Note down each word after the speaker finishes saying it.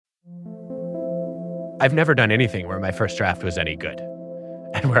I've never done anything where my first draft was any good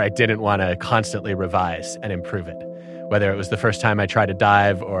and where I didn't want to constantly revise and improve it. Whether it was the first time I tried to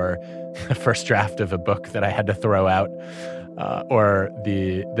dive or the first draft of a book that I had to throw out, or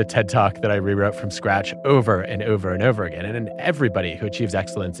the TED Talk that I rewrote from scratch over and over and over again. And everybody who achieves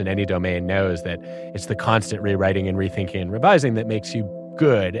excellence in any domain knows that it's the constant rewriting and rethinking and revising that makes you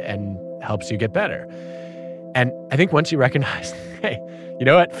good and helps you get better. And I think once you recognize, hey, you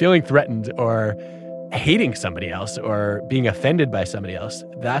know what, feeling threatened or hating somebody else or being offended by somebody else,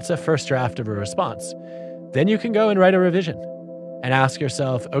 that's a first draft of a response. Then you can go and write a revision and ask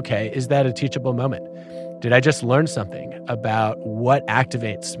yourself, okay, is that a teachable moment? Did I just learn something about what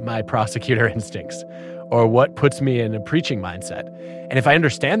activates my prosecutor instincts or what puts me in a preaching mindset? And if I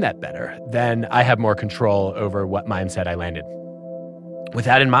understand that better, then I have more control over what mindset I landed. With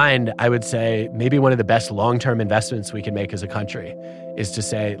that in mind, I would say maybe one of the best long-term investments we can make as a country is to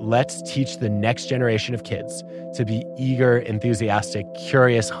say, let's teach the next generation of kids to be eager, enthusiastic,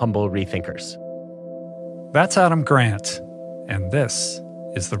 curious, humble rethinkers. That's Adam Grant, and this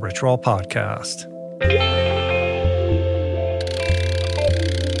is the Rich Roll Podcast.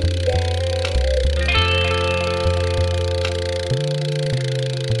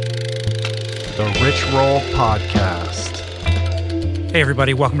 The Rich Roll Podcast. Hey,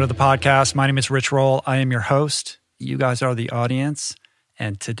 everybody. Welcome to the podcast. My name is Rich Roll. I am your host. You guys are the audience.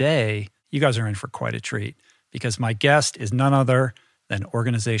 And today, you guys are in for quite a treat because my guest is none other than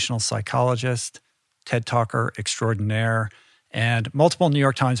organizational psychologist, TED Talker extraordinaire, and multiple New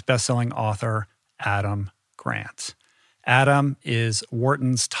York Times bestselling author, Adam Grant. Adam is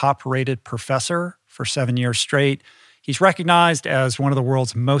Wharton's top-rated professor for 7 years straight. He's recognized as one of the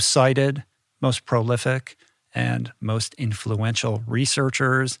world's most cited, most prolific, and most influential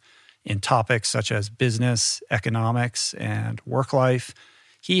researchers in topics such as business, economics, and work life.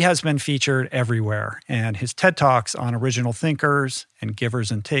 He has been featured everywhere, and his TED Talks on original thinkers and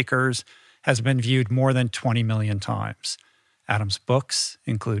givers and takers has been viewed more than 20 million times. Adam's books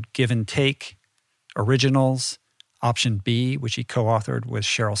include Give and Take, Originals, Option B, which he co-authored with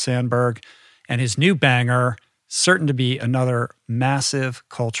Sheryl Sandberg, and his new banger, certain to be another massive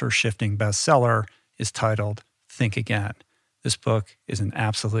culture-shifting bestseller, is titled Think Again. This book is an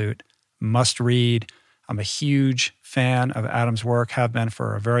absolute must-read. I'm a huge fan of Adam's work, have been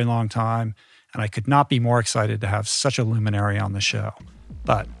for a very long time, and I could not be more excited to have such a luminary on the show.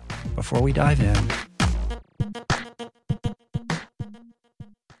 But before we dive in,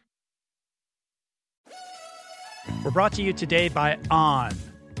 we're brought to you today by On.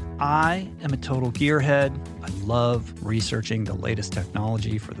 I am a total gearhead. I love researching the latest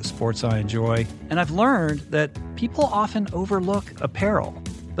technology for the sports I enjoy. And I've learned that people often overlook apparel.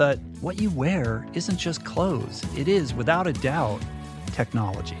 But what you wear isn't just clothes. It is, without a doubt,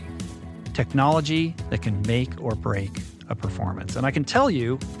 technology. Technology that can make or break a performance. And I can tell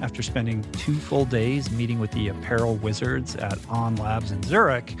you, after spending 2 full days meeting with the apparel wizards at On Labs in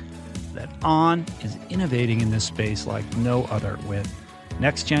Zurich, that On is innovating in this space like no other with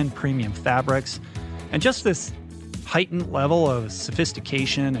next-gen premium fabrics and just this heightened level of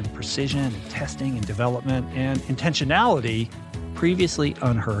sophistication and precision and testing and development and intentionality previously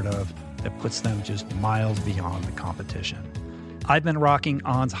unheard of that puts them just miles beyond the competition. I've been rocking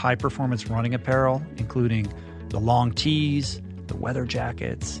On's high-performance running apparel, including the long tees, the weather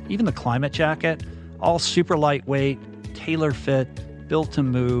jackets, even the climate jacket, all super lightweight, tailor-fit, built to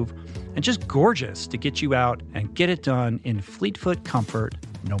move, and just gorgeous to get you out and get it done in fleet-foot comfort,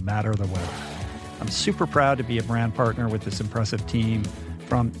 no matter the weather. I'm super proud to be a brand partner with this impressive team,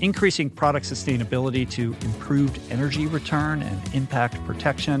 from increasing product sustainability to improved energy return and impact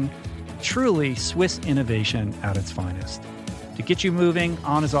protection, truly Swiss innovation at its finest. To get you moving,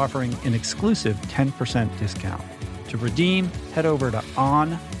 On is offering an exclusive 10% discount. To redeem, head over to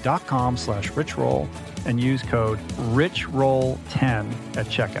on.com/richroll and use code RICHROLL10 at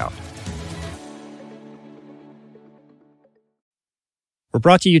checkout. We're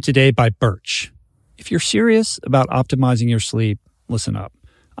brought to you today by Birch. If you're serious about optimizing your sleep, listen up.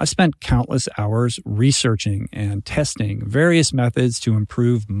 I've spent countless hours researching and testing various methods to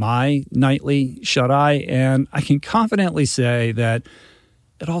improve my nightly shut-eye, and I can confidently say that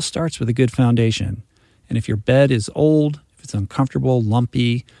it all starts with a good foundation. And if your bed is old, if it's uncomfortable,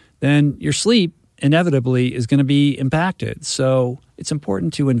 lumpy, then your sleep inevitably is going to be impacted. So it's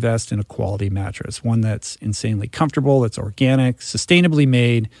important to invest in a quality mattress, one that's insanely comfortable, that's organic, sustainably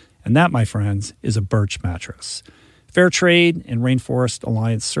made, and that, my friends, is a Birch mattress. Fair Trade and Rainforest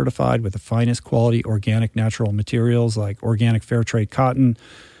Alliance certified with the finest quality organic natural materials like organic fair trade cotton.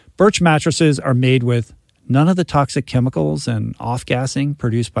 Birch mattresses are made with none of the toxic chemicals and off-gassing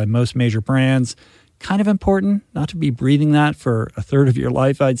produced by most major brands, kind of important not to be breathing that for a third of your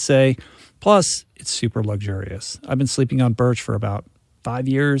life, I'd say. Plus, it's super luxurious. I've been sleeping on birch for about 5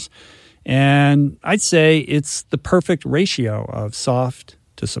 years, and I'd say it's the perfect ratio of soft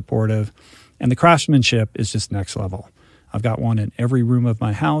to supportive, and the craftsmanship is just next level. I've got one in every room of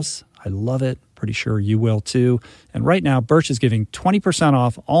my house. I love it. Pretty sure you will too. And right now, Birch is giving 20%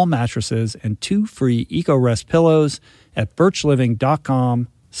 off all mattresses and 2 free EcoRest pillows at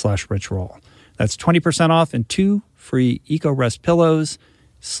birchliving.com/richroll. That's 20% off and 2 free EcoRest pillows.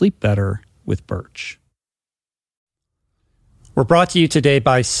 Sleep better with Birch. We're brought to you today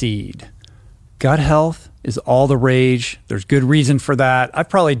by Seed. Gut health is all the rage. There's good reason for that. I've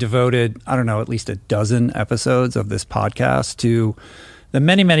probably devoted, at least a dozen episodes of this podcast to the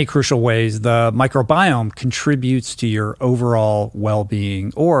many, many crucial ways the microbiome contributes to your overall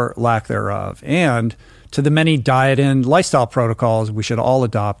well-being or lack thereof, and to the many diet and lifestyle protocols we should all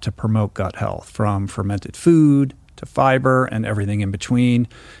adopt to promote gut health, from fermented food to fiber and everything in between,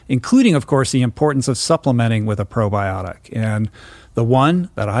 including, of course, the importance of supplementing with a probiotic. And the one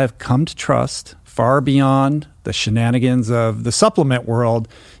that I have come to trust far beyond the shenanigans of the supplement world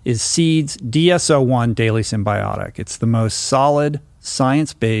is Seed's DSO1 Daily Symbiotic. It's the most solid,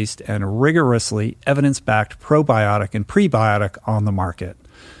 science-based, and rigorously evidence-backed probiotic and prebiotic on the market.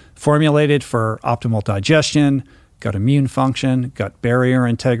 Formulated for optimal digestion, gut immune function, gut barrier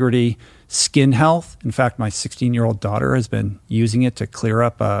integrity, skin health. In fact, my 16-year-old daughter has been using it to clear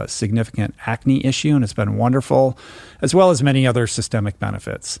up a significant acne issue, and it's been wonderful, as well as many other systemic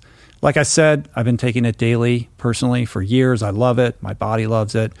benefits. Like I said, I've been taking it daily personally for years. I love it. My body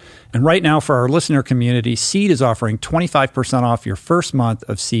loves it. And right now, for our listener community, Seed is offering 25% off your first month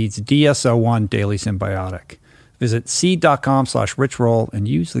of Seed's DSO1 Daily Symbiotic. Visit seed.com/richroll and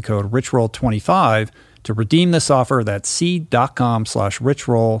use the code richroll25 to redeem this offer. That's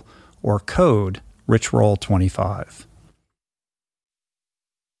seed.com/richroll or code richroll25.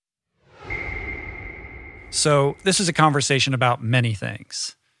 So this is a conversation about many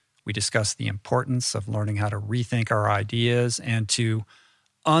things. We discuss the importance of learning how to rethink our ideas and to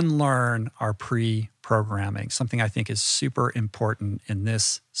unlearn our pre-programming, something I think is super important in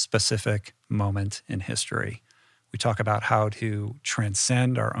this specific moment in history. We talk about how to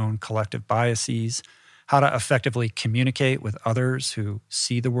transcend our own collective biases, how to effectively communicate with others who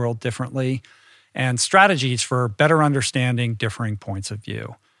see the world differently, and strategies for better understanding differing points of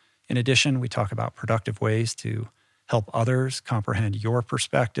view. In addition, we talk about productive ways to help others comprehend your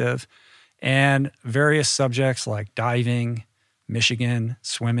perspective, and various subjects like diving, Michigan,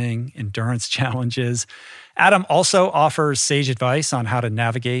 swimming, endurance challenges. Adam also offers sage advice on how to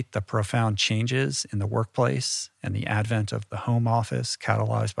navigate the profound changes in the workplace and the advent of the home office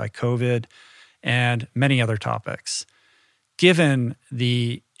catalyzed by COVID, and many other topics. Given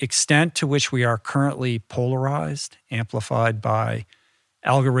the extent to which we are currently polarized, amplified by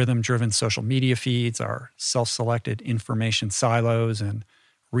algorithm-driven social media feeds, our self-selected information silos, and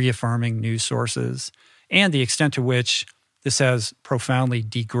reaffirming news sources, and the extent to which this has profoundly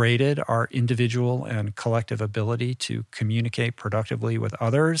degraded our individual and collective ability to communicate productively with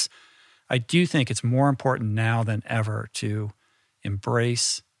others, I do think it's more important now than ever to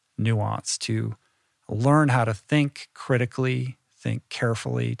embrace nuance, to learn how to think critically, think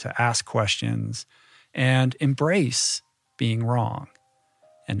carefully, to ask questions, and embrace being wrong.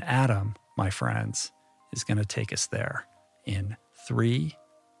 And Adam, my friends, is going to take us there in 3,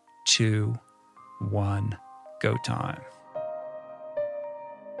 2, 1, go time.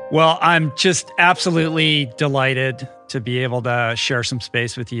 Well, I'm just absolutely delighted to be able to share some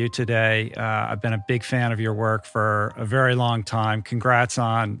space with you today. I've been a big fan of your work for a very long time. Congrats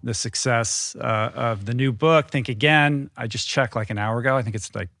on the success of the new book, Think Again. I just checked like an hour ago. I think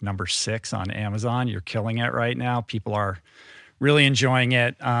it's like number 6 on Amazon. You're killing it right now. People are really enjoying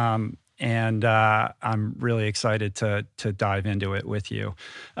it. And I'm really excited to dive into it with you.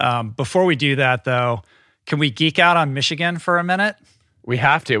 Before we do that, though, can we geek out on Michigan for a minute? We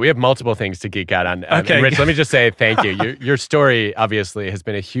have to. We have multiple things to geek out on. Okay. Rich, let me just say thank you. Your story, obviously, has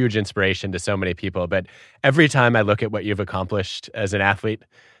been a huge inspiration to so many people. But every time I look at what you've accomplished as an athlete,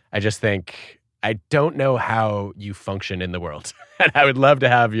 I just think, I don't know how you function in the world. And I would love to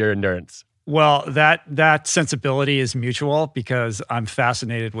have your endurance. Well, that sensibility is mutual because I'm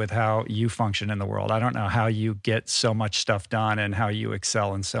fascinated with how you function in the world. I don't know how you get so much stuff done and how you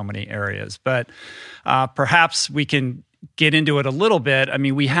excel in so many areas. But perhaps we can get into it a little bit. I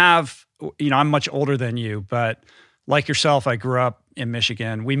mean, we have, I'm much older than you, but like yourself, I grew up in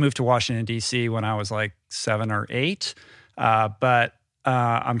Michigan. We moved to Washington, D.C. when I was like 7 or 8. But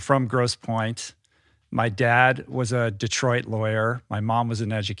I'm from Grosse Pointe. My dad was a Detroit lawyer. My mom was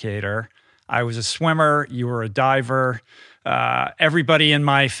an educator. I was a swimmer. You were a diver. Everybody in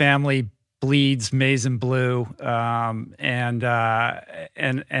my family bleeds maize and blue, and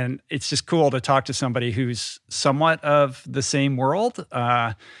it's just cool to talk to somebody who's somewhat of the same world.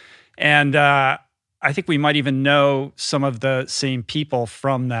 And I think we might even know some of the same people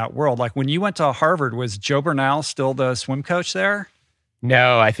from that world. Like when you went to Harvard, was Joe Bernal still the swim coach there?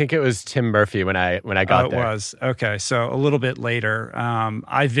 No, I think it was Tim Murphy when I got there. It was. Okay. So a little bit later.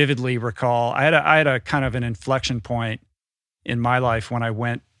 I vividly recall I had a kind of an inflection point in my life when I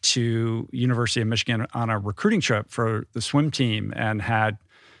went to University of Michigan on a recruiting trip for the swim team and had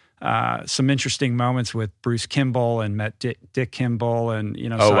some interesting moments with Bruce Kimball and met Dick Kimball. And,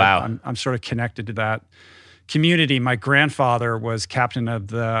 wow. I'm sort of connected to that community. My grandfather was captain of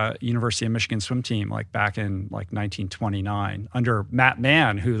the University of Michigan swim team, like back in 1929 under Matt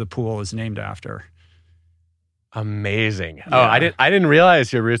Mann, who the pool is named after. Amazing. Yeah. Oh, I didn't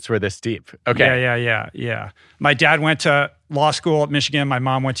realize your roots were this deep. Okay. Yeah. My dad went to law school at Michigan. My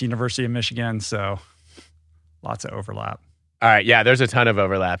mom went to University of Michigan. So lots of overlap. All right. Yeah, there's a ton of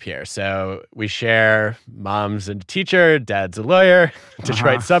overlap here. So we share mom's a teacher, dad's a lawyer,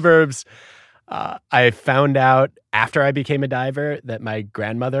 Detroit suburbs. I found out after I became a diver that my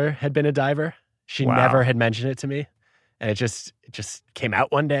grandmother had been a diver. She never had mentioned it to me. And it just came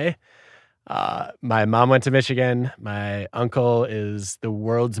out one day. My mom went to Michigan. My uncle is the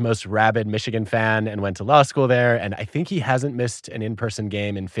world's most rabid Michigan fan and went to law school there. And I think he hasn't missed an in-person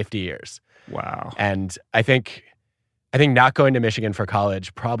game in 50 years. Wow. And I think not going to Michigan for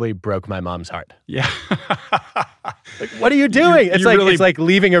college probably broke my mom's heart. Yeah. Like, what are you doing? It's like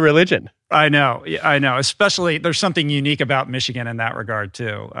leaving a religion. I know. Especially, there's something unique about Michigan in that regard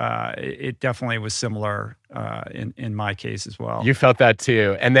too. It definitely was similar in my case as well. You felt that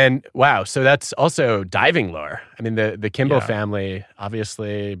too, and then wow. So that's also diving lore. I mean, the Kimball family,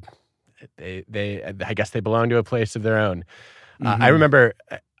 obviously, they I guess they belong to a place of their own. I remember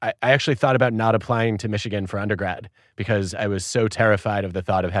I actually thought about not applying to Michigan for undergrad because I was so terrified of the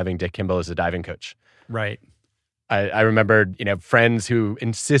thought of having Dick Kimball as a diving coach. Right. I remembered, friends who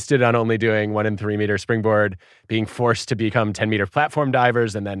insisted on only doing 1 and 3 meter springboard, being forced to become 10-meter platform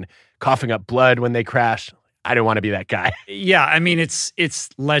divers, and then coughing up blood when they crashed. I didn't want to be that guy. Yeah, I mean, it's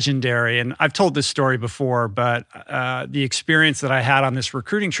legendary, and I've told this story before, but the experience that I had on this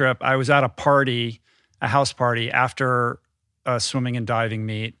recruiting trip, I was at a house party after a swimming and diving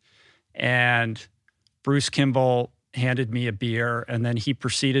meet, and Bruce Kimball handed me a beer, and then he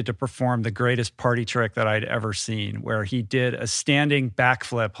proceeded to perform the greatest party trick that I'd ever seen, where he did a standing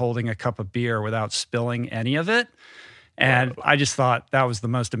backflip holding a cup of beer without spilling any of it. And I just thought that was the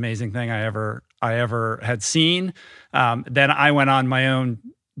most amazing thing I ever had seen. Then I went on my own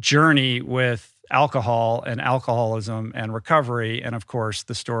journey with alcohol and alcoholism and recovery. And of course,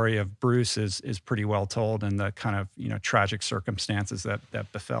 the story of Bruce is pretty well told and the kind of, tragic circumstances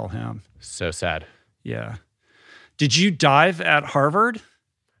that befell him. So sad. Yeah. Did you dive at Harvard?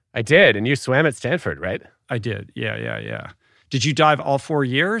 I did. And you swam at Stanford, right? I did. Yeah. Did you dive all 4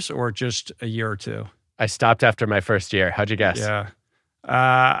 years or just a year or two? I stopped after my first year. How'd you guess? Yeah.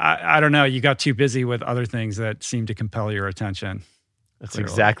 I don't know. You got too busy with other things that seemed to compel your attention. That's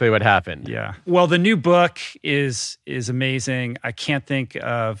exactly what happened. Yeah. Well, the new book is amazing. I can't think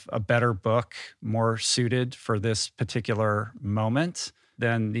of a better book more suited for this particular moment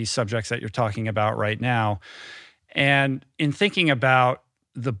than these subjects that you're talking about right now. And in thinking about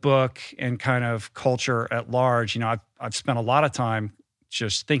the book and kind of culture at large, I've spent a lot of time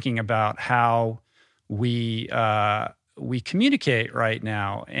just thinking about how we communicate right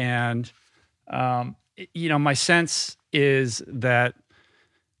now. And, my sense is that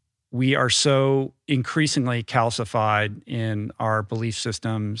we are so increasingly calcified in our belief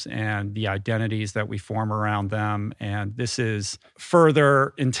systems and the identities that we form around them. And this is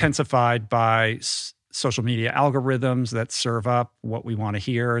further intensified by social media algorithms that serve up what we want to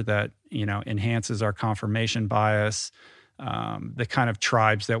hear, that, enhances our confirmation bias, the kind of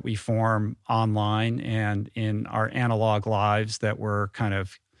tribes that we form online and in our analog lives that we're kind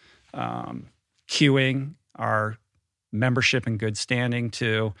of cueing our membership in good standing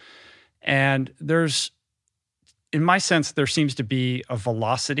to. And in my sense, there seems to be a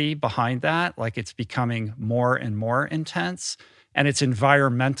velocity behind that, like it's becoming more and more intense, and it's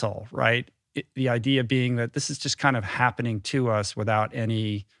environmental, right? The idea being that this is just kind of happening to us without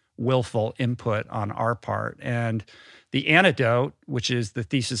any willful input on our part. And the antidote, which is the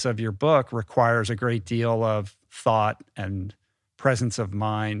thesis of your book, requires a great deal of thought and presence of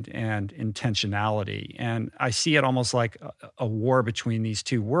mind and intentionality. And I see it almost like a war between these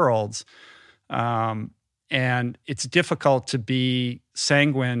two worlds. And And it's difficult to be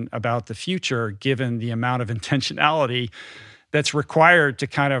sanguine about the future given the amount of intentionality that's required to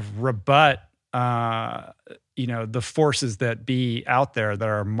kind of rebut, the forces that be out there that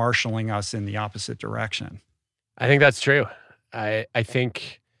are marshaling us in the opposite direction. I think that's true. I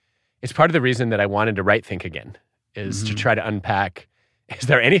think it's part of the reason that I wanted to write Think Again, is to try to unpack, is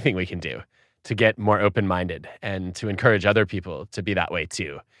there anything we can do to get more open-minded and to encourage other people to be that way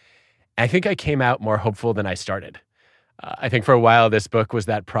too? I think I came out more hopeful than I started. I think for a while, this book was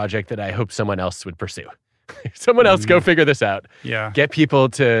that project that I hoped someone else would pursue. Someone else go figure this out. Yeah. Get people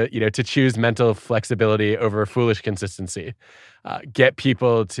to choose mental flexibility over foolish consistency. Get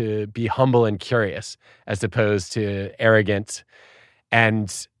people to be humble and curious as opposed to arrogant.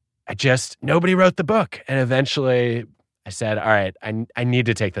 And nobody wrote the book. And eventually I said, all right, I need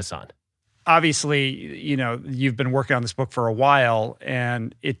to take this on. Obviously, you've been working on this book for a while,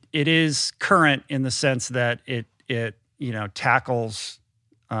 and it is current in the sense that it tackles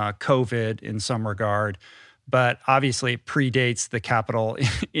COVID in some regard, but obviously it predates the Capitol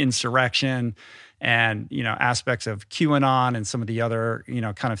insurrection and aspects of QAnon and some of the other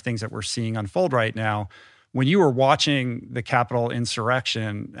kind of things that we're seeing unfold right now. When you were watching the Capitol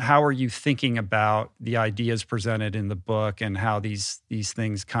insurrection, how are you thinking about the ideas presented in the book and how these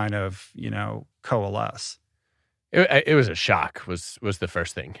things kind of, coalesce? It was a shock, was the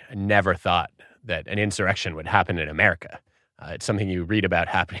first thing. I never thought that an insurrection would happen in America. It's something you read about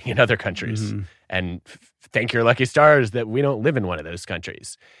happening in other countries. And thank your lucky stars that we don't live in one of those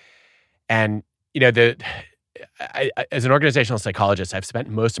countries. And, as an organizational psychologist, I've spent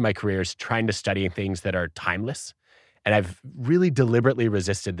most of my careers trying to study things that are timeless. And I've really deliberately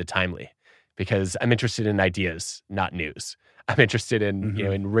resisted the timely because I'm interested in ideas, not news. I'm interested in,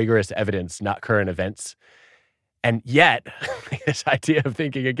 in rigorous evidence, not current events. And yet, this idea of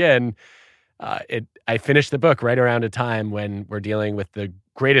thinking again, I finished the book right around a time when we're dealing with the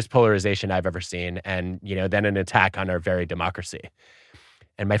greatest polarization I've ever seen, and then an attack on our very democracy.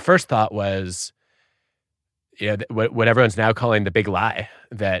 And my first thought was, what everyone's now calling the big lie,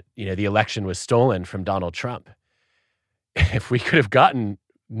 that the election was stolen from Donald Trump. If we could have gotten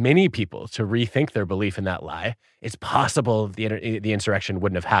many people to rethink their belief in that lie, it's possible the insurrection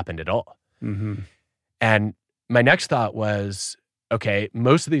wouldn't have happened at all. And my next thought was, okay,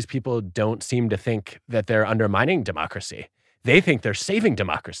 most of these people don't seem to think that they're undermining democracy. They think they're saving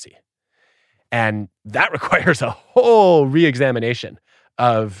democracy. And that requires a whole reexamination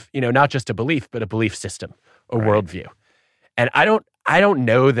of, not just a belief, but a belief system, a worldview. And I don't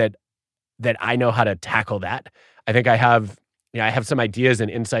know that I know how to tackle that. I think I have some ideas and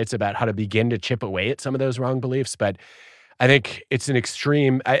insights about how to begin to chip away at some of those wrong beliefs, but I think it's an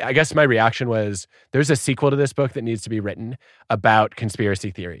extreme. I guess my reaction was, there's a sequel to this book that needs to be written about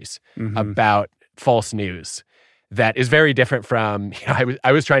conspiracy theories, about false news, that is very different from,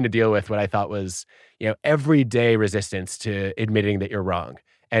 I was trying to deal with what I thought was, everyday resistance to admitting that you're wrong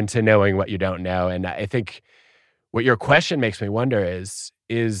and to knowing what you don't know. And I think what your question makes me wonder is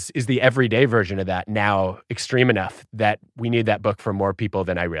the everyday version of that now extreme enough that we need that book for more people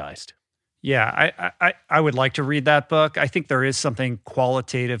than I realized? Yeah, I would like to read that book. I think there is something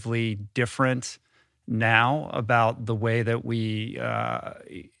qualitatively different now about the way that we, are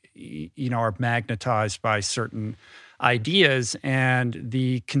magnetized by certain ideas, and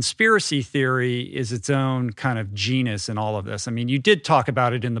the conspiracy theory is its own kind of genus in all of this. I mean, you did talk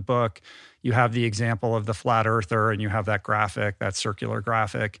about it in the book. You have the example of the flat earther, and you have that graphic, that circular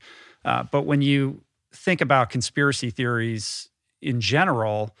graphic. But when you think about conspiracy theories in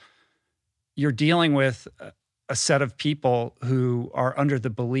general, you're dealing with a set of people who are under the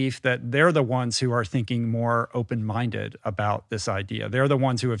belief that they're the ones who are thinking more open-minded about this idea. They're the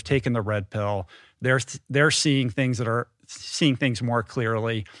ones who have taken the red pill. They're seeing things more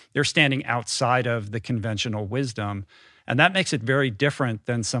clearly. They're standing outside of the conventional wisdom. And that makes it very different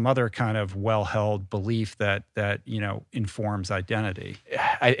than some other kind of well-held belief that informs identity.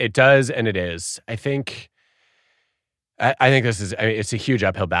 It does, and it is. I think it's a huge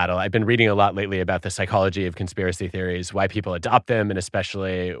uphill battle. I've been reading a lot lately about the psychology of conspiracy theories, why people adopt them, and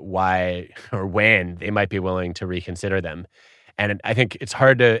especially why or when they might be willing to reconsider them. And I think it's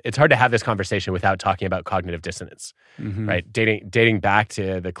hard to have this conversation without talking about cognitive dissonance, right? Dating back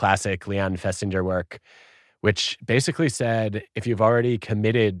to the classic Leon Festinger work, which basically said, if you've already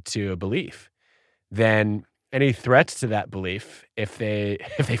committed to a belief, then any threats to that belief, if they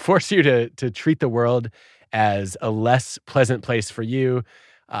force you to treat the world as a less pleasant place for you,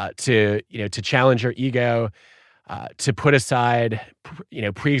 to challenge your ego, to put aside,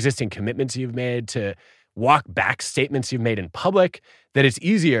 pre-existing commitments you've made, to walk back statements you've made in public, that it's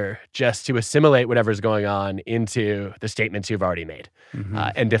easier just to assimilate whatever's going on into the statements you've already made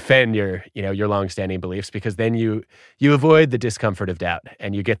and defend your longstanding beliefs, because then you avoid the discomfort of doubt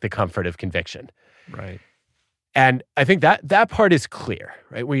and you get the comfort of conviction. Right. And I think that part is clear,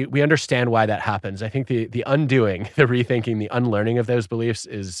 right? We understand why that happens. I think the undoing, the rethinking, the unlearning of those beliefs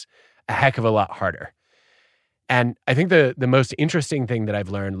is a heck of a lot harder. And I think the most interesting thing that I've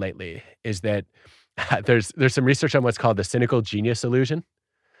learned lately is that there's some research on what's called the cynical genius illusion,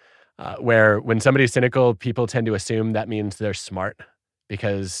 where when somebody's cynical, people tend to assume that means they're smart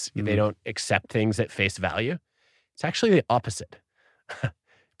because they don't accept things at face value. It's actually the opposite.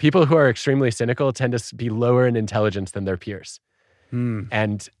 People who are extremely cynical tend to be lower in intelligence than their peers.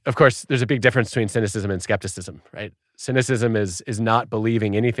 And of course, there's a big difference between cynicism and skepticism, right? Cynicism is not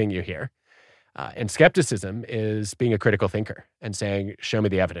believing anything you hear. And skepticism is being a critical thinker and saying, show me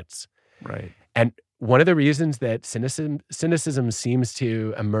the evidence. Right. And one of the reasons that cynicism seems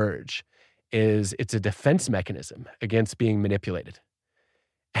to emerge is it's a defense mechanism against being manipulated.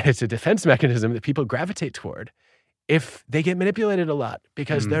 And it's a defense mechanism that people gravitate toward if they get manipulated a lot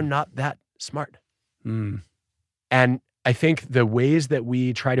because they're not that smart. And I think the ways that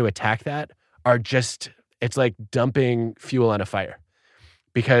we try to attack that are it's like dumping fuel on a fire.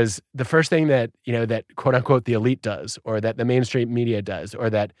 Because the first thing that, that quote unquote the elite does, or that the mainstream media does, or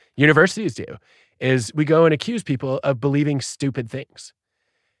that universities do, is we go and accuse people of believing stupid things.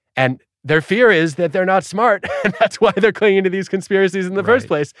 And their fear is that they're not smart, and that's why they're clinging to these conspiracies in the first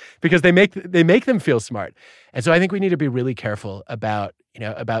place, because they make them feel smart. And so I think we need to be really careful about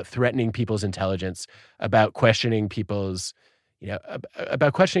threatening people's intelligence, about questioning people's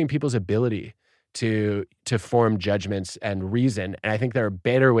ability to form judgments and reason. And I think there are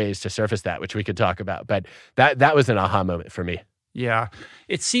better ways to surface that, which we could talk about. But that was an aha moment for me. Yeah.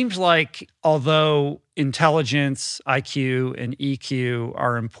 It seems like although intelligence, IQ, and EQ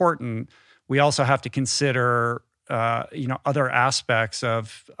are important, we also have to consider other aspects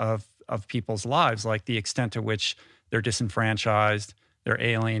of people's lives, like the extent to which they're disenfranchised, they're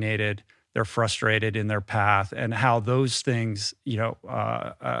alienated, they're frustrated in their path, and how those things,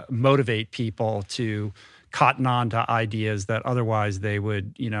 motivate people to cotton on to ideas that otherwise they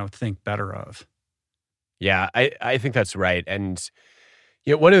would, think better of. Yeah, I think that's right. And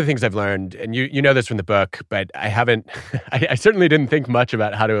one of the things I've learned, and you know this from the book, but I haven't, I certainly didn't think much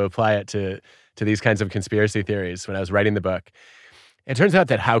about how to apply it to these kinds of conspiracy theories when I was writing the book. It turns out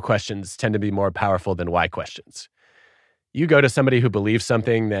that how questions tend to be more powerful than why questions. You go to somebody who believes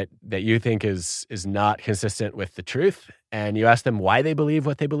something that you think is not consistent with the truth, and you ask them why they believe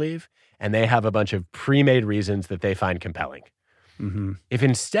what they believe, and they have a bunch of pre-made reasons that they find compelling. If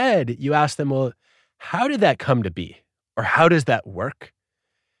instead you ask them, well, how did that come to be? Or how does that work?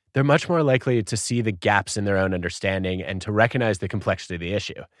 They're much more likely to see the gaps in their own understanding and to recognize the complexity of the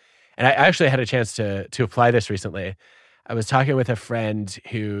issue. And I actually had a chance to apply this recently. I was talking with a friend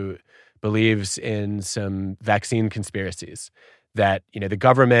who believes in some vaccine conspiracies that, the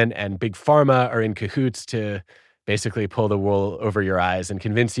government and big pharma are in cahoots to basically pull the wool over your eyes and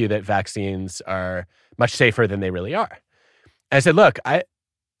convince you that vaccines are much safer than they really are. And I said, look, I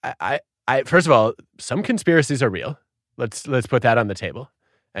first of all, some conspiracies are real. Let's put that on the table,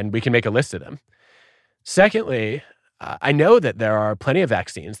 and we can make a list of them. Secondly, I know that there are plenty of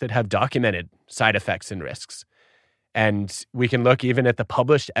vaccines that have documented side effects and risks. And we can look even at the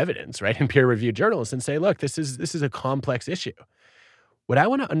published evidence, right, in peer-reviewed journals and say, look, this is a complex issue. What I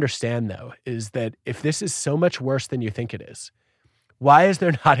want to understand, though, is that if this is so much worse than you think it is, why is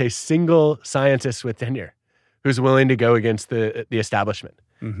there not a single scientist with tenure who's willing to go against the establishment,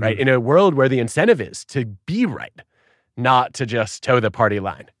 right? In a world where the incentive is to be right, not to just toe the party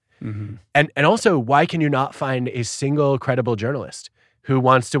line. And also, why can you not find a single credible journalist who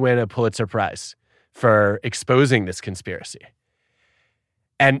wants to win a Pulitzer Prize for exposing this conspiracy?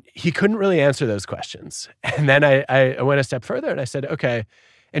 And he couldn't really answer those questions. And then I went a step further and I said, okay,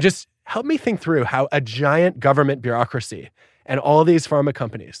 and just help me think through how a giant government bureaucracy and all these pharma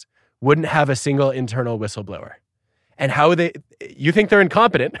companies wouldn't have a single internal whistleblower. And how you think they're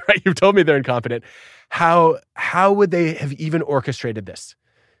incompetent, right? You've told me they're incompetent. How would they have even orchestrated this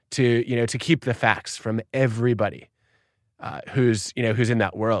to keep the facts from everybody who's in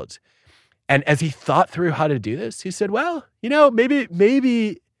that world? And as he thought through how to do this, he said, well, maybe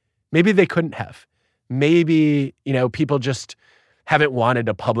they couldn't have. Maybe, people just haven't wanted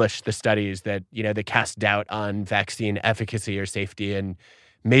to publish the studies that cast doubt on vaccine efficacy or safety. And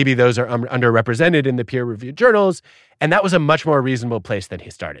maybe those are underrepresented in the peer-reviewed journals. And that was a much more reasonable place than he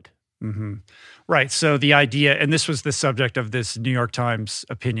started. Mm-hmm. Right. So the idea, and this was the subject of this New York Times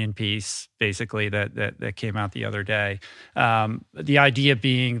opinion piece, basically, that came out the other day. The idea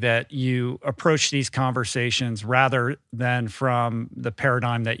being that you approach these conversations rather than from the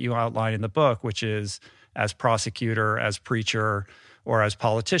paradigm that you outline in the book, which is as prosecutor, as preacher, or as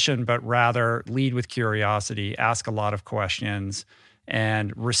politician, but rather lead with curiosity, ask a lot of questions,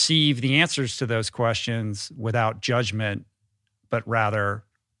 and receive the answers to those questions without judgment, but rather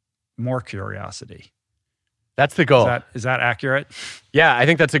more curiosity. That's the goal. Is that accurate? Yeah, I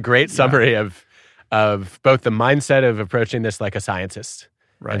think that's a great summary of both the mindset of approaching this like a scientist,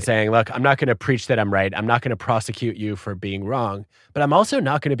 right, and saying, look, I'm not going to preach that I'm right. I'm not going to prosecute you for being wrong, but I'm also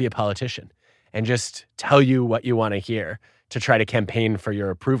not going to be a politician and just tell you what you want to hear to try to campaign for your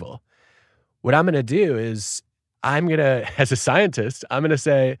approval. What I'm going to do is as a scientist, I'm going to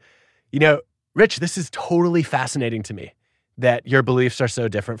say, Rich, this is totally fascinating to me that your beliefs are so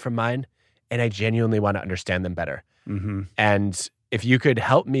different from mine, and I genuinely want to understand them better. Mm-hmm. And if you could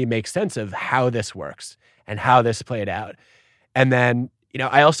help me make sense of how this works and how this played out. And then,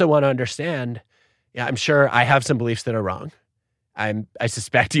 I also want to understand, I'm sure I have some beliefs that are wrong. I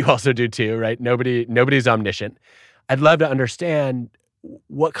suspect you also do too, right? Nobody's omniscient. I'd love to understand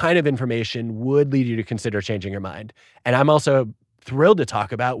what kind of information would lead you to consider changing your mind. And I'm also thrilled to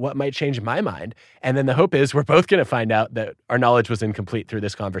talk about what might change my mind. And then the hope is we're both going to find out that our knowledge was incomplete through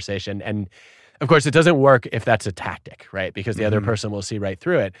this conversation. And of course, it doesn't work if that's a tactic, right? Because the other person will see right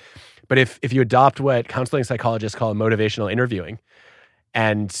through it. But if you adopt what counseling psychologists call motivational interviewing,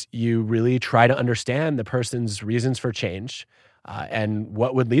 and you really try to understand the person's reasons for change and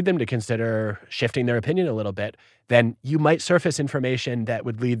what would lead them to consider shifting their opinion a little bit, then you might surface information that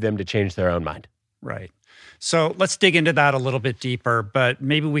would lead them to change their own mind. Right. So let's dig into that a little bit deeper, but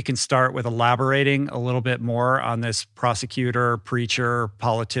maybe we can start with elaborating a little bit more on this prosecutor, preacher,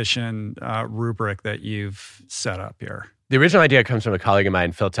 politician rubric that you've set up here. The original idea comes from a colleague of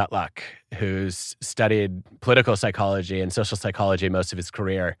mine, Phil Tutlock, who's studied political psychology and social psychology most of his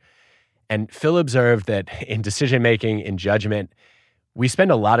career. And Phil observed that in decision-making, in judgment, we spend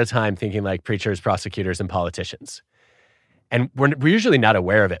a lot of time thinking like preachers, prosecutors, and politicians. And we're usually not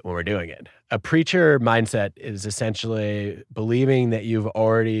aware of it when we're doing it. A preacher mindset is essentially believing that you've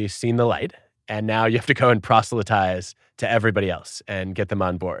already seen the light, and now you have to go and proselytize to everybody else and get them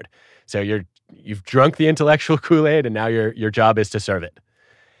on board. So you've drunk the intellectual Kool-Aid, and now your job is to serve it.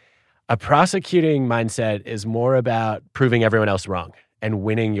 A prosecuting mindset is more about proving everyone else wrong and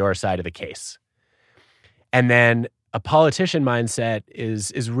winning your side of the case. And then a politician mindset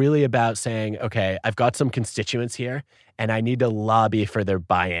is really about saying, okay, I've got some constituents here, and I need to lobby for their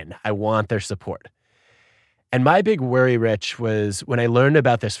buy-in. I want their support. And my big worry, Rich, was when I learned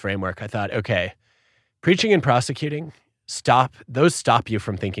about this framework, I thought, okay, preaching and prosecuting, stop you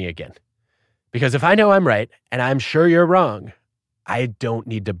from thinking again. Because if I know I'm right, and I'm sure you're wrong, I don't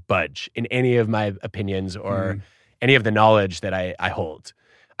need to budge in any of my opinions or any of the knowledge that I hold.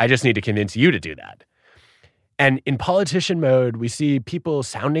 I just need to convince you to do that. And in politician mode, we see people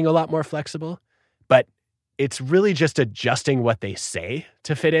sounding a lot more flexible, but it's really just adjusting what they say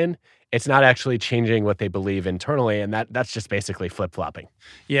to fit in. It's not actually changing what they believe internally, and that's just basically flip-flopping.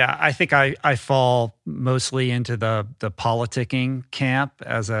 Yeah, I think I fall mostly into the politicking camp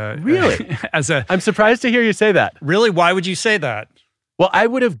as a... Really? I'm surprised to hear you say that. Really? Why would you say that? Well, I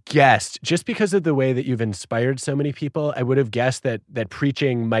would have guessed, just because of the way that you've inspired so many people, I would have guessed that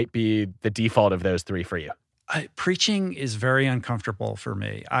preaching might be the default of those three for you. Preaching is very uncomfortable for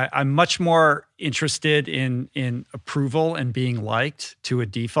me. I'm much more interested in approval and being liked to a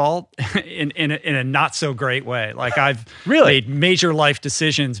default in a not so great way. Like I've made major life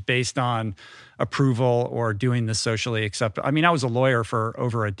decisions based on approval or doing the socially acceptable. I mean, I was a lawyer for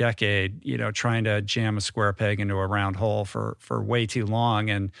over a decade, trying to jam a square peg into a round hole for way too long,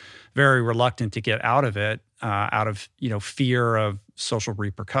 and very reluctant to get out of it. Out of fear of social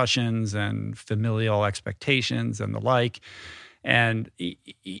repercussions and familial expectations and the like, and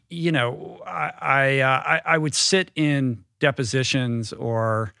I would sit in depositions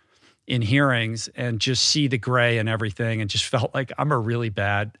or in hearings and just see the gray and everything, and just felt like I'm a really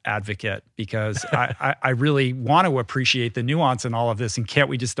bad advocate because I really want to appreciate the nuance in all of this, and can't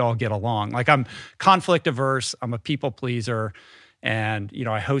we just all get along? Like I'm conflict averse, I'm a people pleaser. And,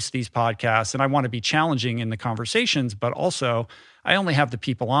 I host these podcasts and I want to be challenging in the conversations, but also I only have the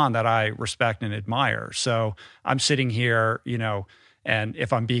people on that I respect and admire. So I'm sitting here, And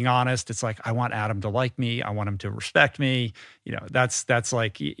if I'm being honest, it's like, I want Adam to like me. I want him to respect me. That's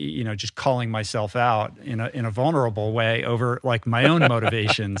like, just calling myself out in a vulnerable way over like my own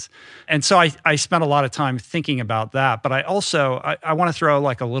motivations. And so I spent a lot of time thinking about that. But I also, I want to throw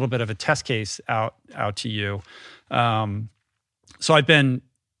like a little bit of a test case out to you. So I've been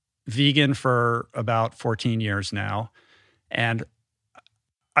vegan for about 14 years now. And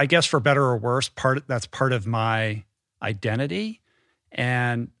I guess for better or worse, that's part of my identity.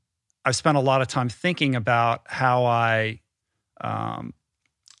 And I've spent a lot of time thinking about how I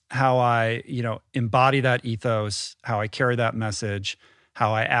embody that ethos, how I carry that message,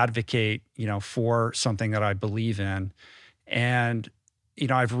 how I advocate, for something that I believe in. And,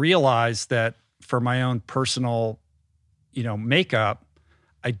 I've realized that for my own personal, makeup,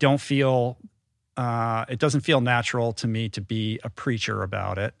 I don't feel, it doesn't feel natural to me to be a preacher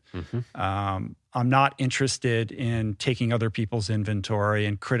about it. Mm-hmm. I'm not interested in taking other people's inventory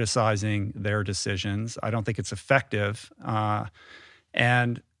and criticizing their decisions. I don't think it's effective.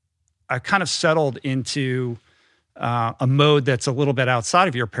 And I've kind of settled into a mode that's a little bit outside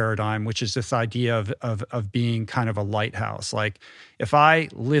of your paradigm, which is this idea of being kind of a lighthouse. Like if I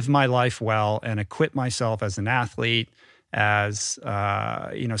live my life well and equip myself as an athlete, as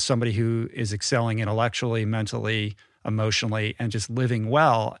somebody who is excelling intellectually, mentally, emotionally, and just living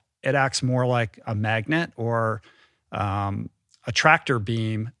well, it acts more like a magnet or a tractor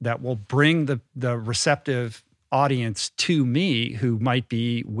beam that will bring the receptive audience to me who might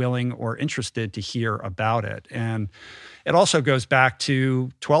be willing or interested to hear about it. And it also goes back to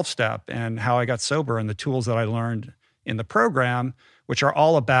 12-step and how I got sober and the tools that I learned in the program, which are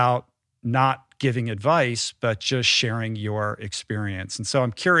all about not giving advice, but just sharing your experience. And so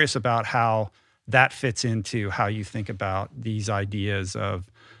I'm curious about how that fits into how you think about these ideas of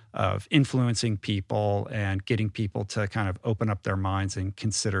influencing people and getting people to kind of open up their minds and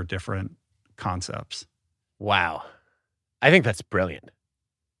consider different concepts. Wow. I think that's brilliant.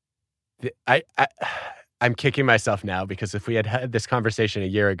 I'm kicking myself now because if we had had this conversation a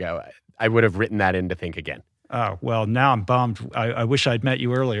year ago, I would have written that in to think again. Oh, well, now I'm bummed. I wish I'd met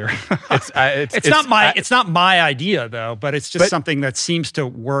you earlier. It's not my idea though, but it's just something that seems to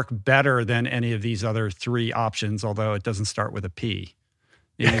work better than any of these other three options, although it doesn't start with a P.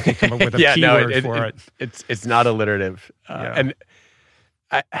 You can come up with a keyword for it. It's not alliterative. And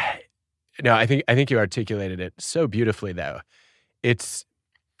I think you articulated it so beautifully though. It's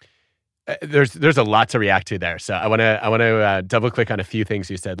there's a lot to react to there. So I want to double click on a few things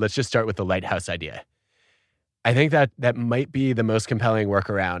you said. Let's just start with the lighthouse idea. I think that might be the most compelling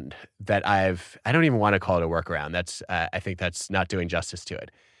workaround that I don't even want to call it a workaround. I think that's not doing justice to it.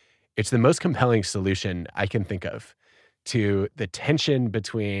 It's the most compelling solution I can think of to the tension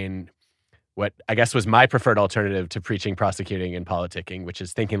between what I guess was my preferred alternative to preaching, prosecuting, and politicking, which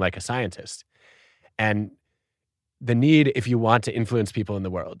is thinking like a scientist. And the need, if you want to influence people in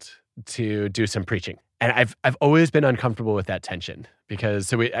the world, to do some preaching. And I've always been uncomfortable with that tension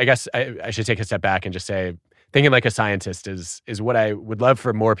because I guess I should take a step back and just say, thinking like a scientist is what I would love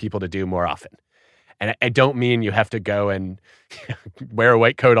for more people to do more often. And I don't mean you have to go and wear a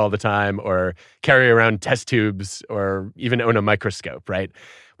white coat all the time or carry around test tubes or even own a microscope, right?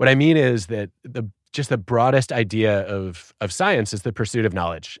 What I mean is that the broadest idea of science is the pursuit of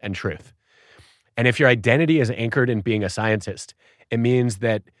knowledge and truth. And if your identity is anchored in being a scientist, it means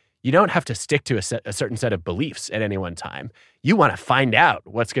that you don't have to stick to a certain set of beliefs at any one time. You want to find out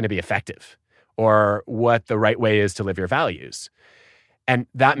what's going to be effective or what the right way is to live your values. And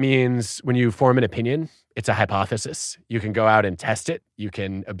that means when you form an opinion, it's a hypothesis. You can go out and test it. You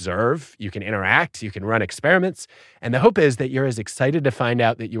can observe. You can interact. You can run experiments. And the hope is that you're as excited to find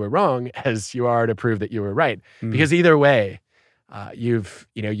out that you were wrong as you are to prove that you were right. Because either way, you've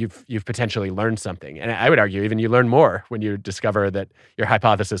potentially learned something. And I would argue even you learn more when you discover that your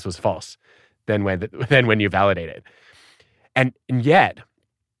hypothesis was false than when you validate it. And yet,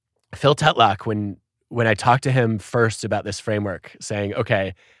 Phil Tetlock, when I talked to him first about this framework, saying,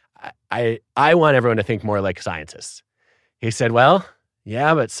 okay, I want everyone to think more like scientists. He said, well,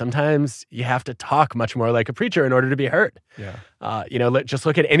 yeah, but sometimes you have to talk much more like a preacher in order to be heard. Yeah. Just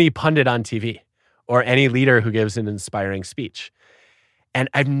look at any pundit on TV or any leader who gives an inspiring speech. And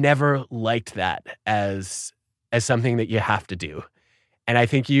I've never liked that as something that you have to do. And I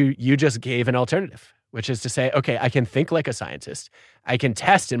think you just gave an alternative, which is to say, okay, I can think like a scientist. I can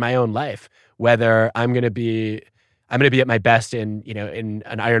test in my own life whether I'm going to be at my best in an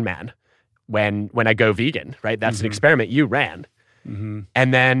Ironman when I go vegan, right? That's an experiment you ran. Mm-hmm.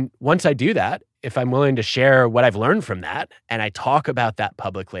 And then once I do that, if I'm willing to share what I've learned from that and I talk about that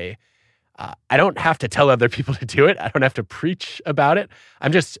publicly, I don't have to tell other people to do it. I don't have to preach about it.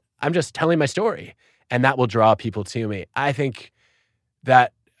 I'm just telling my story, and that will draw people to me. I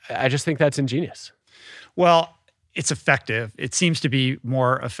just think that's ingenious. Well, it's effective. It seems to be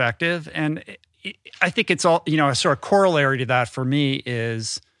more effective. And I think it's all, a sort of corollary to that for me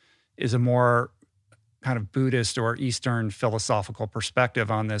is a more kind of Buddhist or Eastern philosophical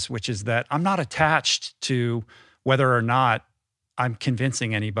perspective on this, which is that I'm not attached to whether or not I'm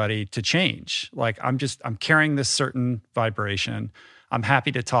convincing anybody to change. Like I'm carrying this certain vibration. I'm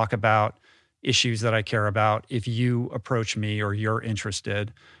happy to talk about issues that I care about if you approach me or you're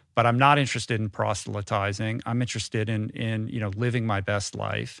interested. But I'm not interested in proselytizing. I'm interested in living my best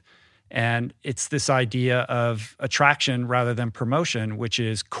life. And it's this idea of attraction rather than promotion, which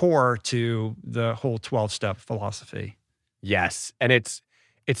is core to the whole 12-step philosophy. Yes. And it's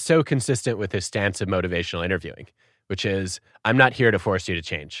so consistent with his stance of motivational interviewing, which is, I'm not here to force you to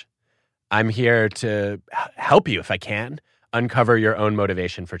change. I'm here to help you, if I can, uncover your own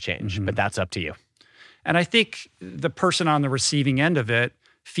motivation for change. Mm-hmm. But that's up to you. And I think the person on the receiving end of it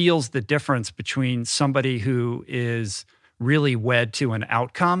feels the difference between somebody who is really wed to an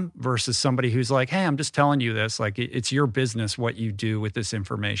outcome versus somebody who's like, hey, I'm just telling you this. Like, it's your business what you do with this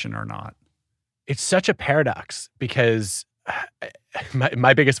information or not. It's such a paradox because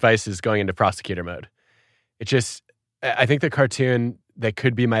my biggest vice is going into prosecutor mode. I think the cartoon that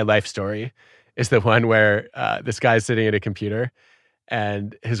could be my life story is the one where this guy's sitting at a computer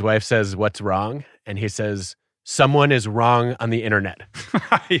and his wife says, "What's wrong?" And he says, "Someone is wrong on the internet."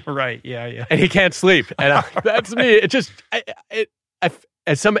 Right. Yeah. And he can't sleep. And that's me. It just,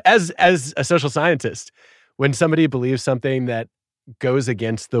 as a social scientist, when somebody believes something that goes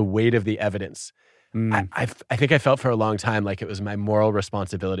against the weight of the evidence, I think I felt for a long time like it was my moral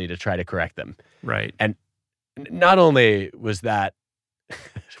responsibility to try to correct them. Right. And not only was that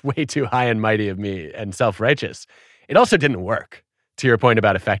way too high and mighty of me and self-righteous, it also didn't work. To your point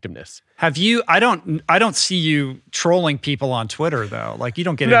about effectiveness. Have you, I don't see you trolling people on Twitter though. Like you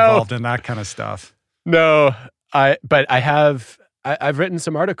don't get involved in that kind of stuff. No, but I've written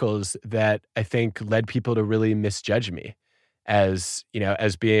some articles that I think led people to really misjudge me as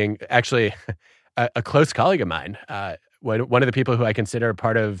being actually a close colleague of mine. One of the people who I consider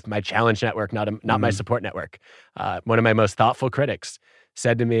part of my challenge network, not my support network, one of my most thoughtful critics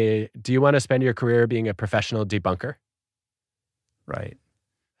said to me, "Do you want to spend your career being a professional debunker?" Right.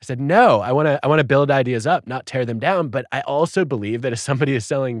 I said, no, I want to build ideas up, not tear them down. But I also believe that if somebody is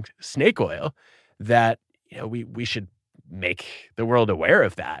selling snake oil, that we should make the world aware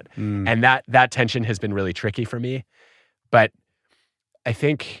of that. And that tension has been really tricky for me. But I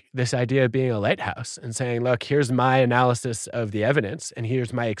think this idea of being a lighthouse and saying, look, here's my analysis of the evidence and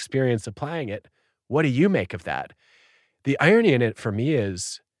here's my experience applying it. What do you make of that? The irony in it for me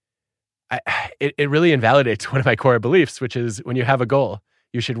is it really invalidates one of my core beliefs, which is when you have a goal,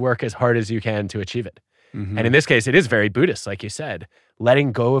 you should work as hard as you can to achieve it. Mm-hmm. And in this case, it is very Buddhist, like you said,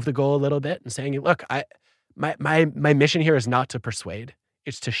 letting go of the goal a little bit and saying, look, my mission here is not to persuade.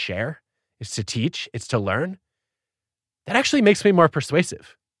 It's to share. It's to teach. It's to learn. That actually makes me more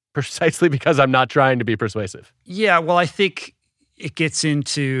persuasive, precisely because I'm not trying to be persuasive. Yeah, well, I think it gets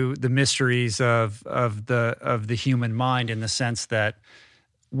into the mysteries of the human mind in the sense that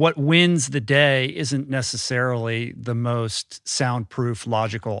what wins the day isn't necessarily the most soundproof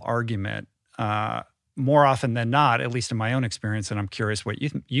logical argument. More often than not, at least in my own experience, and I'm curious what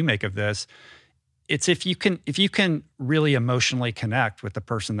you make of this, it's if you can really emotionally connect with the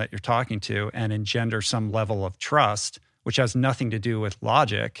person that you're talking to and engender some level of trust, which has nothing to do with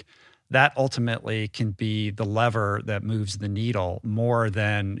logic, that ultimately can be the lever that moves the needle more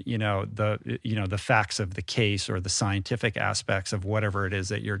than the facts of the case or the scientific aspects of whatever it is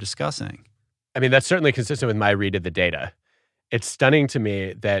that you're discussing. I mean, that's certainly consistent with my read of the data. It's stunning to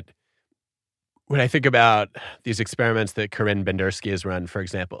me that when I think about these experiments that Corinne Bendersky has run, for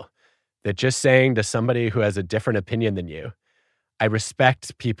example, that just saying to somebody who has a different opinion than you, I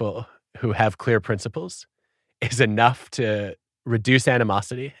respect people who have clear principles, is enough to reduce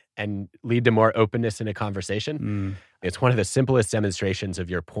animosity and lead to more openness in a conversation. It's one of the simplest demonstrations of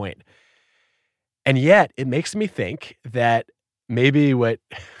your point. And yet it makes me think that maybe what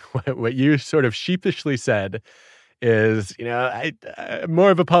you sort of sheepishly said is, I'm more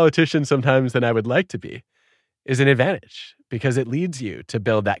of a politician sometimes than I would like to be, is an advantage because it leads you to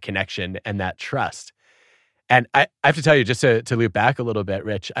build that connection and that trust. And I have to tell you, just to loop back a little bit,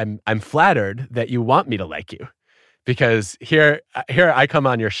 Rich, I'm flattered that you want me to like you. Because here I come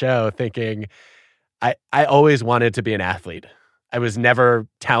on your show thinking I always wanted to be an athlete. I was never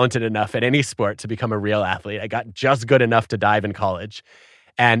talented enough at any sport to become a real athlete. I got just good enough to dive in college.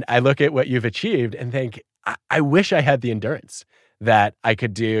 And I look at what you've achieved and think, I wish I had the endurance that I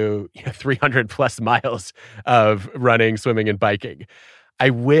could do 300 plus miles of running, swimming, and biking. I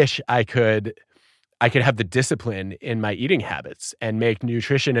wish I could have the discipline in my eating habits and make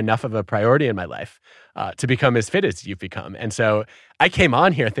nutrition enough of a priority in my life to become as fit as you've become. And so I came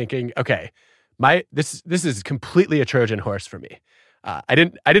on here thinking, okay, this is completely a Trojan horse for me. I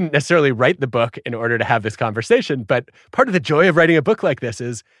didn't necessarily write the book in order to have this conversation, but part of the joy of writing a book like this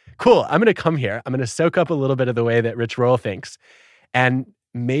is, cool, I'm going to come here. I'm going to soak up a little bit of the way that Rich Roll thinks. And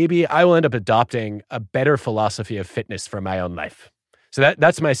maybe I will end up adopting a better philosophy of fitness for my own life. So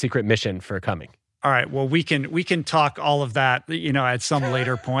that's my secret mission for coming. All right. Well, we can talk all of that, at some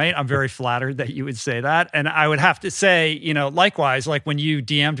later point. I'm very flattered that you would say that. And I would have to say, likewise, like when you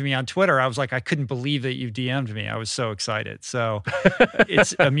DM'd me on Twitter, I was like, I couldn't believe that you DM'd me. I was so excited. So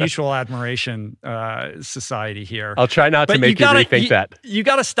it's a mutual admiration society here. I'll try not to make you rethink that. You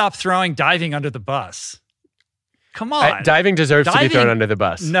got to stop throwing diving under the bus. Come on. Diving deserves to be thrown under the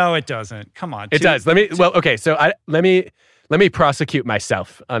bus. No, it doesn't. Come on. It does. Let me prosecute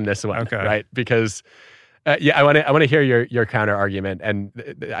myself on this one, right? Because I want to hear your counter argument, and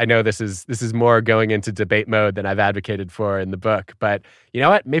I know this is more going into debate mode than I've advocated for in the book. But you know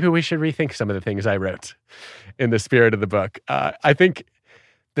what? Maybe we should rethink some of the things I wrote in the spirit of the book. I think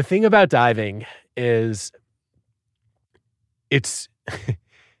the thing about diving is it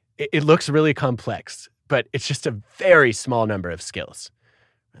looks really complex, but it's just a very small number of skills.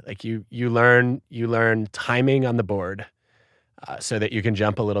 Like you learn timing on the board. So that you can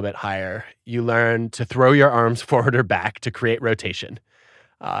jump a little bit higher. You learn to throw your arms forward or back to create rotation.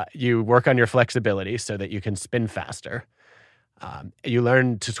 You work on your flexibility so that you can spin faster. You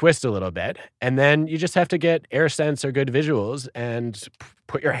learn to twist a little bit. And then you just have to get air sense or good visuals and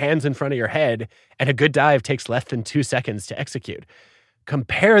put your hands in front of your head. And a good dive takes less than 2 seconds to execute.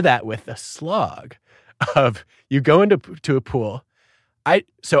 Compare that with the slog of you go into a pool.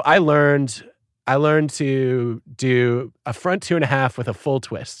 I learned to do a front 2.5 with a full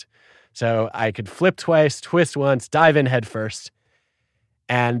twist. So I could flip twice, twist once, dive in head first.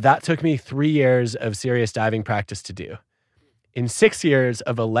 And that took me 3 years of serious diving practice to do. In 6 years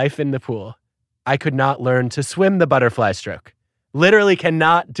of a life in the pool, I could not learn to swim the butterfly stroke. Literally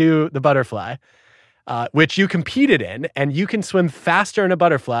cannot do the butterfly, which you competed in, and you can swim faster in a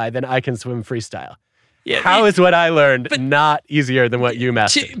butterfly than I can swim freestyle. Yeah, how is what I learned not easier than what you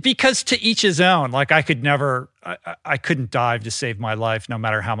mastered? Because to each his own. Like I couldn't dive to save my life no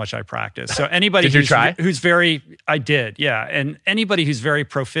matter how much I practiced. So anybody who's very, I did, yeah. And anybody who's very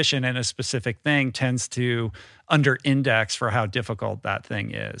proficient in a specific thing tends to under-index for how difficult that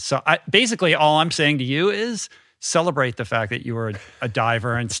thing is. So basically all I'm saying to you is celebrate the fact that you were a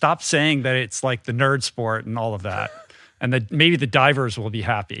diver and stop saying that it's like the nerd sport and all of that. And that maybe the divers will be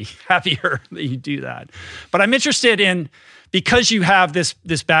happier that you do that. But I'm interested in, because you have this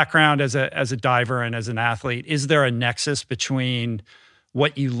background as a diver and as an athlete, is there a nexus between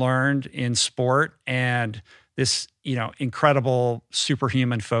what you learned in sport and this, incredible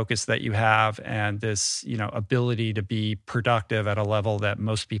superhuman focus that you have and this, ability to be productive at a level that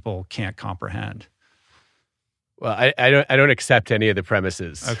most people can't comprehend? Well, I don't accept any of the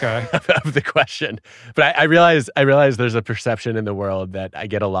premises of the question, but I realize there's a perception in the world that I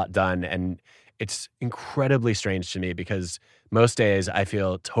get a lot done, and it's incredibly strange to me because most days I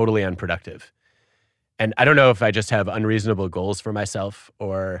feel totally unproductive, and I don't know if I just have unreasonable goals for myself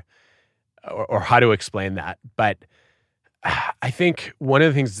or how to explain that. But I think one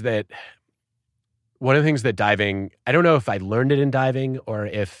of the things that diving, I don't know if I learned it in diving or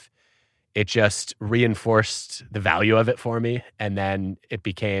if it just reinforced the value of it for me, and then it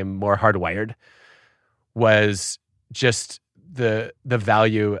became more hardwired, was just the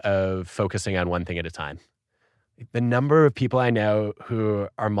value of focusing on one thing at a time. The number of people I know who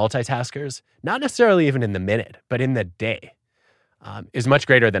are multitaskers, not necessarily even in the minute, but in the day, is much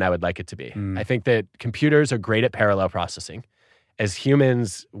greater than I would like it to be. I think that computers are great at parallel processing. As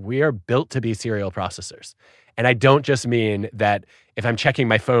humans, we are built to be serial processors. And I don't just mean that if I'm checking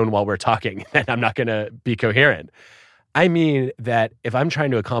my phone while we're talking, then I'm not going to be coherent. I mean that if I'm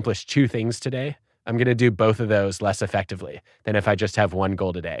trying to accomplish 2 things today, I'm going to do both of those less effectively than if I just have one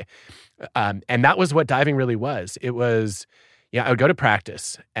goal today. And that was what diving really was. It was, I would go to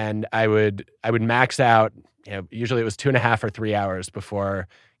practice and I would max out, usually it was 2.5 or 3 hours before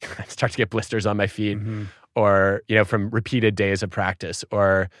I start to get blisters on my feet or, from repeated days of practice,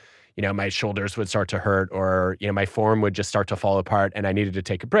 or my shoulders would start to hurt, or, my form would just start to fall apart and I needed to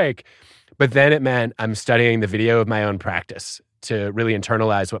take a break. But then it meant I'm studying the video of my own practice to really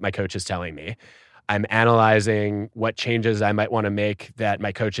internalize what my coach is telling me. I'm analyzing what changes I might want to make that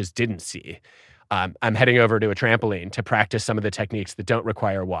my coaches didn't see. I'm heading over to a trampoline to practice some of the techniques that don't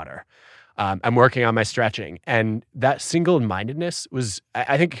require water. I'm working on my stretching. And that single-mindedness was,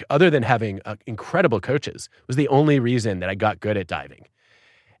 I think, other than having incredible coaches, was the only reason that I got good at diving.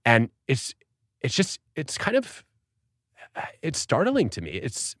 And it's startling to me.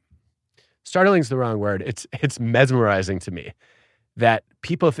 Startling's the wrong word. It's mesmerizing to me that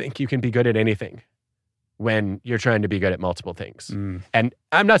people think you can be good at anything when you're trying to be good at multiple things. And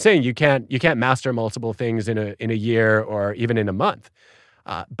I'm not saying you can't master multiple things in a year or even in a month.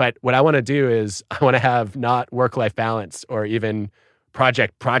 But what I want to do is I want to have not work-life balance or even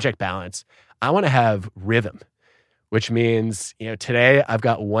project balance. I want to have rhythm, which means, today I've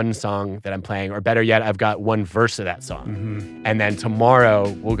got one song that I'm playing, or better yet, I've got one verse of that song. Mm-hmm. And then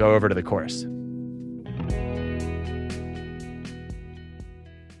tomorrow we'll go over to the chorus.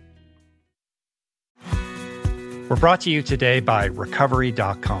 We're brought to you today by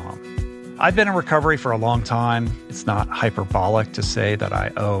Recovery.com. I've been in recovery for a long time. It's not hyperbolic to say that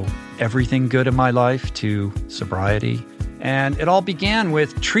I owe everything good in my life to sobriety. And it all began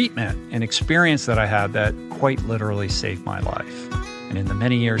with treatment, an experience that I had that quite literally saved my life. And in the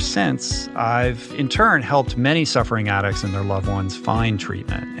many years since, I've in turn helped many suffering addicts and their loved ones find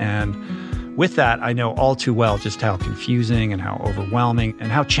treatment. And with that, I know all too well just how confusing and how overwhelming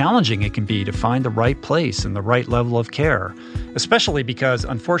and how challenging it can be to find the right place and the right level of care, especially because,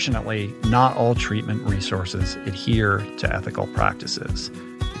 unfortunately, not all treatment resources adhere to ethical practices.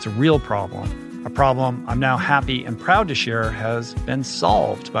 It's a real problem, a problem I'm now happy and proud to share has been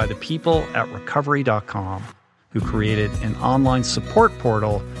solved by the people at Recovery.com, who created an online support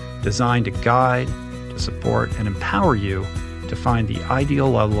portal designed to guide, to support, and empower you to find the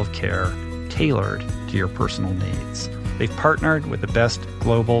ideal level of care tailored to your personal needs. They've partnered with the best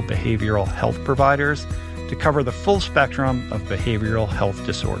global behavioral health providers to cover the full spectrum of behavioral health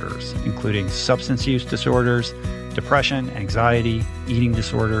disorders, including substance use disorders, depression, anxiety, eating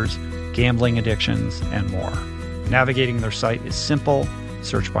disorders, gambling addictions, and more. Navigating their site is simple.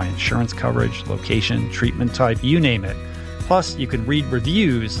 Search by insurance coverage, location, treatment type, you name it. Plus, you can read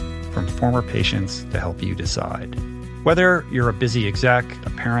reviews from former patients to help you decide. Whether you're a busy exec, a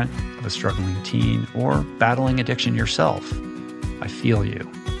parent of a struggling teen, or battling addiction yourself, I feel you.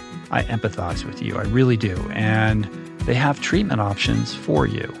 I empathize with you. I really do. And they have treatment options for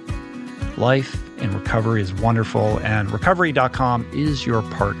you. Life in recovery is wonderful, and Recovery.com is your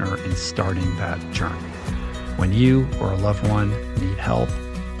partner in starting that journey. When you or a loved one need help,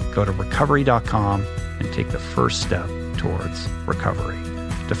 go to Recovery.com and take the first step towards recovery.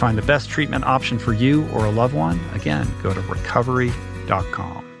 To find the best treatment option for you or a loved one, again, go to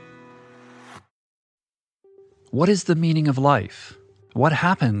Recovery.com. What is the meaning of life? What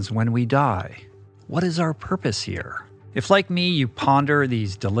happens when we die? What is our purpose here? If, like me, you ponder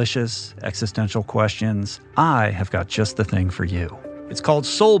these delicious existential questions, I have got just the thing for you. It's called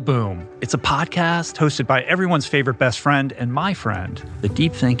Soul Boom. It's a podcast hosted by everyone's favorite best friend and my friend, the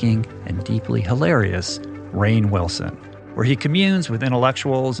deep-thinking and deeply hilarious Rainn Wilson, where he communes with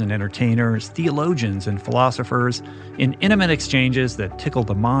intellectuals and entertainers, theologians and philosophers in intimate exchanges that tickle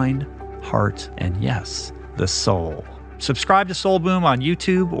the mind, heart, and yes, the soul. Subscribe to Soul Boom on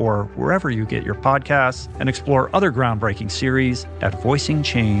YouTube or wherever you get your podcasts, and explore other groundbreaking series at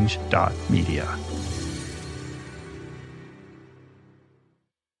voicingchange.media.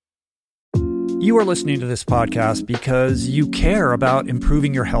 You are listening to this podcast because you care about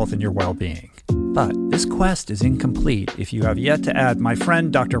improving your health and your well-being. But this quest is incomplete if you have yet to add my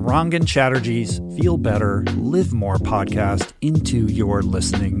friend Dr. Rangan Chatterjee's Feel Better, Live More podcast into your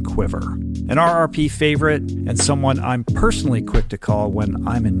listening quiver. An RRP favorite and someone I'm personally quick to call when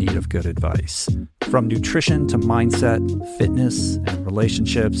I'm in need of good advice. From nutrition to mindset, fitness, and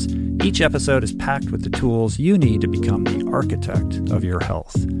relationships, each episode is packed with the tools you need to become the architect of your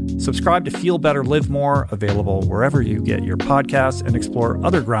health. Subscribe to Feel Better, Live More, available wherever you get your podcasts, and explore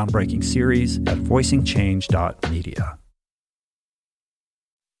other groundbreaking series at voicingchange.media.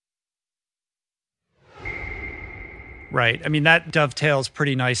 Right. I mean, that dovetails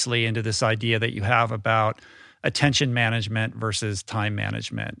pretty nicely into this idea that you have about attention management versus time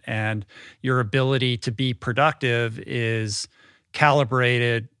management. And your ability to be productive is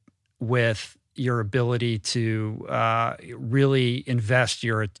calibrated with your ability to really invest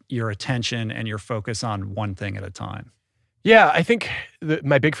your attention and your focus on one thing at a time. Yeah, I think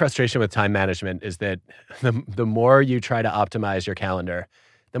my big frustration with time management is that the more you try to optimize your calendar,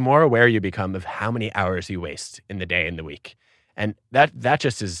 the more aware you become of how many hours you waste in the day and the week. And that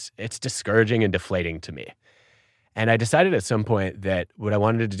just it's discouraging and deflating to me. And I decided at some point that what I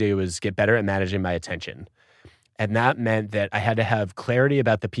wanted to do was get better at managing my attention. And that meant that I had to have clarity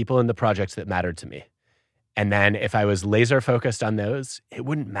about the people and the projects that mattered to me. And then if I was laser focused on those, it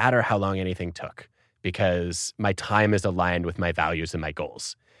wouldn't matter how long anything took because my time is aligned with my values and my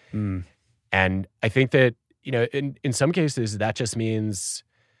goals. Mm. And I think that, in some cases, that just means,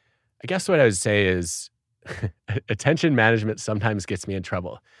 I guess what I would say is attention management sometimes gets me in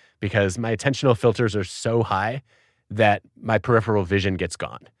trouble because my attentional filters are so high that my peripheral vision gets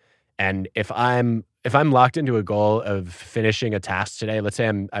gone. And if I'm locked into a goal of finishing a task today, let's say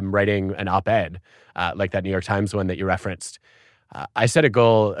I'm writing an op-ed, like that New York Times one that you referenced. I set a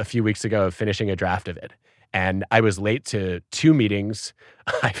goal a few weeks ago of finishing a draft of it. And I was late to 2 meetings.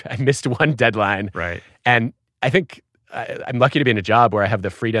 I missed 1 deadline. Right. And I think I'm lucky to be in a job where I have the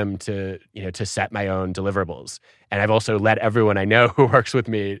freedom to set my own deliverables. And I've also let everyone I know who works with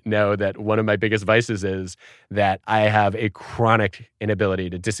me know that one of my biggest vices is that I have a chronic inability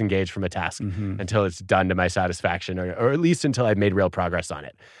to disengage from a task until it's done to my satisfaction, or at least until I've made real progress on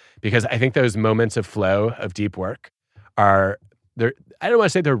it. Because I think those moments of flow, of deep work I don't want to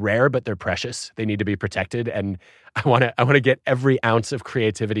say they're rare, but they're precious. They need to be protected. And I want to get every ounce of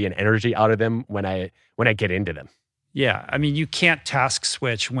creativity and energy out of them when I get into them. Yeah. I mean, you can't task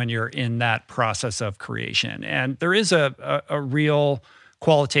switch when you're in that process of creation. And there is a real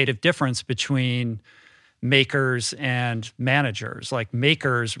qualitative difference between makers and managers. Like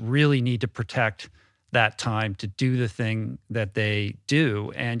makers really need to protect that time to do the thing that they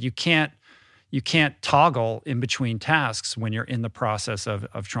do. And you can't toggle in between tasks when you're in the process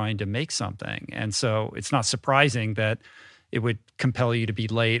of trying to make something. And so it's not surprising that it would compel you to be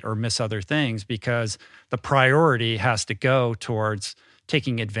late or miss other things because the priority has to go towards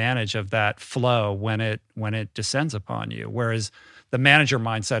taking advantage of that flow when it descends upon you. Whereas the manager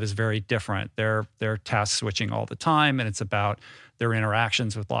mindset is very different. They're task switching all the time, and it's about their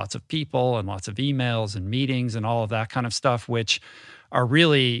interactions with lots of people and lots of emails and meetings and all of that kind of stuff, which are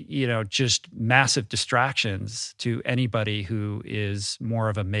really, just massive distractions to anybody who is more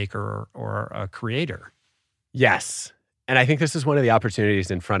of a maker or a creator. Yes. And I think this is one of the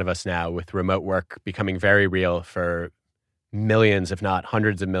opportunities in front of us now with remote work becoming very real for millions, if not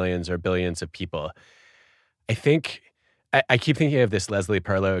hundreds of millions or billions of people. I think, I keep thinking of this Leslie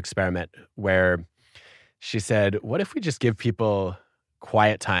Perlow experiment where she said, what if we just give people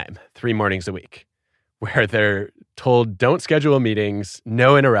quiet time 3 mornings a week? Where they're told, don't schedule meetings,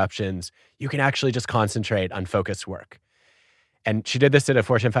 no interruptions. You can actually just concentrate on focused work. And she did this at a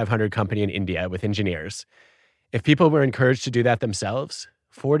Fortune 500 company in India with engineers. If people were encouraged to do that themselves,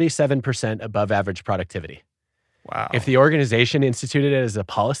 47% above average productivity. Wow. If the organization instituted it as a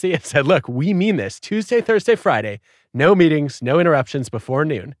policy and said, look, we mean this, Tuesday, Thursday, Friday, no meetings, no interruptions before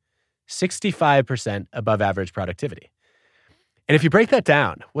noon, 65% above average productivity. And if you break that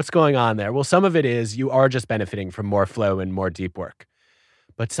down, what's going on there? Well, some of it is you are just benefiting from more flow and more deep work.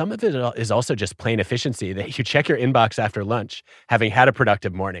 But some of it is also just plain efficiency, that you check your inbox after lunch, having had a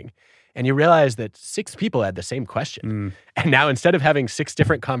productive morning, and you realize that 6 people had the same question. And now instead of having 6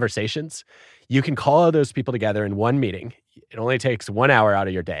 different conversations, you can call all those people together in one meeting. It only takes 1 hour out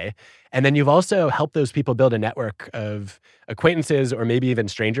of your day. And then you've also helped those people build a network of acquaintances or maybe even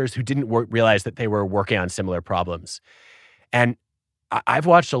strangers who didn't realize that they were working on similar problems. And I've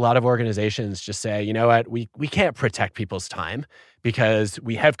watched a lot of organizations just say, you know what, we can't protect people's time because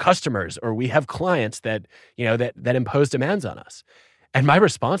we have customers or we have clients that impose demands on us. And my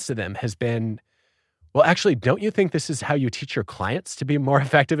response to them has been, well, actually, don't you think this is how you teach your clients to be more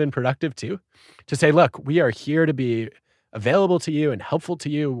effective and productive too? To say, look, we are here to be available to you and helpful to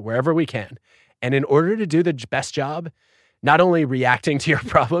you wherever we can. And in order to do the best job, not only reacting to your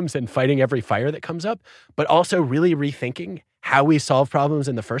problems and fighting every fire that comes up, but also really rethinking how we solve problems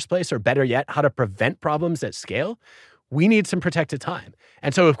in the first place, or better yet, how to prevent problems at scale, we need some protected time.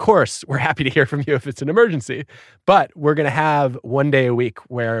 And so, of course, we're happy to hear from you if it's an emergency, but we're going to have 1 day a week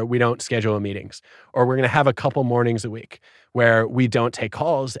where we don't schedule meetings, or we're going to have a couple mornings a week where we don't take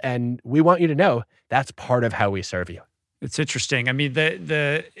calls. And we want you to know that's part of how we serve you. It's interesting. I mean,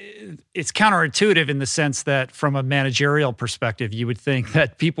 it's counterintuitive in the sense that from a managerial perspective, you would think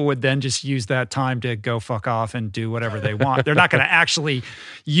that people would then just use that time to go fuck off and do whatever they want. They're not going to actually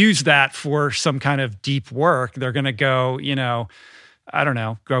use that for some kind of deep work. They're going to go,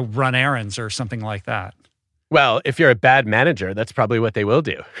 go run errands or something like that. Well, if you're a bad manager, that's probably what they will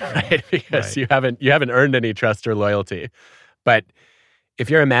do, right? Because you haven't earned any trust or loyalty. But if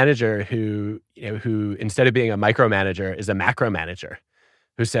you're a manager who instead of being a micromanager is a macro manager,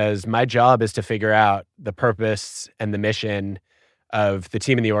 who says, my job is to figure out the purpose and the mission of the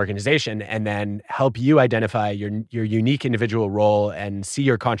team and the organization, and then help you identify your unique individual role and see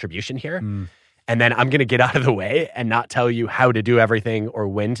your contribution here. And then I'm going to get out of the way and not tell you how to do everything or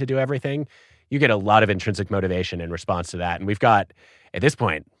when to do everything. You get a lot of intrinsic motivation in response to that. And we've got, at this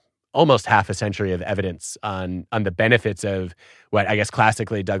point, almost half a century of evidence on the benefits of what I guess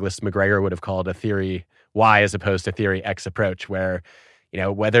classically Douglas McGregor would have called a theory Y as opposed to theory X approach, where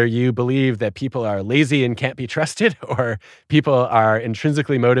whether you believe that people are lazy and can't be trusted or people are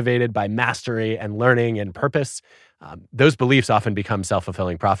intrinsically motivated by mastery and learning and purpose, those beliefs often become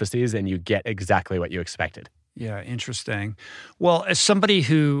self-fulfilling prophecies and you get exactly what you expected. Yeah, interesting. Well, as somebody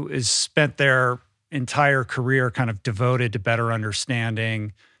who has spent their entire career kind of devoted to better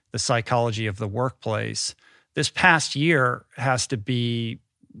understanding the psychology of the workplace, this past year has to be,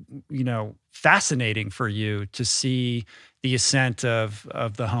 fascinating for you to see the ascent of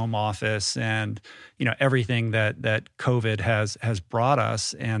the home office and, everything that COVID has brought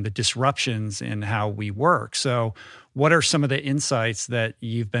us and the disruptions in how we work. So what are some of the insights that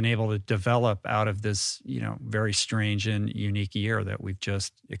you've been able to develop out of this, very strange and unique year that we've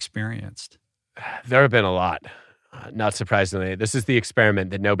just experienced? There have been a lot. Not surprisingly, this is the experiment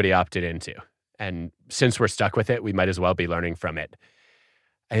that nobody opted into. And since we're stuck with it, we might as well be learning from it.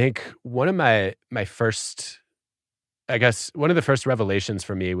 I think one of the first revelations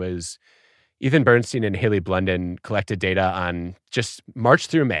for me was Ethan Bernstein and Haley Blunden collected data on just March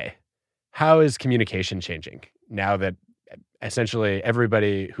through May. How is communication changing now that essentially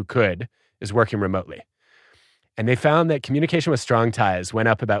everybody who could is working remotely? And they found that communication with strong ties went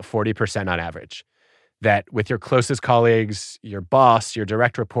up about 40% on average. That with your closest colleagues, your boss, your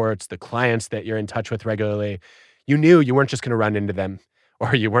direct reports, the clients that you're in touch with regularly, you knew you weren't just going to run into them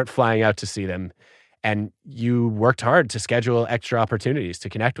or you weren't flying out to see them. And you worked hard to schedule extra opportunities to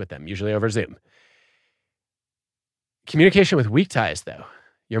connect with them, usually over Zoom. Communication with weak ties, though,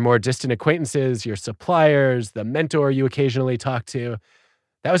 your more distant acquaintances, your suppliers, the mentor you occasionally talk to,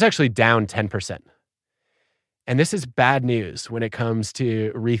 that was actually down 10%. And this is bad news when it comes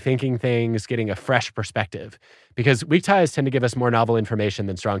to rethinking things, getting a fresh perspective, because weak ties tend to give us more novel information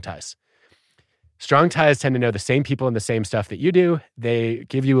than strong ties. Strong ties tend to know the same people and the same stuff that you do. They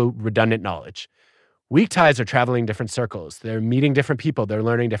give you a redundant knowledge. Weak ties are traveling different circles. They're meeting different people. They're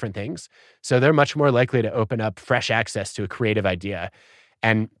learning different things. So they're much more likely to open up fresh access to a creative idea.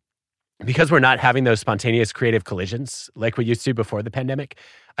 And because we're not having those spontaneous creative collisions like we used to before the pandemic,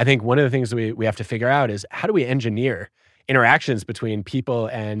 I think one of the things we have to figure out is how do we engineer interactions between people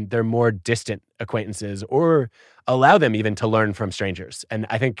and their more distant acquaintances or allow them even to learn from strangers. And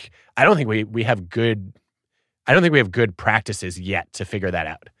I don't think we have good practices yet to figure that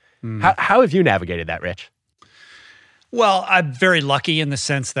out. How have you navigated that, Rich? Well, I'm very lucky in the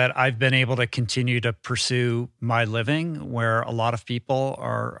sense that I've been able to continue to pursue my living where a lot of people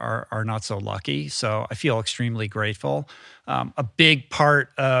are not so lucky. So I feel extremely grateful. A big part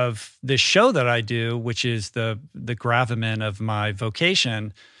of this show that I do, which is the gravamen of my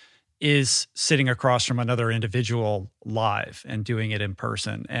vocation, is sitting across from another individual live and doing it in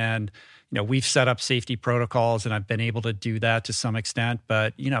person. And we've set up safety protocols and I've been able to do that to some extent.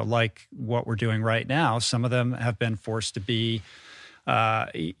 But, like what we're doing right now, some of them have been forced to be,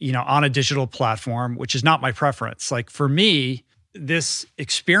 on a digital platform, which is not my preference. Like for me, this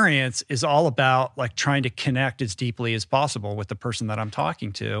experience is all about like trying to connect as deeply as possible with the person that I'm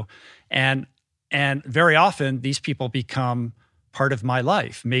talking to. And very often these people become part of my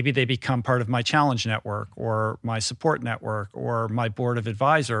life. Maybe they become part of my challenge network or my support network or my board of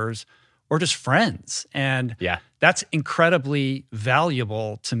advisors or just friends. And that's incredibly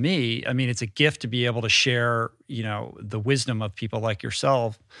valuable to me. I mean, it's a gift to be able to share, the wisdom of people like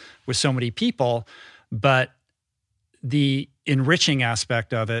yourself with so many people. But the enriching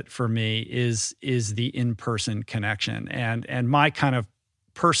aspect of it for me is the in-person connection. And my kind of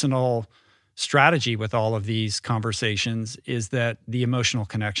personal strategy with all of these conversations is that the emotional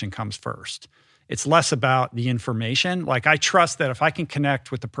connection comes first. It's less about the information. Like I trust that if I can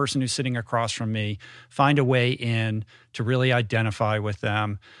connect with the person who's sitting across from me, find a way in to really identify with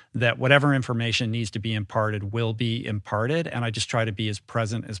them, that whatever information needs to be imparted will be imparted. And I just try to be as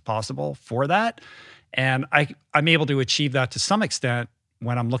present as possible for that. And I'm able to achieve that to some extent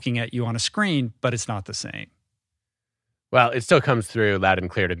when I'm looking at you on a screen, but it's not the same. Well, it still comes through loud and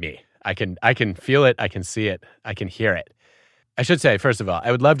clear to me. I can feel it, I can see it, I can hear it. I should say, first of all,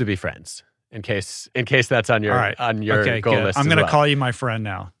 I would love to be friends. In case that's on your okay, goal good. list. I'm going to call you my friend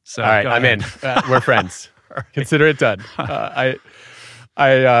now. So all right, I'm in. We're friends. Right. Consider it done. I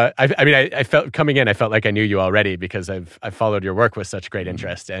felt coming in. I felt like I knew you already because I've followed your work with such great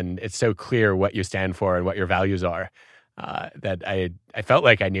interest, and it's so clear what you stand for and what your values are. that I felt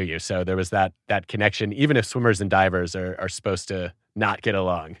like I knew you. So there was that connection, even if swimmers and divers are supposed to not get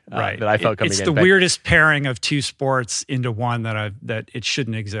along. Right. That I felt coming in. It's the weirdest pairing of two sports into one that it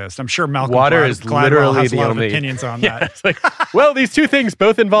shouldn't exist. I'm sure Malcolm water is literally has a the lot only of opinions on yeah, that. It's like, well, these two things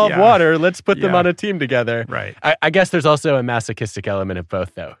both involve water. Let's put them on a team together. Right. I guess there's also a masochistic element of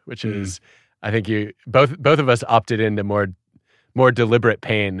both, though, which is I think both of us opted into more deliberate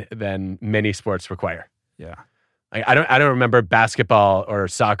pain than many sports require. Yeah. I don't remember basketball or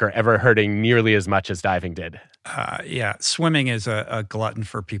soccer ever hurting nearly as much as diving did. Swimming is a glutton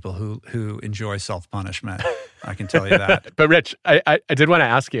for people who enjoy self-punishment. I can tell you that. But Rich, I did want to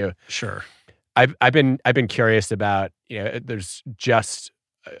ask you. Sure. I've been curious about, there's just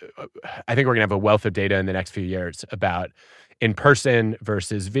I think we're gonna have a wealth of data in the next few years about in-person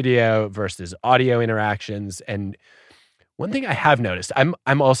versus video versus audio interactions. And one thing I have noticed,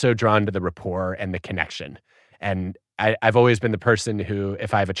 I'm also drawn to the rapport and the connection. And I've always been the person who,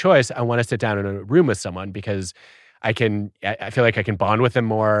 if I have a choice, I want to sit down in a room with someone because I feel like I can bond with them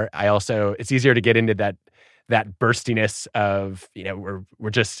more. It's easier to get into that burstiness of,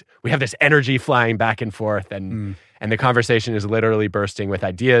 we have this energy flying back and forth and the conversation is literally bursting with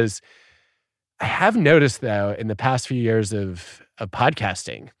ideas. I have noticed, though, in the past few years of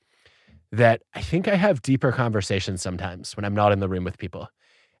podcasting that I think I have deeper conversations sometimes when I'm not in the room with people.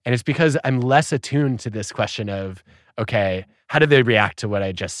 And it's because I'm less attuned to this question of, okay, how do they react to what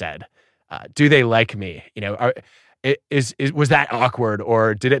I just said? Do they like me? Was that awkward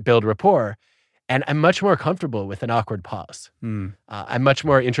or did it build rapport? And I'm much more comfortable with an awkward pause. I'm much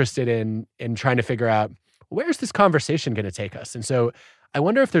more interested in trying to figure out, where's this conversation going to take us? And so I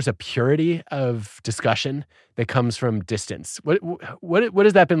wonder if there's a purity of discussion that comes from distance. What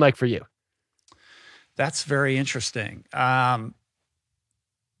has that been like for you? That's very interesting.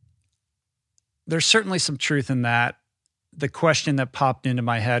 There's certainly some truth in that. The question that popped into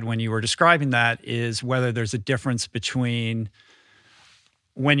my head when you were describing that is whether there's a difference between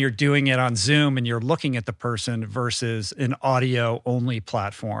when you're doing it on Zoom and you're looking at the person versus an audio-only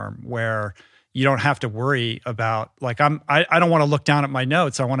platform where you don't have to worry about, like, I don't want to look down at my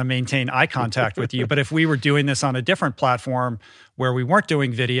notes. I want to maintain eye contact with you. But if we were doing this on a different platform where we weren't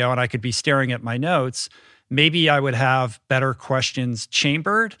doing video and I could be staring at my notes, maybe I would have better questions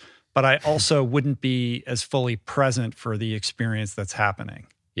chambered, but I also wouldn't be as fully present for the experience that's happening.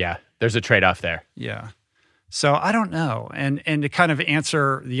 Yeah, there's a trade-off there. Yeah. So I don't know. And to kind of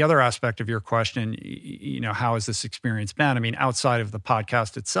answer the other aspect of your question, how has this experience been? I mean, outside of the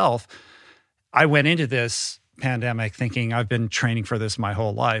podcast itself, I went into this pandemic thinking I've been training for this my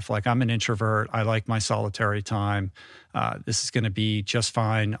whole life. Like, I'm an introvert. I like my solitary time. This is going to be just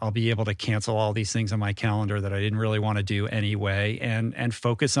fine. I'll be able to cancel all these things on my calendar that I didn't really want to do anyway and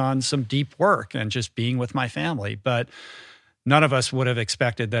focus on some deep work and just being with my family. But none of us would have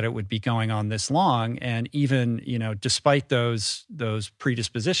expected that it would be going on this long. And even, despite those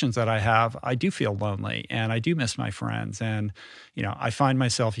predispositions that I have, I do feel lonely and I do miss my friends. And, I find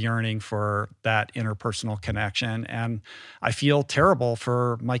myself yearning for that interpersonal connection. And I feel terrible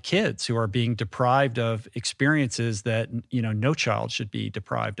for my kids who are being deprived of experiences that, no child should be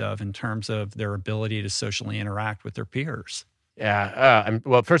deprived of in terms of their ability to socially interact with their peers. Yeah.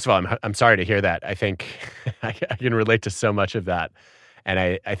 Well, first of all, I'm sorry to hear that. I think I can relate to so much of that. And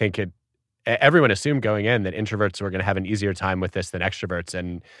I think everyone assumed going in that introverts were going to have an easier time with this than extroverts.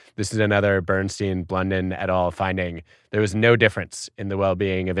 And this is another Bernstein, Blunden et al. Finding. There was no difference in the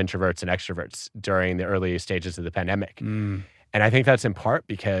well-being of introverts and extroverts during the early stages of the pandemic. And I think that's in part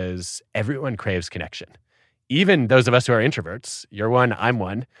because everyone craves connection. Even those of us who are introverts, you're one, I'm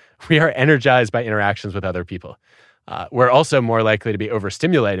one, we are energized by interactions with other people. We're also more likely to be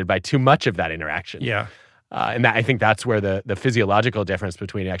overstimulated by too much of that interaction. Yeah. And I think that's where the physiological difference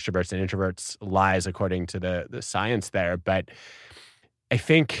between extroverts and introverts lies, according to the science there. But I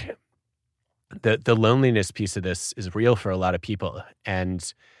think the loneliness piece of this is real for a lot of people.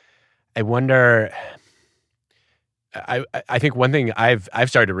 And I wonder, I think one thing I've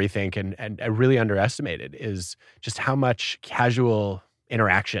started to rethink and I really underestimated is just how much casual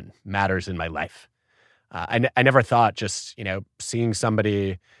interaction matters in my life. I never thought just, seeing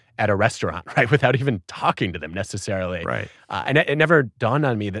somebody at a restaurant, right, without even talking to them necessarily. Right. And it never dawned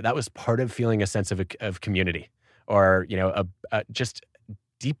on me that was part of feeling a sense of community or, a just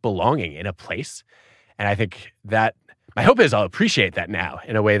deep belonging in a place. And I think that my hope is I'll appreciate that now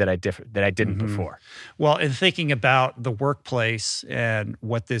in a way that I didn't before. Well, in thinking about the workplace and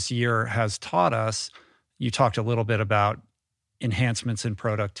what this year has taught us, you talked a little bit about enhancements in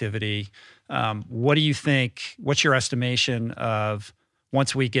productivity. What do you think? What's your estimation of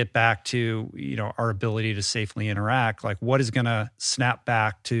once we get back to, our ability to safely interact, like what is going to snap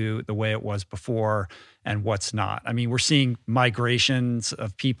back to the way it was before and what's not? I mean, we're seeing migrations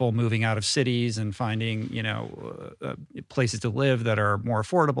of people moving out of cities and finding, places to live that are more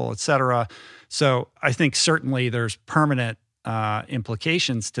affordable, et cetera. So I think certainly there's permanent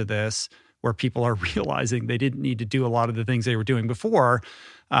implications to this where people are realizing they didn't need to do a lot of the things they were doing before.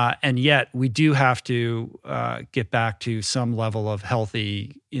 And yet we do have to get back to some level of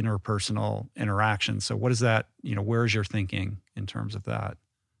healthy interpersonal interaction. So what is that, where's your thinking in terms of that?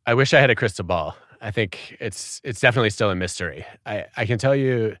 I wish I had a crystal ball. I think it's definitely still a mystery. I can tell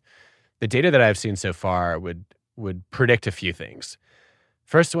you the data that I've seen so far would predict a few things.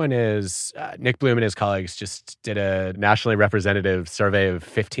 First one is Nick Bloom and his colleagues just did a nationally representative survey of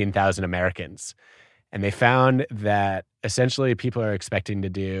 15,000 Americans. And they found that essentially people are expecting to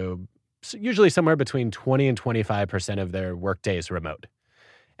do usually somewhere between 20 and 25% of their work days remote.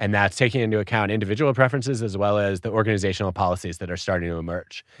 And that's taking into account individual preferences as well as the organizational policies that are starting to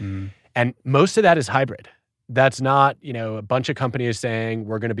emerge. And most of that is hybrid. That's not, a bunch of companies saying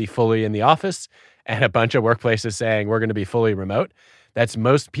we're going to be fully in the office and a bunch of workplaces saying we're going to be fully remote. That's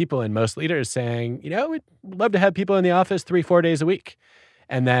most people and most leaders saying, we'd love to have people in the office 3-4 days a week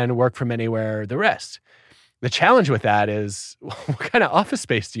and then work from anywhere the rest. The challenge with that is, what kind of office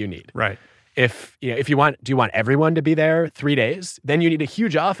space do you need? Right. If you want everyone to be there 3 days, then you need a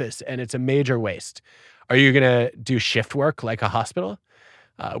huge office and it's a major waste. Are you going to do shift work like a hospital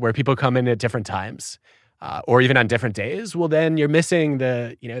where people come in at different times or even on different days? Well, then you're missing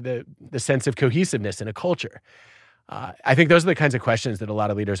the sense of cohesiveness in a culture. I think those are the kinds of questions that a lot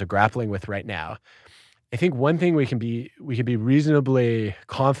of leaders are grappling with right now. I think one thing we can be reasonably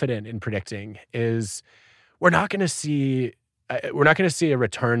confident in predicting is we're not going to see a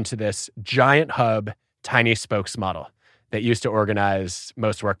return to this giant hub, tiny spokes model that used to organize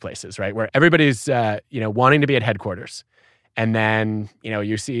most workplaces, right? Where everybody's wanting to be at headquarters, and then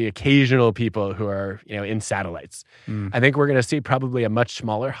you see occasional people who are in satellites. I think we're going to see probably a much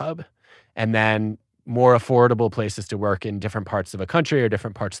smaller hub, and then more affordable places to work in different parts of a country or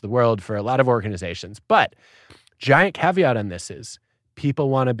different parts of the world for a lot of organizations. But giant caveat on this is people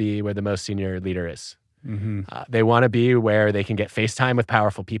want to be where the most senior leader is. They want to be where they can get FaceTime with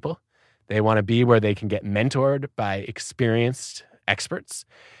powerful people. They want to be where they can get mentored by experienced experts.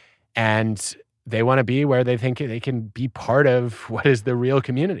 And they want to be where they think they can be part of what is the real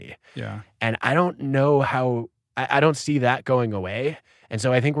community. Yeah. And I don't know I don't see that going away. And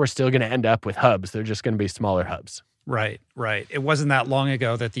so I think we're still going to end up with hubs. They're just going to be smaller hubs. Right. It wasn't that long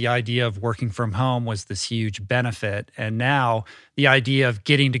ago that the idea of working from home was this huge benefit. And now the idea of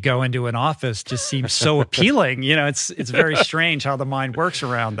getting to go into an office just seems so appealing. It's very strange how the mind works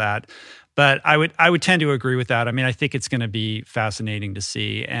around that. But I would tend to agree with that. I mean, I think it's going to be fascinating to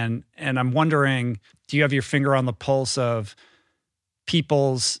see. And I'm wondering, do you have your finger on the pulse of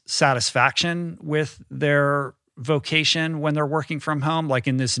people's satisfaction with their vocation when they're working from home? Like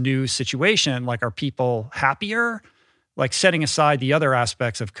in this new situation, like are people happier? Like setting aside the other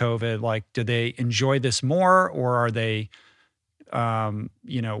aspects of COVID, like do they enjoy this more, or are they,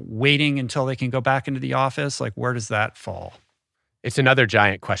 waiting until they can go back into the office? Like where does that fall? It's another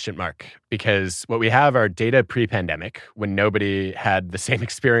giant question mark, because what we have are data pre-pandemic when nobody had the same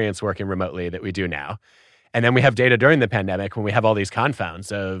experience working remotely that we do now. And then we have data during the pandemic when we have all these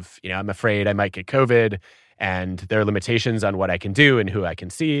confounds of, I'm afraid I might get COVID and there are limitations on what I can do and who I can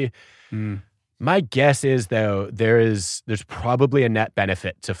see. My guess is, though, there's probably a net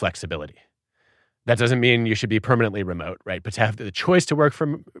benefit to flexibility. That doesn't mean you should be permanently remote, right? But to have the choice to work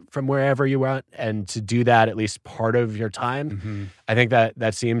from wherever you want and to do that at least part of your time, I think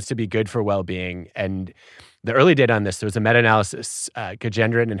that seems to be good for well-being. And the early data on this, there was a meta-analysis,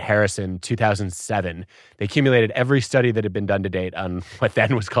 Gajendran and Harrison, 2007. They accumulated every study that had been done to date on what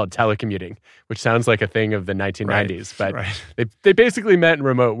then was called telecommuting, which sounds like a thing of the 1990s. But they basically meant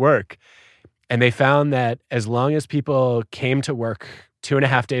remote work. And they found that as long as people came to work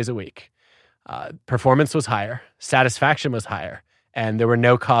 2.5 days a week, performance was higher, satisfaction was higher, and there were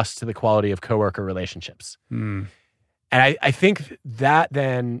no costs to the quality of coworker relationships. And I think that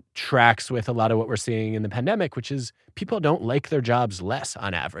then tracks with a lot of what we're seeing in the pandemic, which is people don't like their jobs less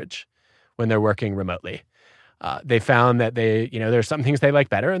on average when they're working remotely. They found that there's some things they like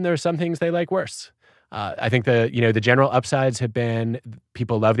better and there's some things they like worse. I think the general upsides have been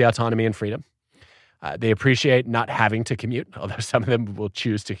people love the autonomy and freedom. They appreciate not having to commute, although some of them will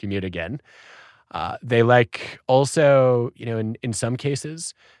choose to commute again. They like also, in some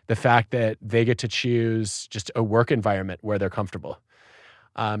cases, the fact that they get to choose just a work environment where they're comfortable.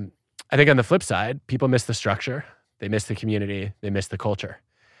 I think on the flip side, people miss the structure. they miss the community, they miss the culture.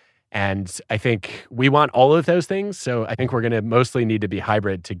 And I think we want all of those things. So I think we're going to mostly need to be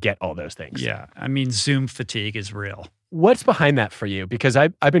hybrid to get all those things. Yeah. I mean, Zoom fatigue is real. What's behind that for you? Because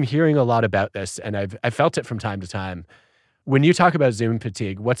I've been hearing a lot about this, and I've felt it from time to time. When you talk about Zoom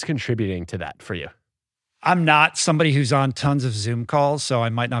fatigue, what's contributing to that for you? I'm not somebody who's on tons of Zoom calls, so I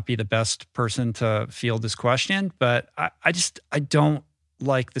might not be the best person to field this question, but I don't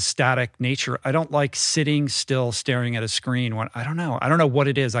like the static nature. I don't like sitting still staring at a screen when I don't know what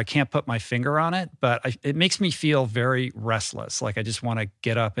it is. I can't put my finger on it, but it makes me feel very restless. Like I just want to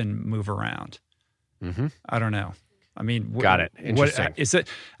get up and move around. Mm-hmm. I don't know. I mean, got it. Interesting. What is it?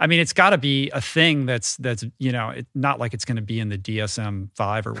 I mean, it's got to be a thing that's not like it's going to be in the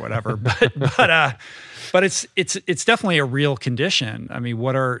DSM-5 or whatever, but it's definitely a real condition. I mean,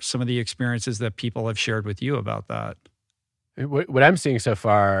 what are some of the experiences that people have shared with you about that? What I'm seeing so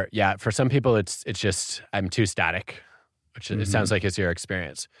far, yeah, for some people it's just I'm too static, which it sounds like is your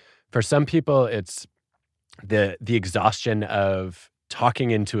experience. For some people, it's the exhaustion of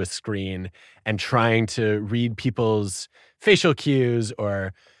talking into a screen and trying to read people's facial cues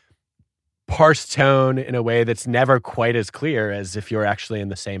or parse tone in a way that's never quite as clear as if you're actually in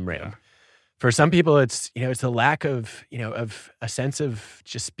the same room. Yeah. For some people, it's a lack of of a sense of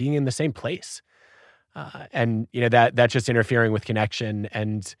just being in the same place, and that's just interfering with connection.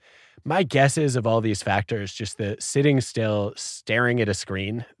 And my guess is of all these factors, just the sitting still, staring at a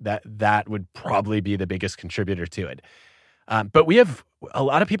screen, that would probably be the biggest contributor to it. But a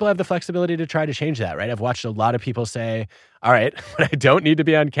lot of people have the flexibility to try to change that, right? I've watched a lot of people say, all right, when I don't need to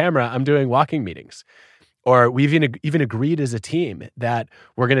be on camera, I'm doing walking meetings. Or we've even agreed as a team that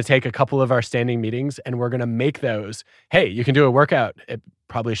we're going to take a couple of our standing meetings and we're going to make those, hey, you can do a workout. It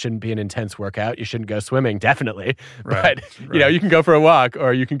probably shouldn't be an intense workout. You shouldn't go swimming, definitely. Right, but, you can go for a walk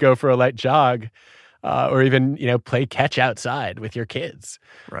or you can go for a light jog. Or even, play catch outside with your kids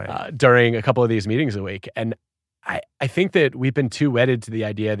during a couple of these meetings a week. And I think that we've been too wedded to the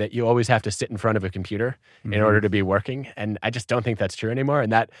idea that you always have to sit in front of a computer in order to be working. And I just don't think that's true anymore.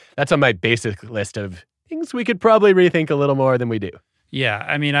 And that's on my basic list of things we could probably rethink a little more than we do. Yeah.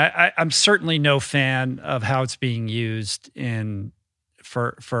 I mean, I'm certainly no fan of how it's being used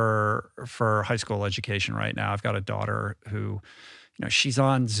for high school education right now. I've got a daughter who, she's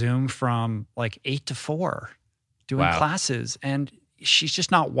on Zoom from like 8 to 4 doing classes, and she's just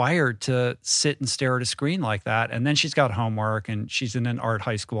not wired to sit and stare at a screen like that. And then she's got homework, and she's in an art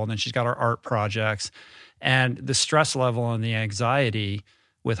high school, and then she's got her art projects, and the stress level and the anxiety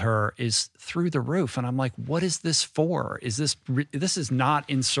with her is through the roof. And I'm like, what is this for? This is not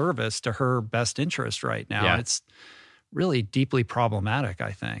in service to her best interest right now. Yeah. It's really deeply problematic,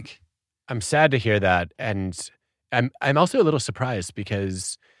 I think. I'm sad to hear that. And I'm also a little surprised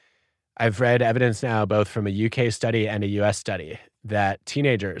because I've read evidence now, both from a UK study and a US study, that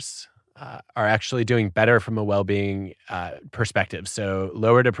teenagers are actually doing better from a well-being perspective. So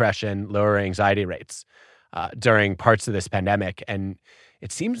lower depression, lower anxiety rates during parts of this pandemic. And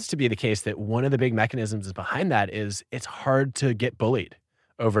it seems to be the case that one of the big mechanisms behind that is it's hard to get bullied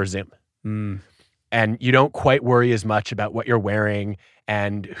over Zoom. And you don't quite worry as much about what you're wearing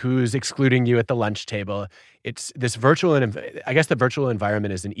and who's excluding you at the lunch table. It's this I guess the virtual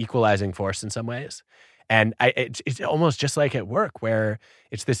environment is an equalizing force in some ways. And it's almost just like at work, where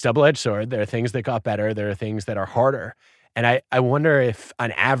it's this double-edged sword. There are things that got better. There are things that are harder. And I wonder if,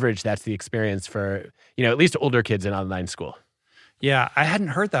 on average, that's the experience for, at least older kids in online school. Yeah, I hadn't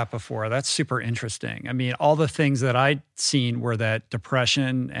heard that before. That's super interesting. I mean, all the things that I'd seen were that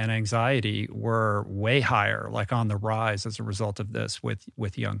depression and anxiety were way higher, like on the rise as a result of this with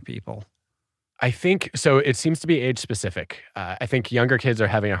young people. I think so. It seems to be age specific. I think younger kids are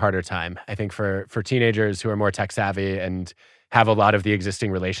having a harder time. I think for teenagers who are more tech savvy and have a lot of the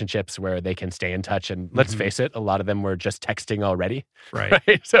existing relationships where they can stay in touch. And let's face it, a lot of them were just texting already.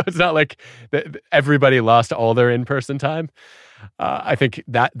 Right? So it's not like everybody lost all their in-person time. I think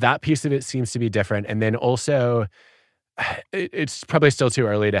that piece of it seems to be different. And then also, it's probably still too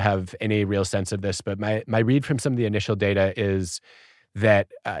early to have any real sense of this, but my read from some of the initial data is that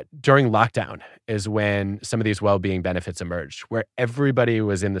during lockdown is when some of these well-being benefits emerged, where everybody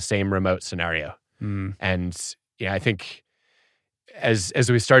was in the same remote scenario. And I think as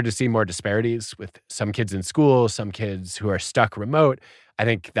we started to see more disparities with some kids in school, some kids who are stuck remote, I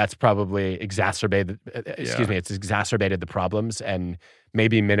think that's probably exacerbated the problems and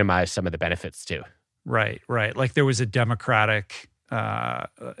maybe minimized some of the benefits too. Right. Like there was a democratic,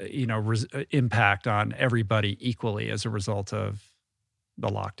 impact on everybody equally as a result of the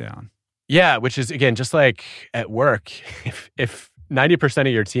lockdown. Yeah, which is, again, just like at work, if 90%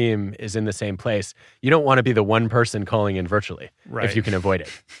 of your team is in the same place, you don't want to be the one person calling in virtually if you can avoid it.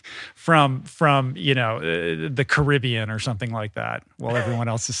 From the Caribbean or something like that, while everyone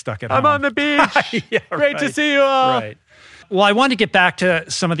else is stuck at home. I'm on the beach. Great to see you all. Right. Well, I wanted to get back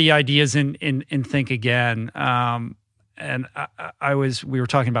to some of the ideas in Think Again. And we were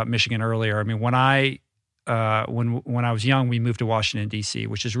talking about Michigan earlier. I mean, when I was young, we moved to Washington, D.C.,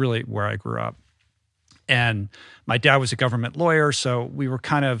 which is really where I grew up. And my dad was a government lawyer, so we were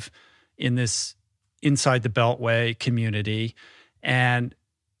kind of in this inside the Beltway community. And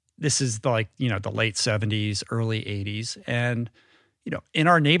this is the late 70s, early 80s. And, in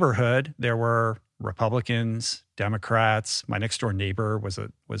our neighborhood, there were Republicans, Democrats. My next door neighbor was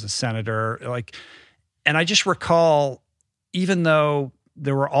a senator. And I just recall, even though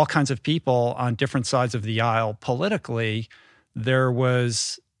there were all kinds of people on different sides of the aisle politically, there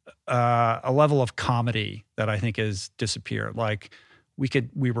was a level of comedy that I think has disappeared. Like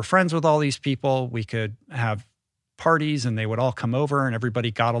we were friends with all these people. We could have parties and they would all come over and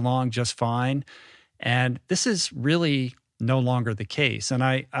everybody got along just fine. And this is really no longer the case. And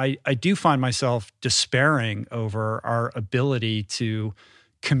I do find myself despairing over our ability to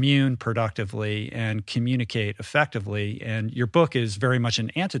commune productively and communicate effectively. And your book is very much an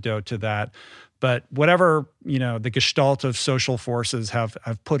antidote to that. But whatever, the gestalt of social forces have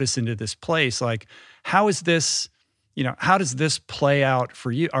put us into this place, how does this play out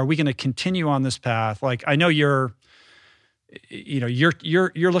for you? Are we going to continue on this path? I know you're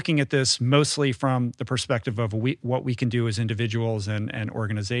looking at this mostly from the perspective of what we can do as individuals and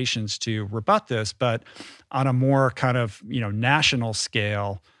organizations to rebut this, but on a more kind of, national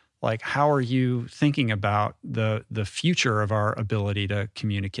scale, how are you thinking about the future of our ability to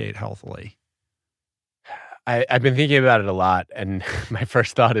communicate healthily? I've been thinking about it a lot, and my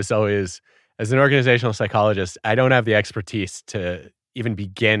first thought is always, as an organizational psychologist, I don't have the expertise to even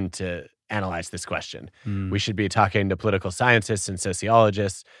begin to analyze this question. We should be talking to political scientists and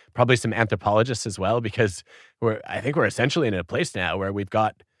sociologists, probably some anthropologists as well, because I think we're essentially in a place now where we've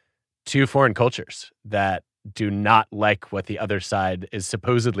got two foreign cultures that do not like what the other side is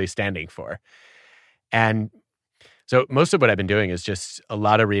supposedly standing for. And so most of what I've been doing is just a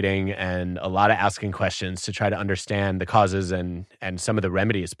lot of reading and a lot of asking questions to try to understand the causes and some of the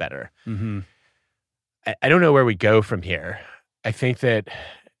remedies better. Mm-hmm. I don't know where we go from here. I think that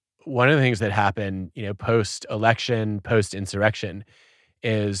one of the things that happened, post-election, post-insurrection,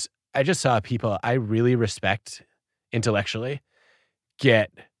 is I just saw people I really respect intellectually get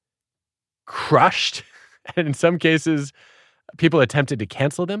crushed. And in some cases, people attempted to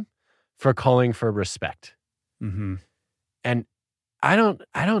cancel them for calling for respect. Mm-hmm. And I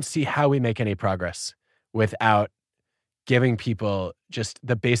don't see how we make any progress without giving people just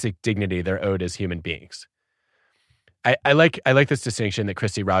the basic dignity they're owed as human beings. I like this distinction that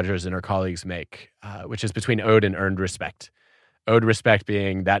Christy Rogers and her colleagues make, which is between owed and earned respect. Owed respect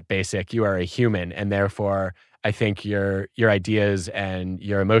being that basic, you are a human, and therefore I think your ideas and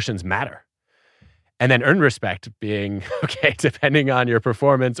your emotions matter. And then earned respect being, okay, depending on your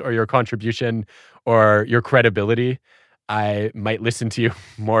performance or your contribution or your credibility, I might listen to you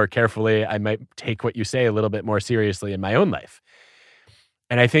more carefully. I might take what you say a little bit more seriously in my own life.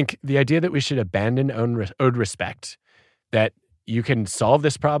 And I think the idea that we should abandon owed respect, that you can solve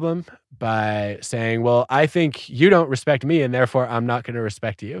this problem by saying, well, I think you don't respect me and therefore I'm not going to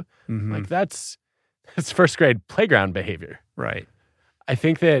respect you. Mm-hmm. That's first grade playground behavior. Right. I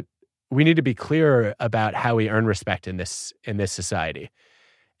think that we need to be clear about how we earn respect in this society.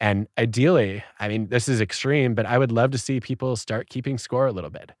 And ideally, I mean, this is extreme, but I would love to see people start keeping score a little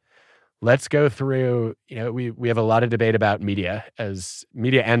bit. Let's go through, we have a lot of debate about media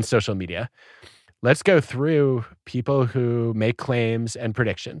and social media. Let's go through people who make claims and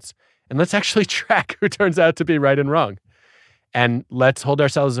predictions, and let's actually track who turns out to be right and wrong. And let's hold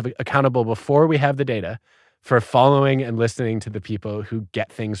ourselves accountable before we have the data for following and listening to the people who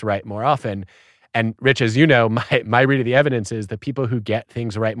get things right more often. And Rich, as you know, my read of the evidence is the people who get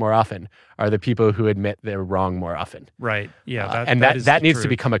things right more often are the people who admit they're wrong more often. Right. Yeah. That needs to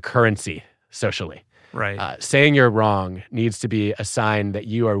become a currency socially. Right. Saying you're wrong needs to be a sign that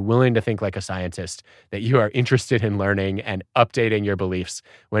you are willing to think like a scientist, that you are interested in learning and updating your beliefs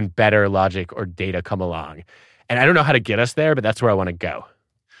when better logic or data come along. And I don't know how to get us there, but that's where I want to go.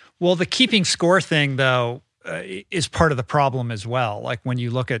 Well, the keeping score thing, though, is part of the problem as well. Like when you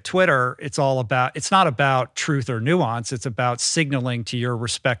look at Twitter, it's not about truth or nuance. It's about signaling to your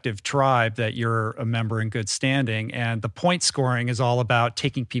respective tribe that you're a member in good standing. And the point scoring is all about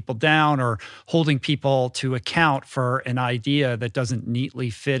taking people down or holding people to account for an idea that doesn't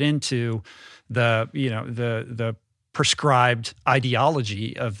neatly fit into the prescribed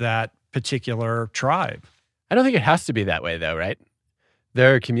ideology of that particular tribe. I don't think it has to be that way, though, right?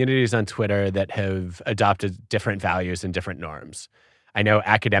 There are communities on Twitter that have adopted different values and different norms. I know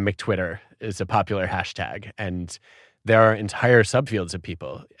academic Twitter is a popular hashtag, and there are entire subfields of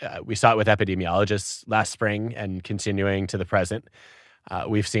people. We saw it with epidemiologists last spring and continuing to the present.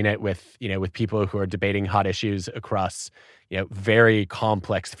 We've seen it with people who are debating hot issues across, very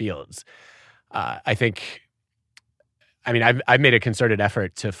complex fields. I've made a concerted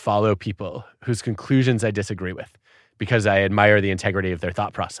effort to follow people whose conclusions I disagree with because I admire the integrity of their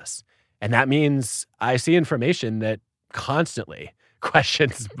thought process. And that means I see information that constantly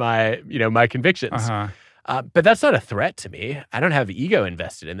questions my convictions. Uh-huh. But that's not a threat to me. I don't have ego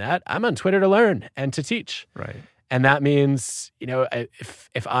invested in that. I'm on Twitter to learn and to teach. Right. And that means,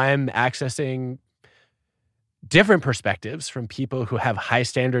 if I'm accessing different perspectives from people who have high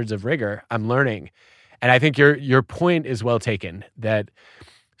standards of rigor, I'm learning. And I think your point is well taken, that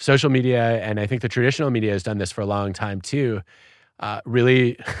social media, and I think the traditional media has done this for a long time too,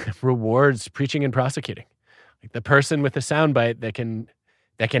 really rewards preaching and prosecuting. Like the person with the soundbite that can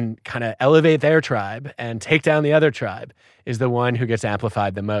kind of elevate their tribe and take down the other tribe is the one who gets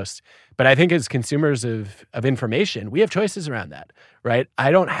amplified the most. But I think as consumers of information, we have choices around that, right? I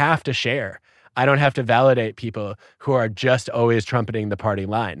don't have to share. I don't have to validate people who are just always trumpeting the party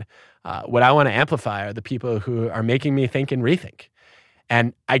line. What I want to amplify are the people who are making me think and rethink.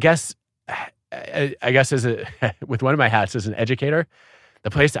 And I guess as with one of my hats as an educator, the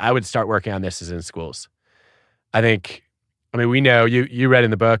place I would start working on this is in schools. We know you read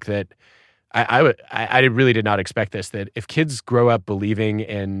in the book that I really did not expect this, that if kids grow up believing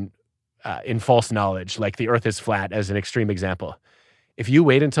in false knowledge, like the earth is flat as an extreme example, if you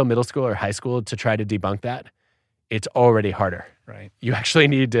wait until middle school or high school to try to debunk that, it's already harder. Right. You actually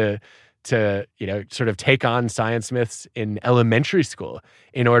need to sort of take on science myths in elementary school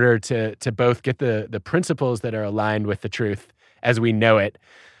in order to both get the principles that are aligned with the truth as we know it,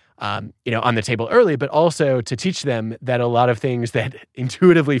 on the table early, but also to teach them that a lot of things that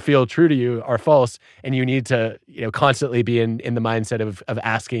intuitively feel true to you are false, and you need to, constantly be in the mindset of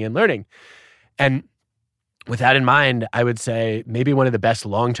asking and learning. And with that in mind, I would say maybe one of the best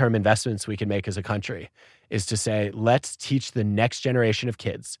long-term investments we can make as a country is to say, let's teach the next generation of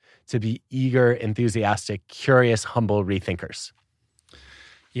kids to be eager, enthusiastic, curious, humble rethinkers.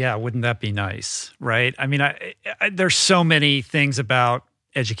 Yeah, wouldn't that be nice, right? There's so many things about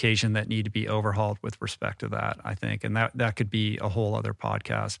education that need to be overhauled with respect to that, I think. And that could be a whole other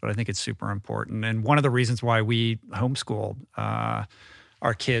podcast, but I think it's super important. And one of the reasons why we homeschooled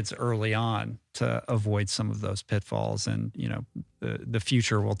our kids early on to avoid some of those pitfalls. And, the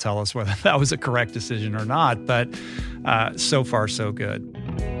future will tell us whether that was a correct decision or not. But so far, so good.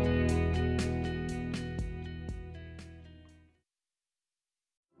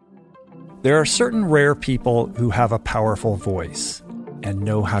 There are certain rare people who have a powerful voice and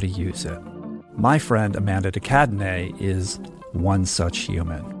know how to use it. My friend Amanda de Cadenet is one such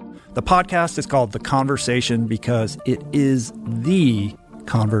human. The podcast is called The Conversation because it is the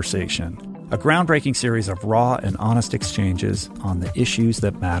conversation, a groundbreaking series of raw and honest exchanges on the issues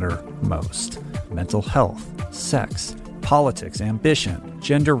that matter most: mental health, sex, politics, ambition,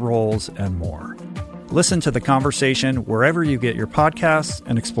 gender roles, and more. Listen to The Conversation wherever you get your podcasts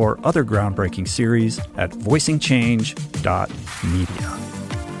and explore other groundbreaking series at voicingchange.media.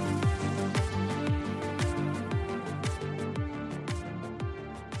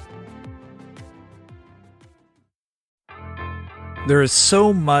 There is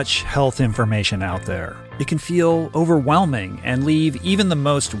so much health information out there. It can feel overwhelming and leave even the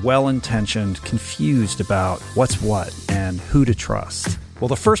most well-intentioned confused about what's what and who to trust. Well,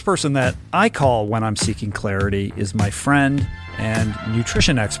 the first person that I call when I'm seeking clarity is my friend and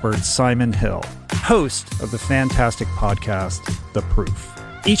nutrition expert, Simon Hill, host of the fantastic podcast, The Proof.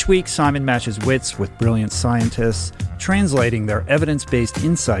 Each week, Simon matches wits with brilliant scientists, translating their evidence-based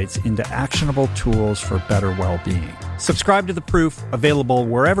insights into actionable tools for better well-being. Subscribe to The Proof, available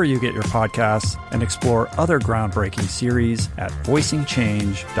wherever you get your podcasts, and explore other groundbreaking series at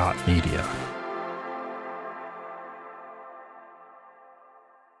voicingchange.media.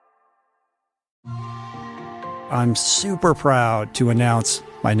 I'm super proud to announce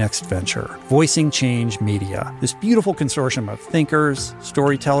my next venture, Voicing Change Media. This beautiful consortium of thinkers,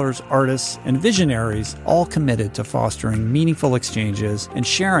 storytellers, artists, and visionaries, all committed to fostering meaningful exchanges and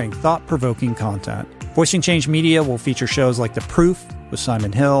sharing thought-provoking content. Voicing Change Media will feature shows like The Proof with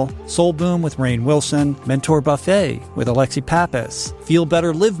Simon Hill, Soul Boom with Rainn Wilson, Mentor Buffet with Alexi Pappas, Feel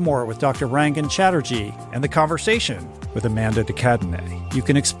Better, Live More with Dr. Rangan Chatterjee, and The Conversation with Amanda de Cadenet. You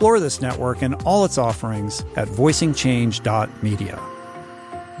can explore this network and all its offerings at voicingchange.media.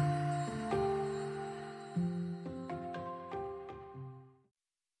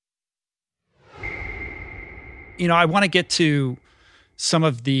 I want to get to some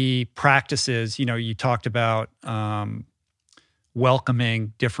of the practices. You talked about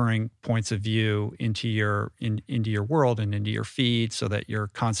welcoming differing points of view into your world and into your feed, so that you're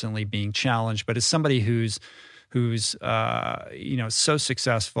constantly being challenged. But as somebody who's so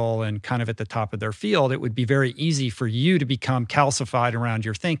successful and kind of at the top of their field, it would be very easy for you to become calcified around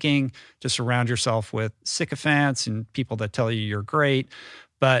your thinking, to surround yourself with sycophants and people that tell you you're great.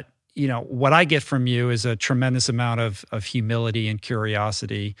 But what I get from you is a tremendous amount of humility and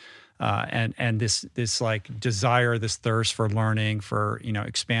curiosity, and this like desire, this thirst for learning, for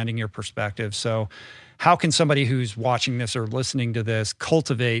expanding your perspective. So, how can somebody who's watching this or listening to this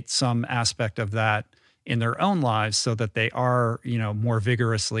cultivate some aspect of that in their own lives, so that they are more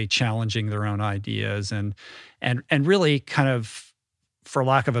vigorously challenging their own ideas and really kind of, for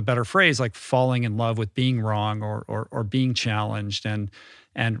lack of a better phrase, like falling in love with being wrong or being challenged and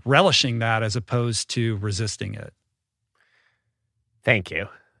relishing that as opposed to resisting it? Thank you.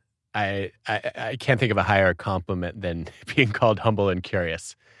 I can't think of a higher compliment than being called humble and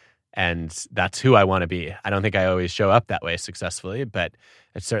curious. And that's who I want to be. I don't think I always show up that way successfully, but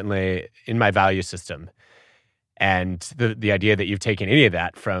it's certainly in my value system. And the idea that you've taken any of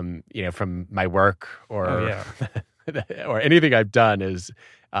that from my work or or anything I've done is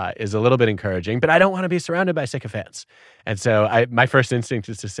a little bit encouraging. But I don't want to be surrounded by sycophants. And so my first instinct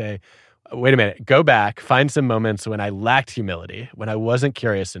is to say, wait a minute, go back, find some moments when I lacked humility, when I wasn't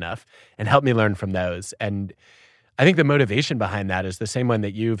curious enough, and help me learn from those. And I think the motivation behind that is the same one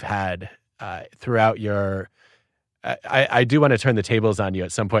that you've had throughout your. I do want to turn the tables on you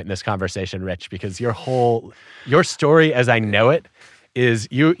at some point in this conversation, Rich, because your story as I know it is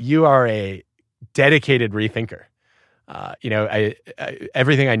you are a dedicated rethinker.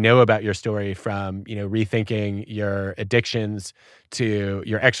 Everything I know about your story, from rethinking your addictions to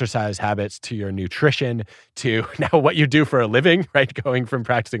your exercise habits to your nutrition to now what you do for a living, right? Going from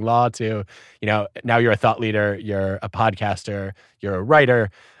practicing law to now you're a thought leader, you're a podcaster, you're a writer.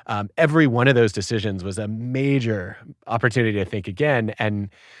 Every one of those decisions was a major opportunity to think again. And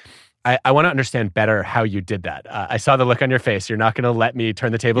I want to understand better how you did that. I saw the look on your face. You're not going to let me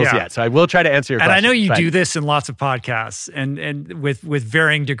turn the tables yet. So I will try to answer your question. And I know you do this in lots of podcasts and with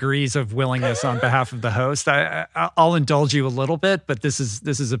varying degrees of willingness on behalf of the host. I'll indulge you a little bit, but this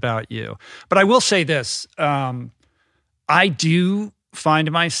is about you. But I will say this. I do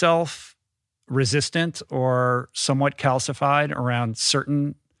find myself resistant or somewhat calcified around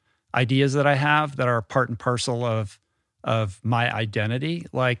certain ideas that I have that are part and parcel of my identity.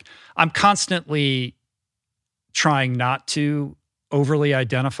 Like, I'm constantly trying not to overly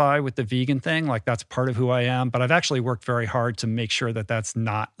identify with the vegan thing. Like, that's part of who I am, but I've actually worked very hard to make sure that that's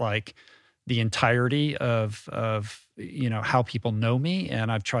not like the entirety of how people know me. And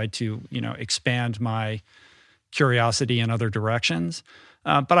I've tried to, expand my curiosity in other directions.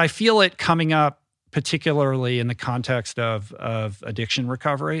 But I feel it coming up particularly in the context of addiction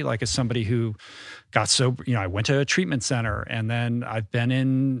recovery, like as somebody who got sober. I went to a treatment center, and then I've been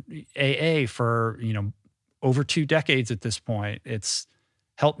in AA for, over 2 decades at this point. It's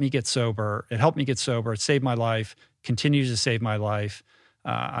helped me get sober. It helped me get sober. It saved my life, continues to save my life.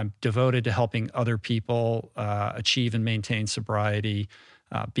 I'm devoted to helping other people achieve and maintain sobriety.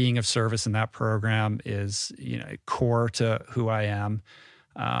 Being of service in that program is, core to who I am.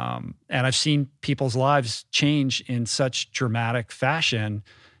 And I've seen people's lives change in such dramatic fashion,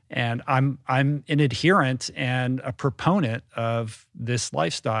 and I'm an adherent and a proponent of this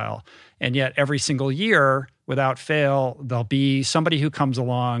lifestyle. And yet every single year, without fail, there'll be somebody who comes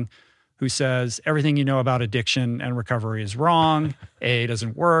along who says, everything you know about addiction and recovery is wrong. AA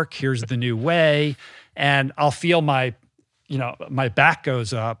doesn't work. Here's the new way. And I'll feel my back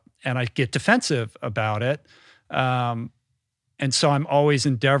goes up, and I get defensive about it. And so I'm always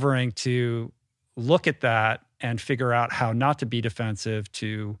endeavoring to look at that and figure out how not to be defensive,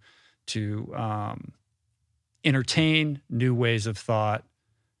 to entertain new ways of thought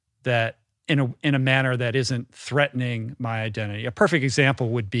that in a manner that isn't threatening my identity. A perfect example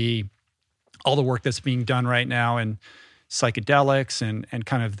would be all the work that's being done right now in psychedelics and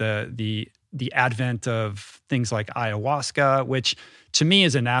kind of the advent of things like ayahuasca, which to me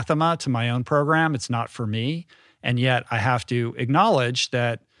is anathema to my own program. It's not for me. And yet I have to acknowledge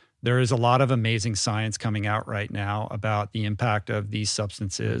that there is a lot of amazing science coming out right now about the impact of these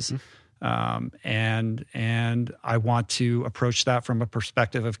substances And I want to approach that from a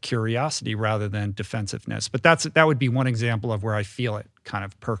perspective of curiosity rather than defensiveness. But that would be one example of where I feel it kind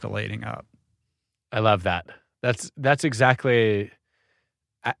of percolating up. I love that. That's exactly.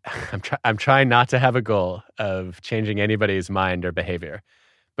 I'm trying not to have a goal of changing anybody's mind or behavior,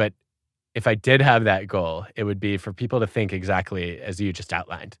 but if I did have that goal, it would be for people to think exactly as you just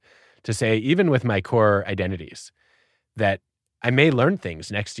outlined, to say, even with my core identities, that I may learn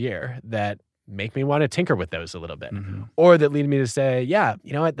things next year that make me want to tinker with those a little bit, or that lead me to say, yeah,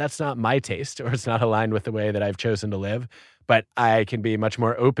 you know what, that's not my taste, or it's not aligned with the way that I've chosen to live, but I can be much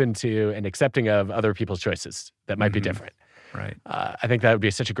more open to and accepting of other people's choices that might be different. Right. I think that would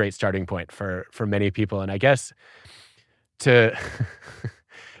be such a great starting point for many people. And I guess to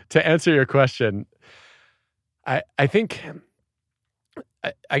to answer your question, I think,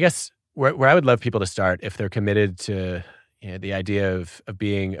 I guess where I would love people to start if they're committed to the idea of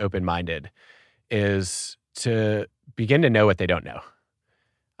being open-minded is to begin to know what they don't know.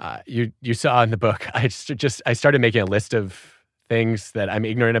 You saw in the book, I started making a list of things that I'm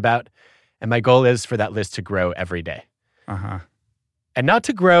ignorant about, and my goal is for that list to grow every day. And not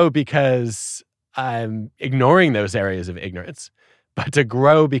to grow because I'm ignoring those areas of ignorance, but to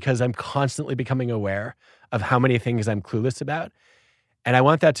grow because I'm constantly becoming aware of how many things I'm clueless about. And I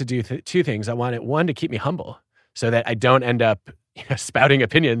want that to do two things. I want it, one, to keep me humble so that I don't end up spouting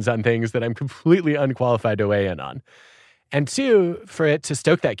opinions on things that I'm completely unqualified to weigh in on. And two, for it to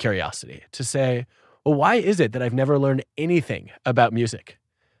stoke that curiosity, to say, well, why is it that I've never learned anything about music?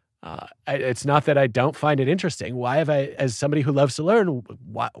 It's not that I don't find it interesting. Why have I, as somebody who loves to learn,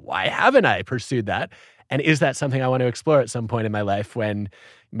 why haven't I pursued that? And is that something I want to explore at some point in my life when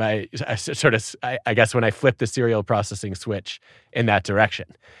I guess when I flip the serial processing switch in that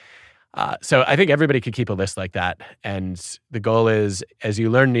direction? So I think everybody could keep a list like that. And the goal is, as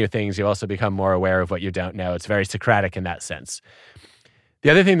you learn new things, you also become more aware of what you don't know. It's very Socratic in that sense. The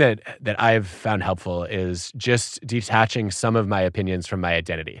other thing that I've found helpful is just detaching some of my opinions from my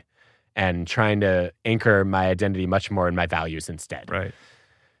identity and trying to anchor my identity much more in my values instead. Right.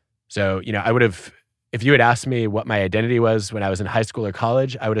 So, I would have, if you had asked me what my identity was when I was in high school or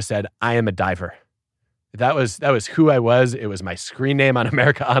college, I would have said, I am a diver. That was who I was. It was my screen name on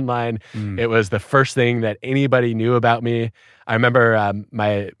America Online. It was the first thing that anybody knew about me. I remember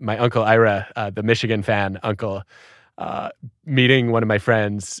my Uncle Ira, the Michigan fan uncle, meeting one of my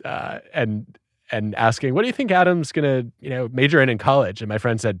friends and asking, what do you think Adam's going to major in college? And my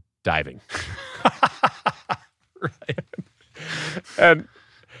friend said, diving. Right.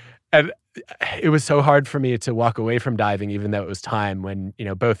 And it was so hard for me to walk away from diving, even though it was time when,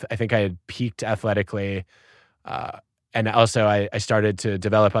 both I think I had peaked athletically, and also I started to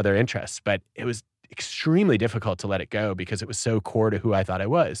develop other interests. But it was extremely difficult to let it go because it was so core to who I thought I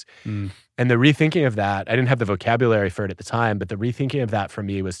was. And the rethinking of that, I didn't have the vocabulary for it at the time, but the rethinking of that for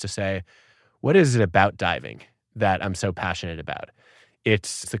me was to say, what is it about diving that I'm so passionate about?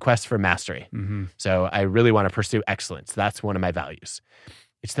 It's the quest for mastery. So I really want to pursue excellence. That's one of my values.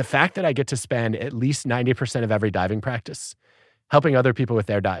 It's the fact that I get to spend at least 90% of every diving practice helping other people with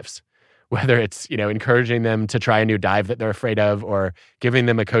their dives, whether it's, encouraging them to try a new dive that they're afraid of, or giving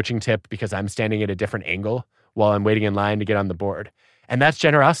them a coaching tip because I'm standing at a different angle while I'm waiting in line to get on the board. And that's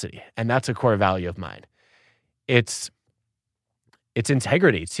generosity. And that's a core value of mine. It's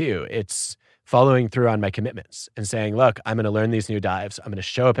integrity too. It's following through on my commitments and saying, look, I'm going to learn these new dives. I'm going to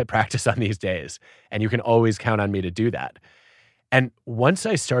show up at practice on these days. And you can always count on me to do that. And once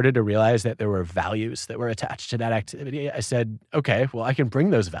I started to realize that there were values that were attached to that activity, I said, okay, well, I can bring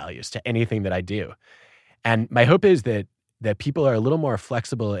those values to anything that I do. And my hope is that people are a little more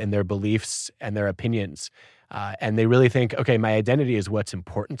flexible in their beliefs and their opinions. And they really think, okay, my identity is what's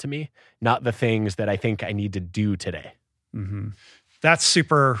important to me, not the things that I think I need to do today. That's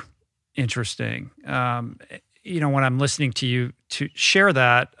super interesting. When I'm listening to you to share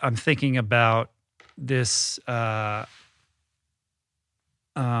that, I'm thinking about this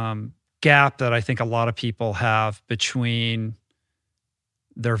gap that I think a lot of people have between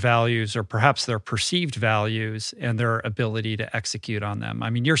their values, or perhaps their perceived values, and their ability to execute on them. I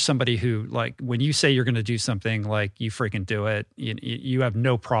mean, you're somebody who, like, when you say you're going to do something, like, you freaking do it. You have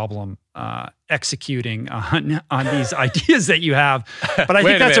no problem executing on these ideas that you have. But I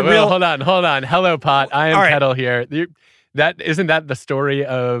think that's a real. Hold on. Hello, Pot. I am Kettle here. Isn't that the story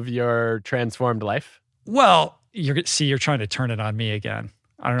of your transformed life? Well, you're trying to turn it on me again.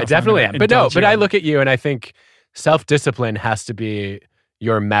 I don't know. I definitely am. But I look at you and I think self-discipline has to be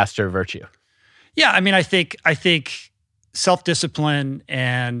your master virtue. Yeah, I mean, I think self-discipline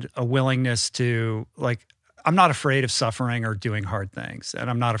and a willingness to, like, I'm not afraid of suffering or doing hard things, and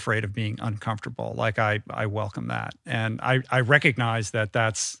I'm not afraid of being uncomfortable. Like I welcome that. And I recognize that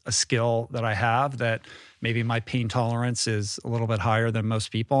that's a skill that I have, that maybe my pain tolerance is a little bit higher than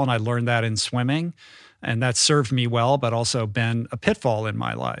most people. And I learned that in swimming, and that served me well, but also been a pitfall in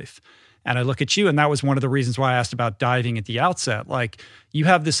my life. And I look at you, and that was one of the reasons why I asked about diving at the outset. Like, you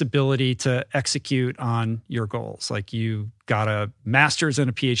have this ability to execute on your goals. Like, you got a master's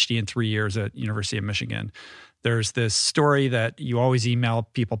and a PhD in 3 years at University of Michigan. There's this story that you always email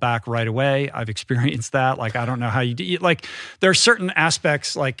people back right away. I've experienced that. Like, I don't know how you do. Like, there are certain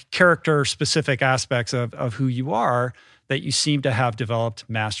aspects, like character-specific aspects of who you are, that you seem to have developed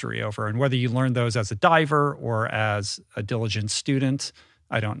mastery over. And whether you learned those as a diver or as a diligent student,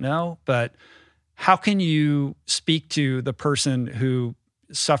 I don't know. But how can you speak to the person who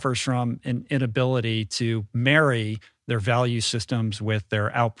suffers from an inability to marry their value systems with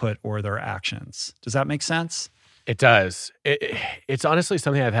their output or their actions? Does that make sense? It does. It's honestly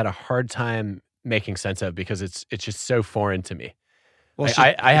something I've had a hard time making sense of, because it's just so foreign to me. Well,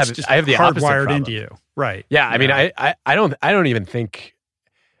 like, I have the opposite hardwired problem. into you, right? Yeah, I mean, I don't think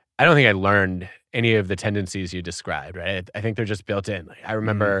I learned any of the tendencies you described. Right? I think they're just built in. Like, I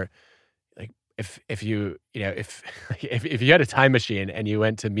remember, like, if you had a time machine and you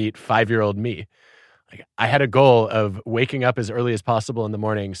went to meet 5-year-old me, like, I had a goal of waking up as early as possible in the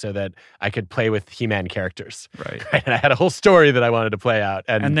morning so that I could play with He-Man characters. Right. And I had a whole story that I wanted to play out,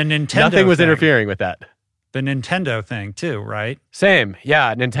 and the Nintendo nothing was thing. interfering with that. The Nintendo thing too, right? Same.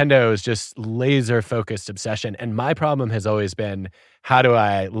 Yeah. Nintendo is just laser focused obsession. And my problem has always been, how do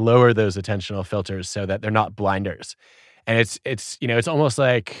I lower those attentional filters so that they're not blinders? And it's almost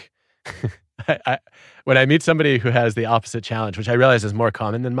like when I meet somebody who has the opposite challenge, which I realize is more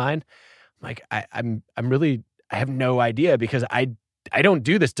common than mine, like I have no idea, because I don't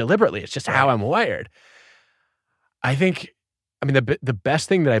do this deliberately. It's just how I'm wired. I mean, the best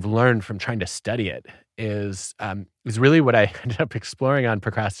thing that I've learned from trying to study it is really what I ended up exploring on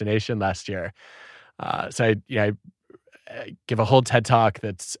procrastination last year. So I give a whole TED talk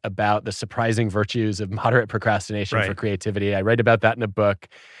that's about the surprising virtues of moderate procrastination for creativity. I write about that in a book.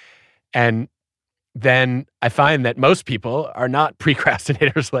 And then I find that most people are not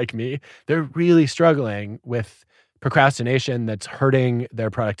procrastinators like me. They're really struggling with procrastination that's hurting their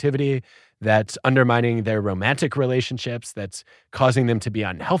productivity, that's undermining their romantic relationships, that's causing them to be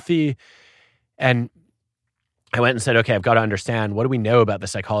unhealthy. And I went and said, okay, I've got to understand, what do we know about the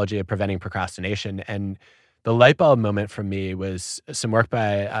psychology of preventing procrastination? And the light bulb moment for me was some work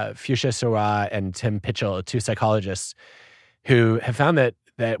by Fuchsia Sawant and Tim Pitchell, two psychologists, who have found that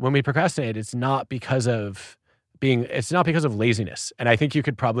when we procrastinate, it's not because of laziness. And I think you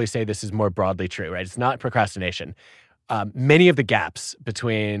could probably say this is more broadly true, right? It's not procrastination. Many of the gaps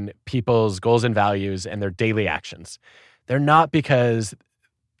between people's goals and values and their daily actions, they're not because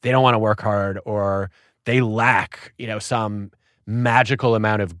they don't want to work hard or they lack, some magical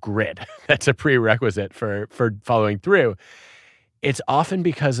amount of grit that's a prerequisite for following through. It's often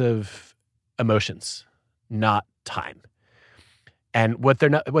because of emotions, not time. And what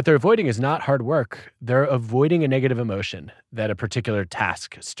they're avoiding is not hard work. They're avoiding a negative emotion that a particular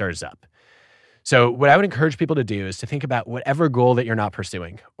task stirs up. So what I would encourage people to do is to think about whatever goal that you're not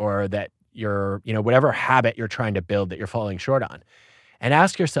pursuing, or that whatever habit you're trying to build that you're falling short on, and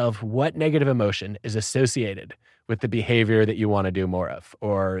ask yourself what negative emotion is associated with the behavior that you want to do more of,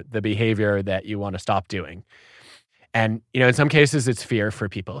 or the behavior that you want to stop doing. And, in some cases it's fear for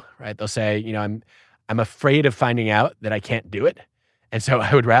people, right? They'll say, I'm afraid of finding out that I can't do it. And so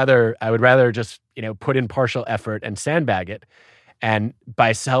I would rather just, put in partial effort and sandbag it. And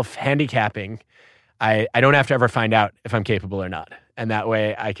by self-handicapping, I don't have to ever find out if I'm capable or not. And that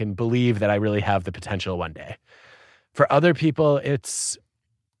way I can believe that I really have the potential one day. For other people, it's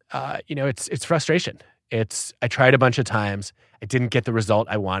frustration. I tried a bunch of times, I didn't get the result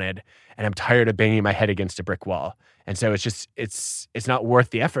I wanted, and I'm tired of banging my head against a brick wall. And so it's not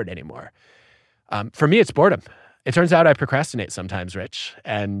worth the effort anymore. For me, it's boredom. It turns out I procrastinate sometimes, Rich.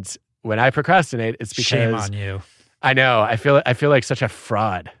 And when I procrastinate, it's because— Shame on you. I know. I feel like such a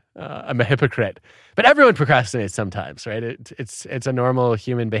fraud. I'm a hypocrite. But everyone procrastinates sometimes, right? It's a normal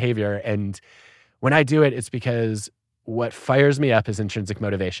human behavior. And when I do it, it's because what fires me up is intrinsic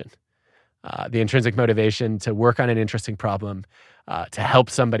motivation. The intrinsic motivation to work on an interesting problem, to help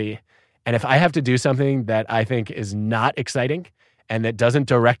somebody. And if I have to do something that I think is not exciting and that doesn't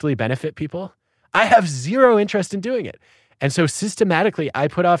directly benefit people, I have zero interest in doing it. And so systematically, I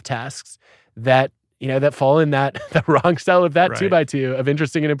put off tasks that fall in the wrong cell of that 2x2 of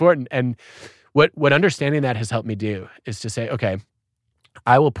interesting and important. And what understanding that has helped me do is to say, okay,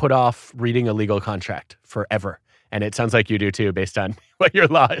 I will put off reading a legal contract forever. And it sounds like you do too, based on what your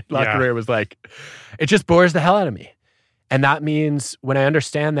law career was like. It just bores the hell out of me. And that means when I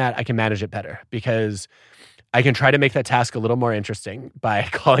understand that, I can manage it better, because I can try to make that task a little more interesting by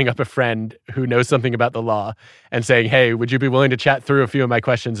calling up a friend who knows something about the law and saying, hey, would you be willing to chat through a few of my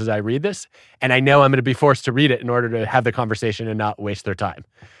questions as I read this? And I know I'm going to be forced to read it in order to have the conversation and not waste their time.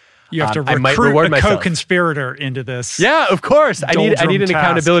 You have to recruit a co-conspirator into this. Yeah, of course. I need an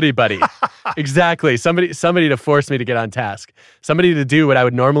accountability buddy. Exactly. Somebody to force me to get on task. Somebody to do what I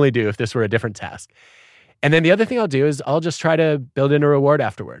would normally do if this were a different task. And then the other thing I'll do is I'll just try to build in a reward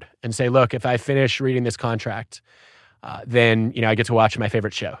afterward and say, look, if I finish reading this contract, then I get to watch my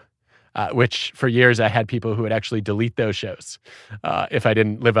favorite show. Which for years I had people who would actually delete those shows if I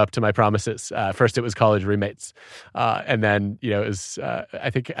didn't live up to my promises. First it was College Roommates. And then, it was, I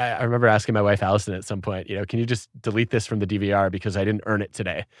think I remember asking my wife, Allison, at some point, can you just delete this from the DVR because I didn't earn it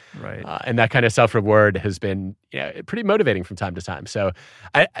today? Right. And that kind of self-reward has been pretty motivating from time to time. So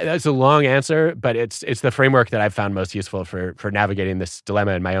that's a long answer, but it's the framework that I've found most useful for navigating this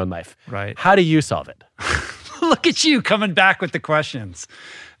dilemma in my own life. Right. How do you solve it? Look at you coming back with the questions.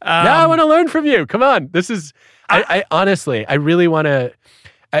 I want to learn from you. Come on. This is, I honestly, I really want to,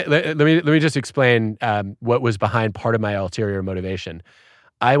 let me just explain what was behind part of my ulterior motivation.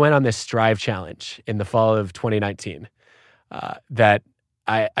 I went on this Strive challenge in the fall of 2019 that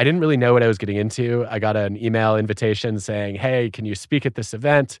I didn't really know what I was getting into. I got an email invitation saying, hey, can you speak at this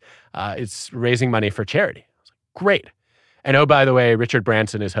event? It's raising money for charity. I was like, great. And oh, by the way, Richard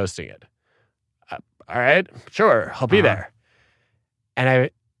Branson is hosting it. All right, sure, I'll be there. And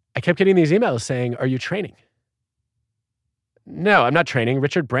I kept getting these emails saying, are you training? No, I'm not training.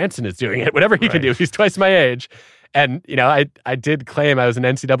 Richard Branson is doing it. Whatever he can do. He's twice my age. And, I did claim I was an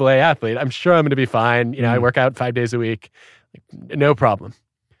NCAA athlete. I'm sure I'm going to be fine. I work out 5 days a week. No problem.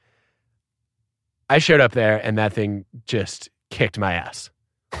 I showed up there and that thing just kicked my ass.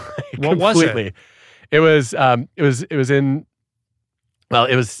 What was it? It was in, well,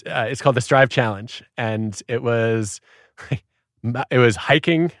 it's called the Strive Challenge. And it was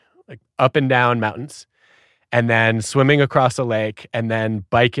hiking up and down mountains, and then swimming across a lake, and then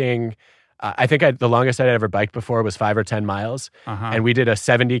biking. I think the longest I'd ever biked before was 5 or 10 miles. And we did a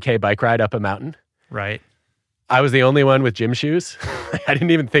 70K bike ride up a mountain. Right. I was the only one with gym shoes. I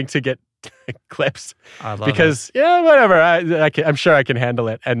didn't even think to get clips. I love because it. Yeah, whatever. I'm sure I can handle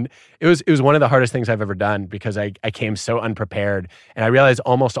it. And it was one of the hardest things I've ever done because I came so unprepared, and I realized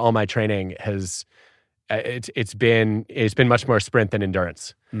almost all my training has it's been much more sprint than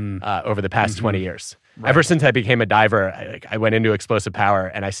endurance over the past 20 years. Right. Ever since I became a diver, I went into explosive power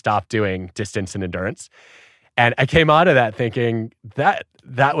and I stopped doing distance and endurance. And I came out of that thinking that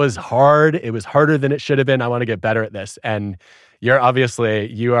was hard. It was harder than it should have been. I want to get better at this. And you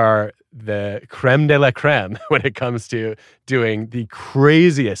are the creme de la creme when it comes to doing the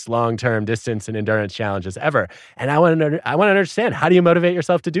craziest long-term distance and endurance challenges ever. And I want to understand, how do you motivate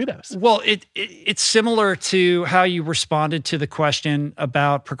yourself to do those? Well, it's similar to how you responded to the question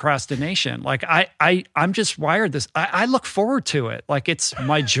about procrastination. Like I'm just wired this. I look forward to it. Like it's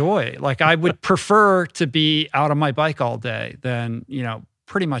my joy. Like I would prefer to be out on my bike all day than,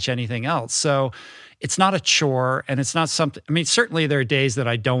 pretty much anything else. So it's not a chore, and it's not something, certainly there are days that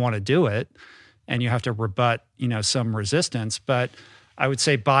I don't want to do it and you have to rebut, some resistance, but I would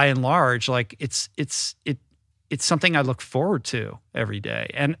say by and large, like it's something I look forward to every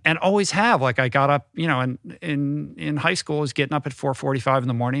day and always have. Like I got up, in high school, I was getting up at 4:45 in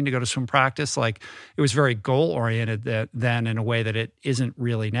the morning to go to swim practice. Like it was very goal oriented then in a way that it isn't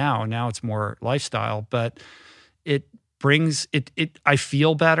really now. Now it's more lifestyle, but it brings it. I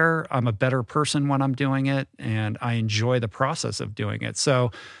feel better. I'm a better person when I'm doing it, and I enjoy the process of doing it. So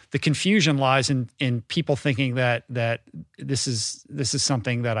the confusion lies in people thinking that this is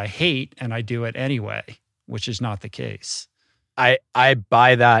something that I hate and I do it anyway, which is not the case. I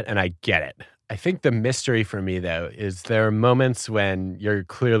buy that and I get it. I think the mystery for me, though, is there are moments when you're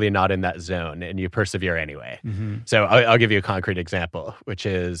clearly not in that zone and you persevere anyway. Mm-hmm. So I'll give you a concrete example, which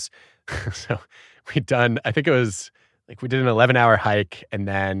is, so we did an 11-hour hike, and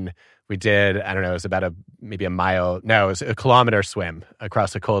then we did, I don't know, it was about maybe a mile, no, it was a kilometer swim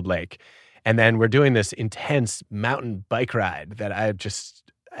across a cold lake. And then we're doing this intense mountain bike ride that I'm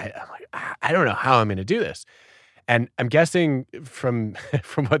like, I don't know how I'm going to do this. And I'm guessing from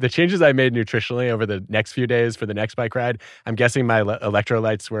what the changes I made nutritionally over the next few days for the next bike ride, I'm guessing my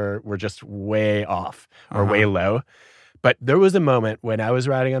electrolytes were just way off or way low. But there was a moment when I was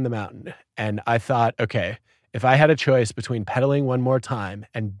riding on the mountain and I thought, okay, if I had a choice between pedaling one more time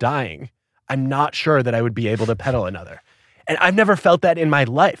and dying, I'm not sure that I would be able to pedal another. And I've never felt that in my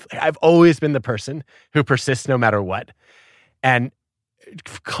life. Like, I've always been the person who persists no matter what. And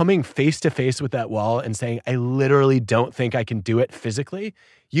coming face to face with that wall and saying, I literally don't think I can do it physically,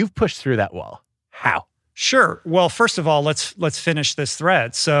 you've pushed through that wall. How? Sure. Well, first of all, let's finish this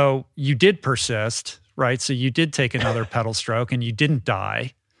thread. So you did persist, right? So you did take another pedal stroke and you didn't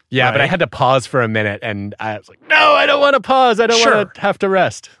die. Yeah, right? But I had to pause for a minute and I was like, no, I don't want to pause. I don't want to have to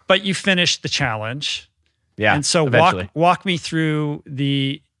rest. But you finished the challenge. Yeah. And so eventually. walk me through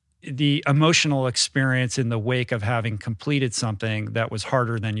the emotional experience in the wake of having completed something that was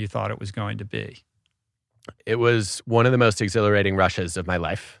harder than you thought it was going to be. It was one of the most exhilarating rushes of my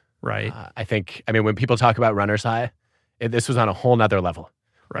life. Right. I mean, when people talk about runner's high, this was on a whole nother level.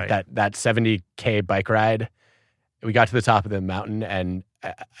 Right. That 70K bike ride, we got to the top of the mountain and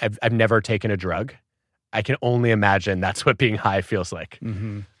I've never taken a drug. I can only imagine that's what being high feels like.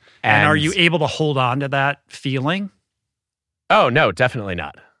 Mm-hmm. And are you able to hold on to that feeling? Oh, no, definitely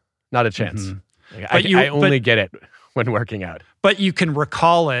not. Not a chance. Mm-hmm. Like, I only get it when working out. But you can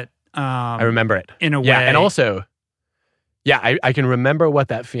recall it. I remember it. In a way. Yeah, and also, I can remember what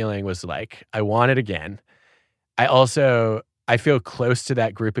that feeling was like. I want it again. I feel close to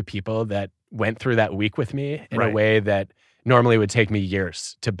that group of people that went through that week with me in a way that normally would take me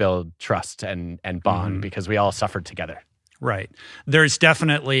years to build trust and bond because we all suffered together. Right. There's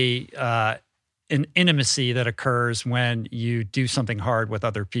definitely an intimacy that occurs when you do something hard with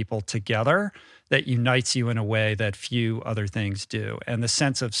other people together that unites you in a way that few other things do. And the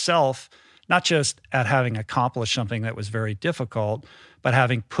sense of self, not just at having accomplished something that was very difficult, but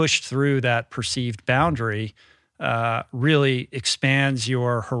having pushed through that perceived boundary really expands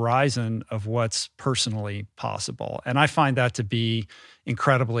your horizon of what's personally possible. And I find that to be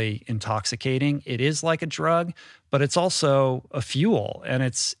incredibly intoxicating. It is like a drug, but it's also a fuel. And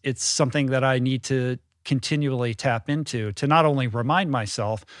it's something that I need to continually tap into to not only remind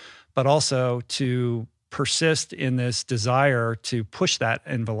myself, but also to persist in this desire to push that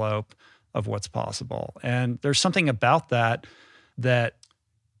envelope of what's possible. And there's something about that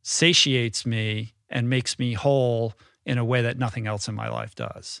satiates me and makes me whole in a way that nothing else in my life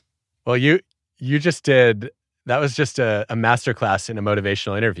does. Well, you just did, that was just a masterclass in a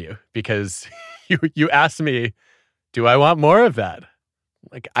motivational interview because you asked me, do I want more of that?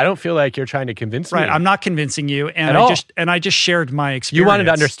 Like, I don't feel like you're trying to convince me. Right, I'm not convincing you, and I just shared my experience. You wanted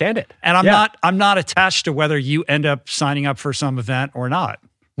to understand it. And I'm not attached to whether you end up signing up for some event or not.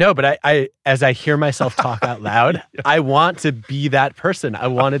 No, but I as I hear myself talk out loud, I want to be that person. I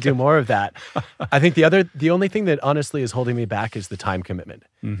want to do more of that. I think the only thing that honestly is holding me back is the time commitment.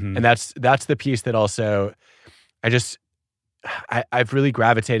 Mm-hmm. And that's the piece that also I've really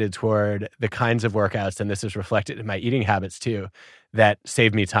gravitated toward the kinds of workouts, and this is reflected in my eating habits too, that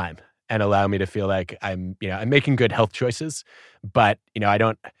save me time and allow me to feel like I'm making good health choices, but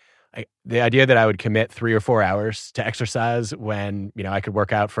the idea that I would commit 3 or 4 hours to exercise when, I could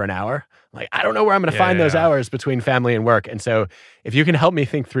work out for an hour, like, I don't know where I'm going to find those hours between family and work. And so if you can help me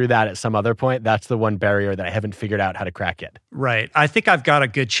think through that at some other point, that's the one barrier that I haven't figured out how to crack yet. Right. I think I've got a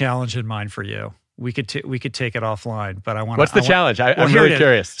good challenge in mind for you. We could take it offline, but I want. What's the challenge? I'm really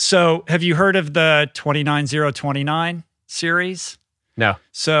curious. So have you heard of the 29029 series? No.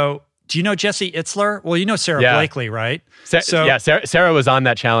 So do you know Jesse Itzler? Well, you know Sarah Blakely, right? Sarah was on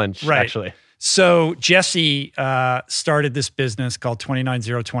that challenge, actually. So Jesse started this business called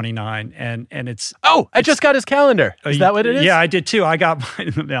 29029, and it's... Oh, I just got his calendar. Is that what it is? Yeah, I did too. I got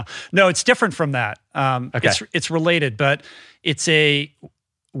mine now. No, it's different from that. Okay. It's related, but it's a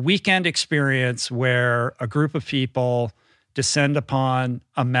weekend experience where a group of people descend upon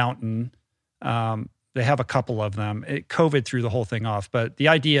a mountain. They have a couple of them. COVID threw the whole thing off, but the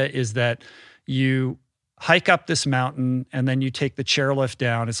idea is that you hike up this mountain and then you take the chairlift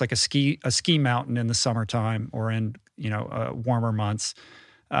down. It's like a ski mountain in the summertime or in warmer months,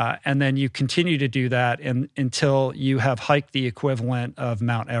 and then you continue to do that until you have hiked the equivalent of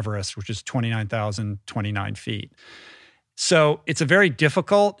Mount Everest, which is 29,029 feet. So it's a very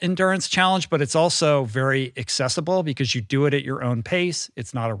difficult endurance challenge, but it's also very accessible because you do it at your own pace.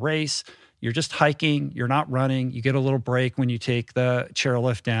 It's not a race. You're just hiking. You're not running. You get a little break when you take the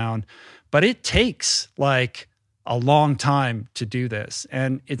chairlift down. But it takes like a long time to do this.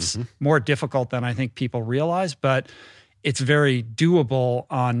 And it's more difficult than I think people realize, but it's very doable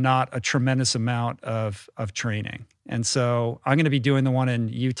on not a tremendous amount of training. And so I'm going to be doing the one in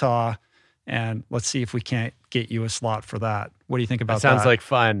Utah, and let's see if we can't get you a slot for that. What do you think about that? Sounds like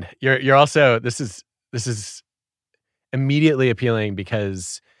fun. You're also, this is immediately appealing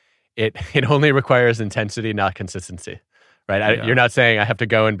because it only requires intensity, not consistency, right? You're not saying I have to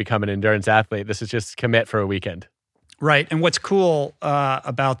go and become an endurance athlete. This is just commit for a weekend. Right. And what's cool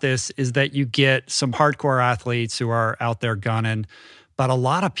about this is that you get some hardcore athletes who are out there gunning, but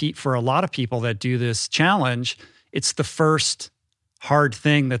for a lot of people that do this challenge, it's the first hard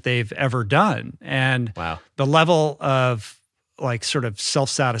thing that they've ever done. And Wow. the level of like sort of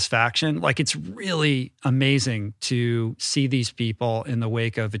self-satisfaction, like it's really amazing to see these people in the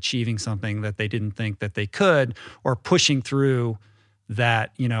wake of achieving something that they didn't think that they could, or pushing through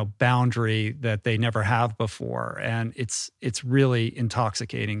that, boundary that they never have before. And it's really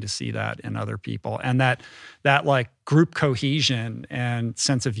intoxicating to see that in other people. And that like group cohesion and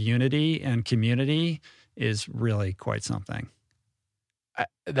sense of unity and community is really quite something.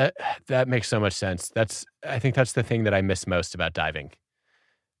 That makes so much sense. I think that's the thing that I miss most about diving.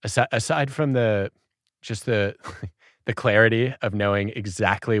 Aside from the clarity of knowing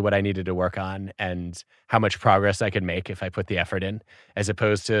exactly what I needed to work on and how much progress I could make if I put the effort in, as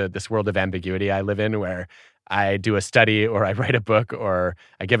opposed to this world of ambiguity I live in where I do a study or I write a book or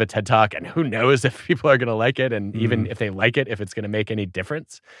I give a TED Talk and who knows if people are going to like it, and even if they like it, if it's going to make any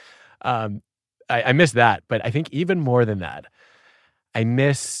difference. I miss that. But I think even more than that, I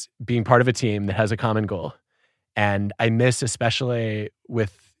miss being part of a team that has a common goal. And I miss, especially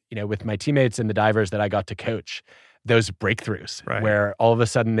with my teammates and the divers that I got to coach, those breakthroughs, right, where all of a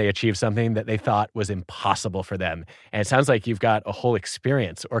sudden they achieve something that they thought was impossible for them. And it sounds like you've got a whole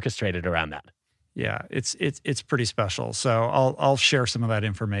experience orchestrated around that. Yeah, it's pretty special. So I'll share some of that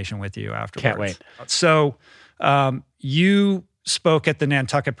information with you afterwards. Can't wait. So you spoke at the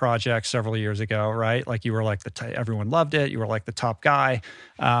Nantucket Project several years ago, right? Like you were like everyone loved it. You were like the top guy.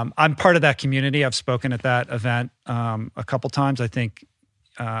 I'm part of that community. I've spoken at that event a couple times. I think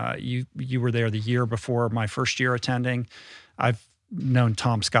you were there the year before my first year attending. I've known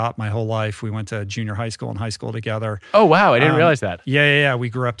Tom Scott my whole life. We went to junior high school and high school together. Oh, wow. I didn't realize that. Yeah. We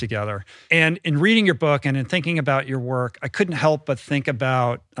grew up together. And in reading your book and in thinking about your work, I couldn't help but think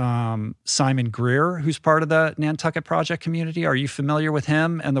about Simon Greer, who's part of the Nantucket Project community. Are you familiar with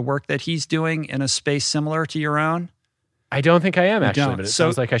him and the work that he's doing in a space similar to your own? I don't think I am, actually, but it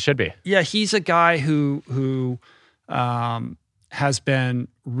sounds like I should be. Yeah, he's a guy who has been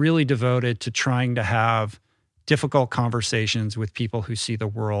really devoted to trying to have difficult conversations with people who see the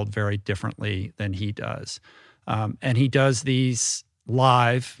world very differently than he does. And he does these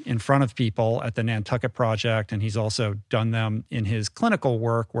live in front of people at the Nantucket Project, and he's also done them in his clinical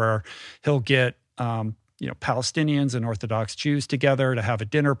work where he'll get Palestinians and Orthodox Jews together to have a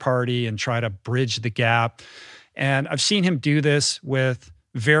dinner party and try to bridge the gap. And I've seen him do this with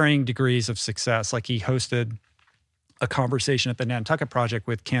varying degrees of success. Like he hosted a conversation at the Nantucket Project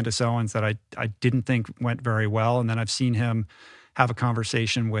with Candace Owens that I didn't think went very well. And then I've seen him have a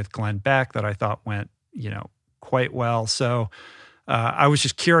conversation with Glenn Beck that I thought went, quite well. So I was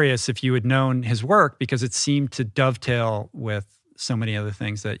just curious if you had known his work, because it seemed to dovetail with so many other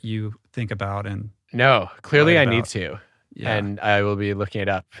things that you think about. And no, clearly I need to. Yeah. And I will be looking it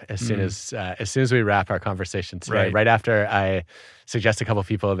up as soon as we wrap our conversation today. Right after I suggest a couple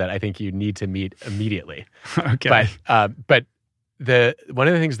people that I think you need to meet immediately. Okay. But one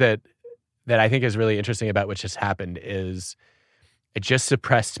of the things that I think is really interesting about what just happened is it just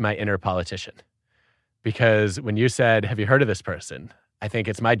suppressed my inner politician. Because when you said, "Have you heard of this person?" I think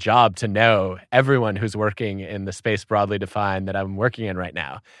it's my job to know everyone who's working in the space broadly defined that I'm working in right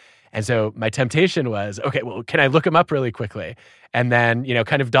now. And so my temptation was, okay, well, can I look him up really quickly? And then,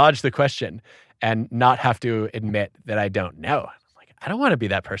 kind of dodge the question and not have to admit that I don't know. I'm like, I don't want to be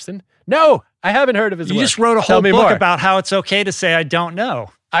that person. No, I haven't heard of his work. You just wrote a whole book about how it's okay to say, I don't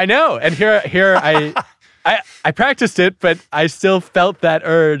know. I know. And here I practiced it, but I still felt that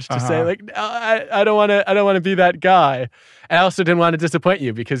urge to say, like, no, I don't want to be that guy. And I also didn't want to disappoint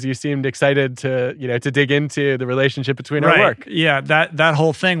you because you seemed excited to dig into the relationship between our work. Yeah, that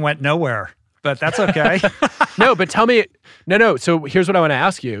whole thing went nowhere, but that's okay. No, but tell me, no. So here's what I want to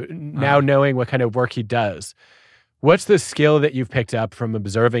ask you. Now knowing what kind of work he does, what's the skill that you've picked up from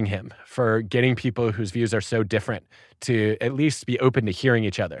observing him for getting people whose views are so different to at least be open to hearing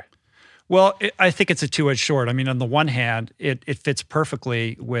each other? Well, I think it's a two-edged sword. I mean, on the one hand, it fits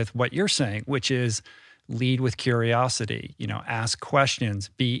perfectly with what you're saying, which is lead with curiosity, ask questions,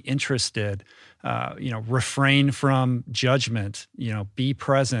 be interested, refrain from judgment, be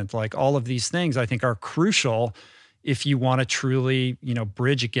present. Like all of these things I think are crucial if you want to truly,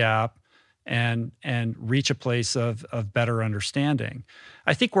 bridge a gap and reach a place of better understanding.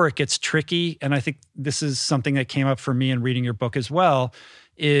 I think where it gets tricky, and I think this is something that came up for me in reading your book as well,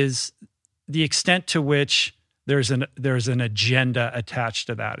 is the extent to which there's an agenda attached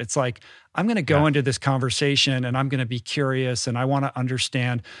to that. It's like, I'm going to go into this conversation and I'm going to be curious and I want to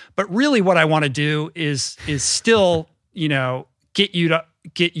understand. But really what I want to do is still get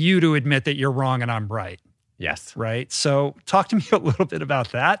you to admit that you're wrong and I'm right. Yes. Right. So talk to me a little bit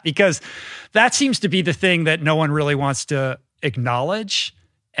about that, because that seems to be the thing that no one really wants to acknowledge.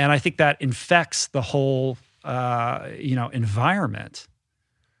 And I think that infects the whole, environment.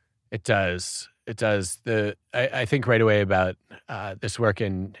 It does. It does. I think right away about this work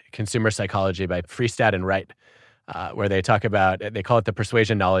in consumer psychology by Freestad and Wright, where they call it the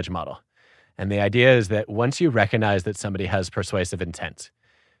persuasion knowledge model. And the idea is that once you recognize that somebody has persuasive intent,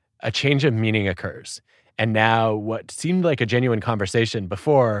 a change of meaning occurs. And now what seemed like a genuine conversation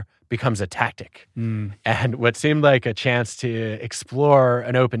before becomes a tactic. And what seemed like a chance to explore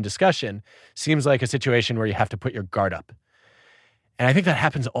an open discussion seems like a situation where you have to put your guard up. And I think that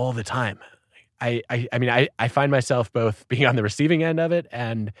happens all the time. I find myself both being on the receiving end of it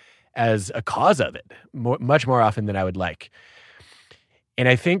and as a cause of it much more often than I would like. And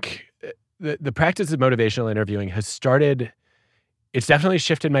I think the practice of motivational interviewing has started. It's definitely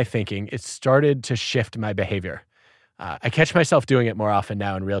shifted my thinking. It's started to shift my behavior. I catch myself doing it more often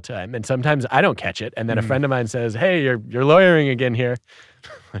now in real time. And sometimes I don't catch it. And then a friend of mine says, "Hey, you're lawyering again here."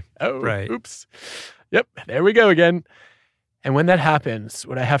 Like, oh, right. Oops. Yep, there we go again. And when that happens,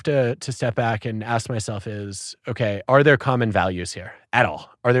 what I have to step back and ask myself is, okay, are there common values here at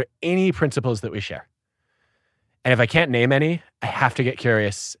all? Are there any principles that we share? And if I can't name any, I have to get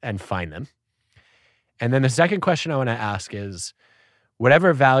curious and find them. And then the second question I want to ask is,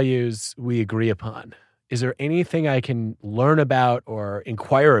 whatever values we agree upon, is there anything I can learn about or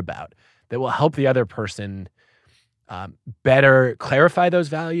inquire about that will help the other person better clarify those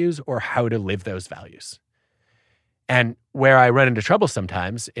values or how to live those values? And where I run into trouble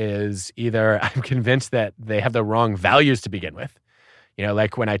sometimes is either I'm convinced that they have the wrong values to begin with.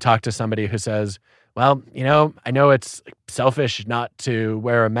 Like when I talk to somebody who says, well, I know it's selfish not to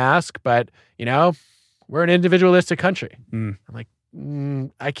wear a mask, but, we're an individualistic country. I'm like,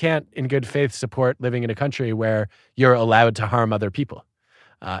 I can't in good faith support living in a country where you're allowed to harm other people.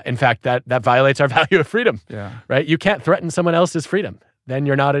 In fact, that violates our value of freedom, right? You can't threaten someone else's freedom. Then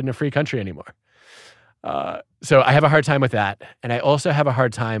you're not in a free country anymore. So I have a hard time with that. And I also have a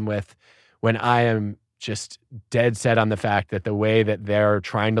hard time with when I am just dead set on the fact that the way that they're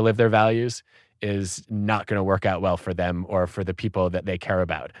trying to live their values is not going to work out well for them or for the people that they care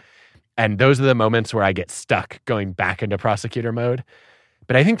about. And those are the moments where I get stuck going back into prosecutor mode.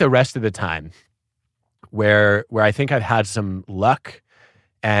 But I think the rest of the time where I think I've had some luck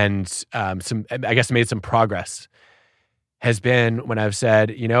and made some progress has been when I've said,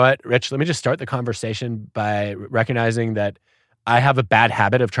 you know what, Rich, let me just start the conversation by recognizing that I have a bad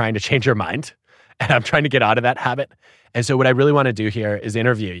habit of trying to change your mind, and I'm trying to get out of that habit. And so what I really want to do here is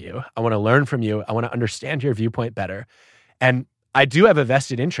interview you. I want to learn from you. I want to understand your viewpoint better. And I do have a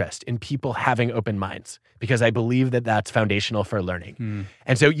vested interest in people having open minds because I believe that that's foundational for learning.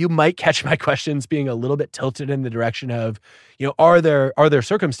 And so you might catch my questions being a little bit tilted in the direction of, are there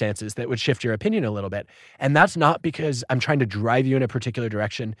circumstances that would shift your opinion a little bit? And that's not because I'm trying to drive you in a particular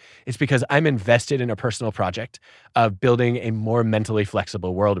direction. It's because I'm invested in a personal project of building a more mentally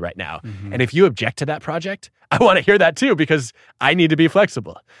flexible world right now. And if you object to that project, I want to hear that too, because I need to be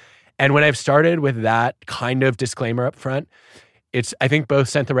flexible. And when I've started with that kind of disclaimer up front, it's, I think, both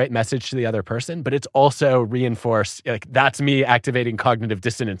sent the right message to the other person, but it's also reinforced, like, that's me activating cognitive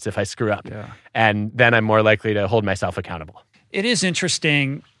dissonance if I screw up. And then I'm more likely to hold myself accountable. It is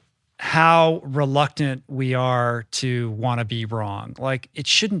interesting how reluctant we are to want to be wrong. Like, it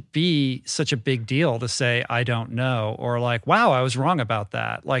shouldn't be such a big deal to say, I don't know, or like, wow, I was wrong about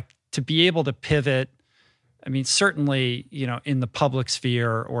that. Like, to be able to pivot, I mean, certainly, in the public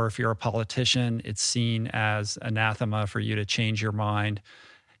sphere, or if you're a politician, it's seen as anathema for you to change your mind.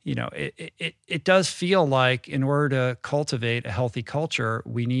 It does feel like in order to cultivate a healthy culture,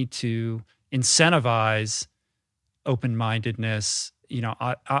 we need to incentivize open-mindedness,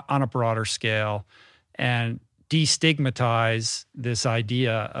 on a broader scale, and destigmatize this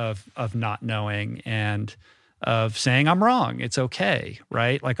idea of not knowing and of saying I'm wrong. It's okay,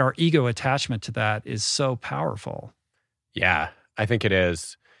 right? Like, our ego attachment to that is so powerful. Yeah, I think it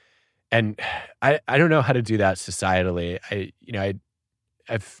is. And I don't know how to do that societally.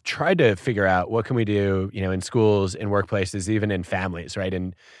 I've tried to figure out what can we do, in schools, in workplaces, even in families, right?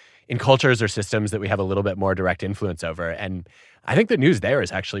 And in cultures or systems that we have a little bit more direct influence over. And I think the news there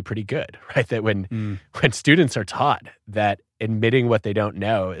is actually pretty good, right? That when students are taught that admitting what they don't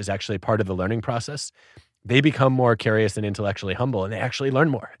know is actually part of the learning process, they become more curious and intellectually humble, and they actually learn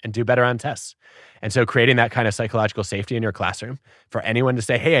more and do better on tests. And so creating that kind of psychological safety in your classroom for anyone to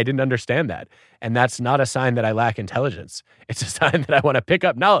say, hey, I didn't understand that. And that's not a sign that I lack intelligence. It's a sign that I want to pick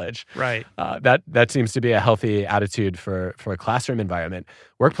up knowledge. Right. That seems to be a healthy attitude for a classroom environment.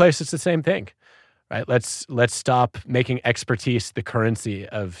 Workplace, it's the same thing, right? Let's stop making expertise the currency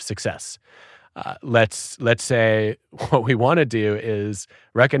of success. Let's say what we want to do is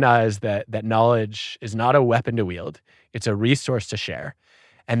recognize that knowledge is not a weapon to wield. It's a resource to share.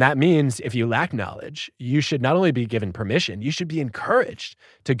 And that means if you lack knowledge, you should not only be given permission, you should be encouraged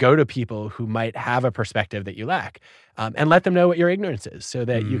to go to people who might have a perspective that you lack, and let them know what your ignorance is so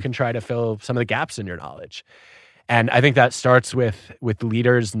that you can try to fill some of the gaps in your knowledge. And I think that starts with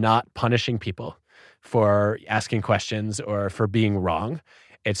leaders not punishing people for asking questions or for being wrong.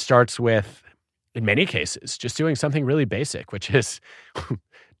 It starts with, in many cases, just doing something really basic, which is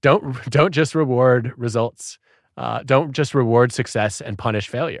don't just reward results. Don't just reward success and punish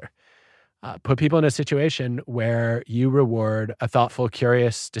failure. Put people in a situation where you reward a thoughtful,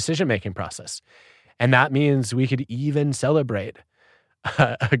 curious decision-making process. And that means we could even celebrate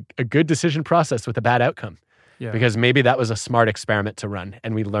a good decision process with a bad outcome. Yeah. Because maybe that was a smart experiment to run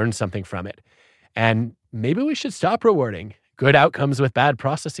and we learned something from it. And maybe we should stop rewarding good outcomes with bad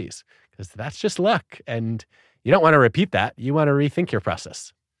processes, because that's just luck. And you don't want to repeat that. You want to rethink your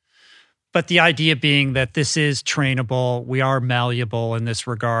process. But the idea being that this is trainable, we are malleable in this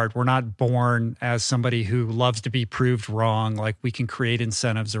regard. We're not born as somebody who loves to be proved wrong. Like, we can create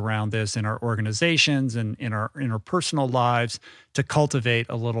incentives around this in our organizations and in our interpersonal lives to cultivate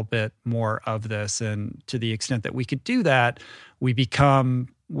a little bit more of this. And to the extent that we could do that,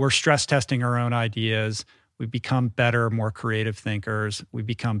 we're stress testing our own ideas. We become better, more creative thinkers. We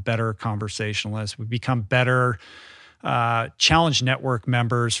become better conversationalists. We become better challenge network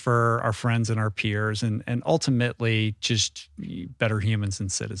members for our friends and our peers, and ultimately just better humans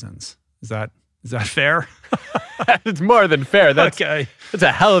and citizens. Is that fair? It's more than fair. That's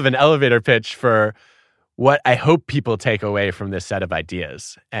a hell of an elevator pitch for what I hope people take away from this set of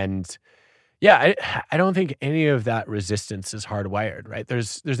ideas. And yeah, I don't think any of that resistance is hardwired, right?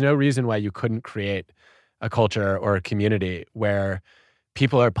 There's no reason why you couldn't create a culture or a community where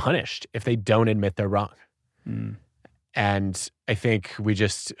people are punished if they don't admit they're wrong. And I think we've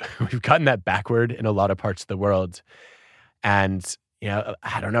gotten that backward in a lot of parts of the world. And,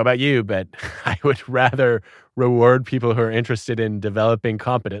 I don't know about you, but I would rather reward people who are interested in developing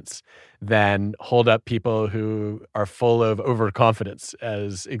competence than hold up people who are full of overconfidence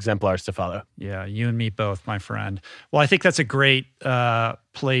as exemplars to follow. Yeah, you and me both, my friend. Well, I think that's a great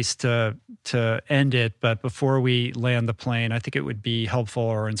place to end it. But before we land the plane, I think it would be helpful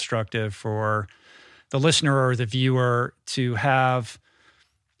or instructive for the listener or the viewer to have,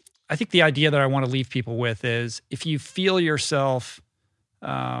 I think the idea that I want to leave people with is, if you feel yourself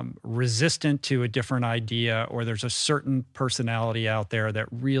resistant to a different idea, or there's a certain personality out there that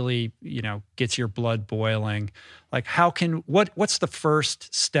really, gets your blood boiling, like what's the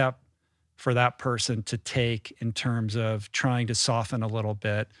first step for that person to take in terms of trying to soften a little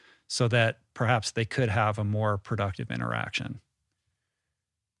bit so that perhaps they could have a more productive interaction?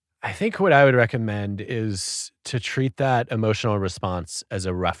 I think what I would recommend is to treat that emotional response as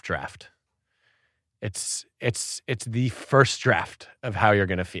a rough draft. It's the first draft of how you're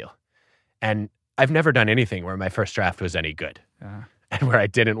going to feel. And I've never done anything where my first draft was any good, and where I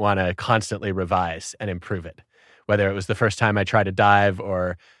didn't want to constantly revise and improve it, whether it was the first time I tried to dive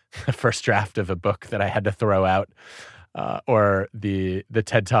or the first draft of a book that I had to throw out, or the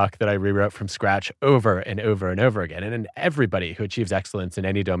TED Talk that I rewrote from scratch over and over and over again. And everybody who achieves excellence in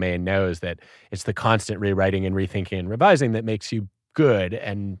any domain knows that it's the constant rewriting and rethinking and revising that makes you good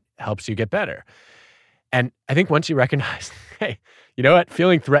and helps you get better. And I think once you recognize, hey, you know what,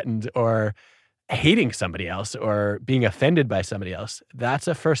 feeling threatened or hating somebody else or being offended by somebody else, that's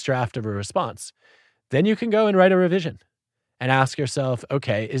a first draft of a response. Then you can go and write a revision and ask yourself,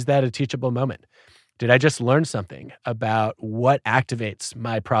 okay, is that a teachable moment? Did I just learn something about what activates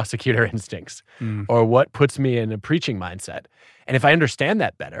my prosecutor instincts or what puts me in a preaching mindset? And if I understand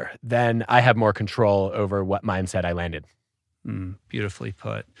that better, then I have more control over what mindset I landed. Beautifully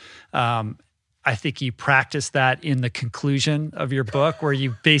put. I think you practice that in the conclusion of your book, where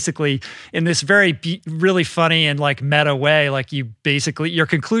you basically, in this very really funny and like meta way, like your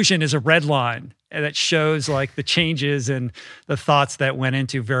conclusion is a red line that shows like the changes and the thoughts that went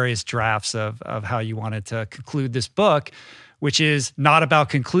into various drafts of how you wanted to conclude this book, which is not about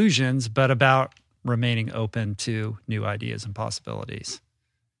conclusions, but about remaining open to new ideas and possibilities.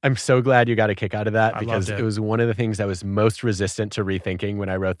 I'm so glad you got a kick out of that, I because loved it was one of the things I was most resistant to rethinking when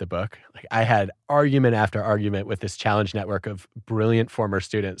I wrote the book. Like, I had argument after argument with this challenge network of brilliant former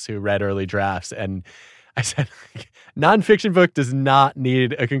students who read early drafts. And I said, nonfiction book does not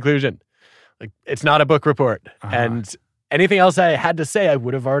need a conclusion. Like, it's not a book report. And anything else I had to say, I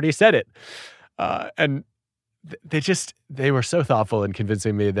would have already said it. And they were so thoughtful in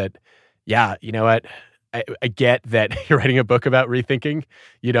convincing me that, yeah, you know what? I get that you're writing a book about rethinking.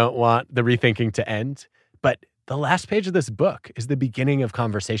 You don't want the rethinking to end. But the last page of this book is the beginning of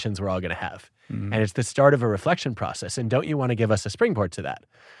conversations we're all going to have. And it's the start of a reflection process. And don't you want to give us a springboard to that?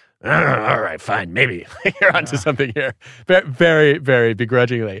 All right, fine, maybe. You're onto something here. Very, very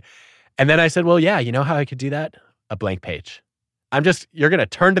begrudgingly. And then I said, well, yeah, you know how I could do that? A blank page. You're going to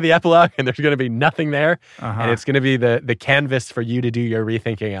turn to the epilogue and there's going to be nothing there. And it's going to be the canvas for you to do your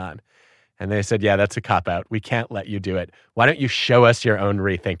rethinking on. And they said, yeah, that's a cop-out. We can't let you do it. Why don't you show us your own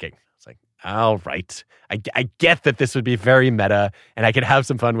rethinking? It's like, all right. I get that this would be very meta and I could have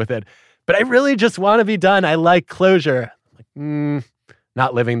some fun with it, but I really just want to be done. I like closure. I'm like,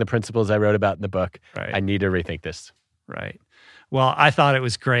 not living the principles I wrote about in the book. Right. I need to rethink this. Right. Well, I thought it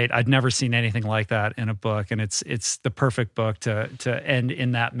was great. I'd never seen anything like that in a book, and it's the perfect book to end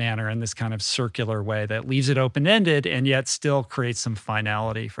in that manner, in this kind of circular way that leaves it open-ended and yet still creates some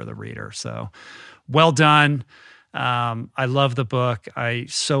finality for the reader. So, well done. I love the book. I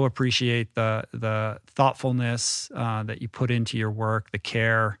so appreciate the thoughtfulness that you put into your work, the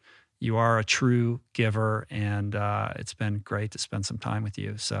care. You are a true giver, and it's been great to spend some time with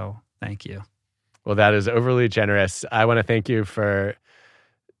you. So, thank you. Well, that is overly generous. I want to thank you for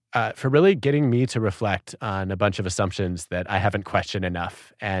really getting me to reflect on a bunch of assumptions that I haven't questioned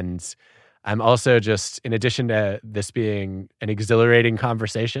enough. And I'm also just, in addition to this being an exhilarating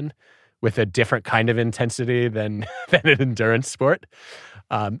conversation with a different kind of intensity than an endurance sport,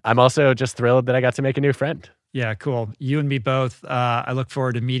 I'm also just thrilled that I got to make a new friend. Yeah, cool. You and me both. I look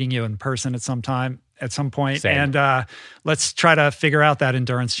forward to meeting you in person at some point. Same. And let's try to figure out that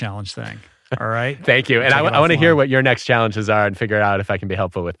endurance challenge thing. All right. Thank you. And I want to hear what your next challenges are and figure out if I can be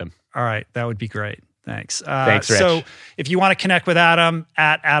helpful with them. All right. That would be great. Thanks. Thanks, Rich. So if you want to connect with Adam,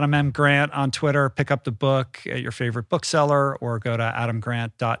 at Adam M. Grant on Twitter, pick up the book at your favorite bookseller or go to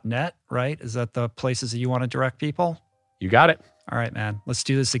adamgrant.net, right? Is that the places that you want to direct people? You got it. All right, man. Let's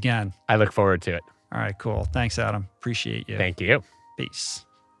do this again. I look forward to it. All right, cool. Thanks, Adam. Appreciate you. Thank you. Peace.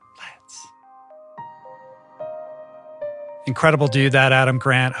 Incredible dude, that Adam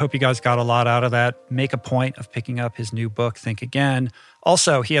Grant. Hope you guys got a lot out of that. Make a point of picking up his new book, Think Again.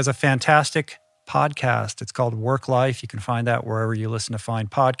 Also, he has a fantastic podcast. It's called Work Life. You can find that wherever you listen to fine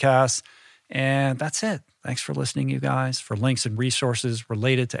podcasts. And that's it. Thanks for listening, you guys. For links and resources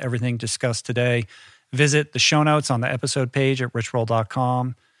related to everything discussed today, visit the show notes on the episode page at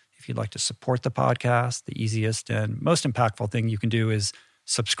richroll.com. If you'd like to support the podcast, the easiest and most impactful thing you can do is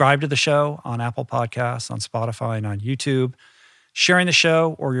subscribe to the show on Apple Podcasts, on Spotify, and on YouTube. Sharing the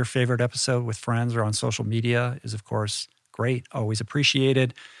show or your favorite episode with friends or on social media is, of course, great, always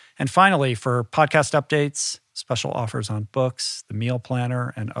appreciated. And finally, for podcast updates, special offers on books, the meal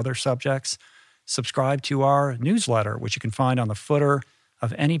planner, and other subjects, subscribe to our newsletter, which you can find on the footer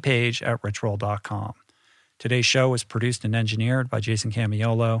of any page at richroll.com. Today's show was produced and engineered by Jason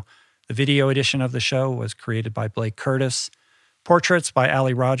Camiolo. The video edition of the show was created by Blake Curtis. Portraits by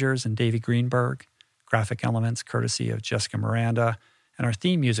Ali Rogers and Davey Greenberg. Graphic elements courtesy of Jessica Miranda. And our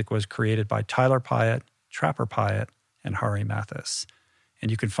theme music was created by Tyler Pyatt, Trapper Pyatt, and Hari Mathis. And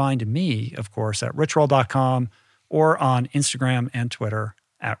you can find me, of course, at richroll.com or on Instagram and Twitter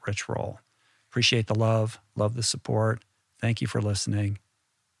at richroll. Appreciate the love the support. Thank you for listening.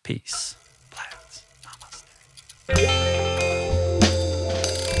 Peace.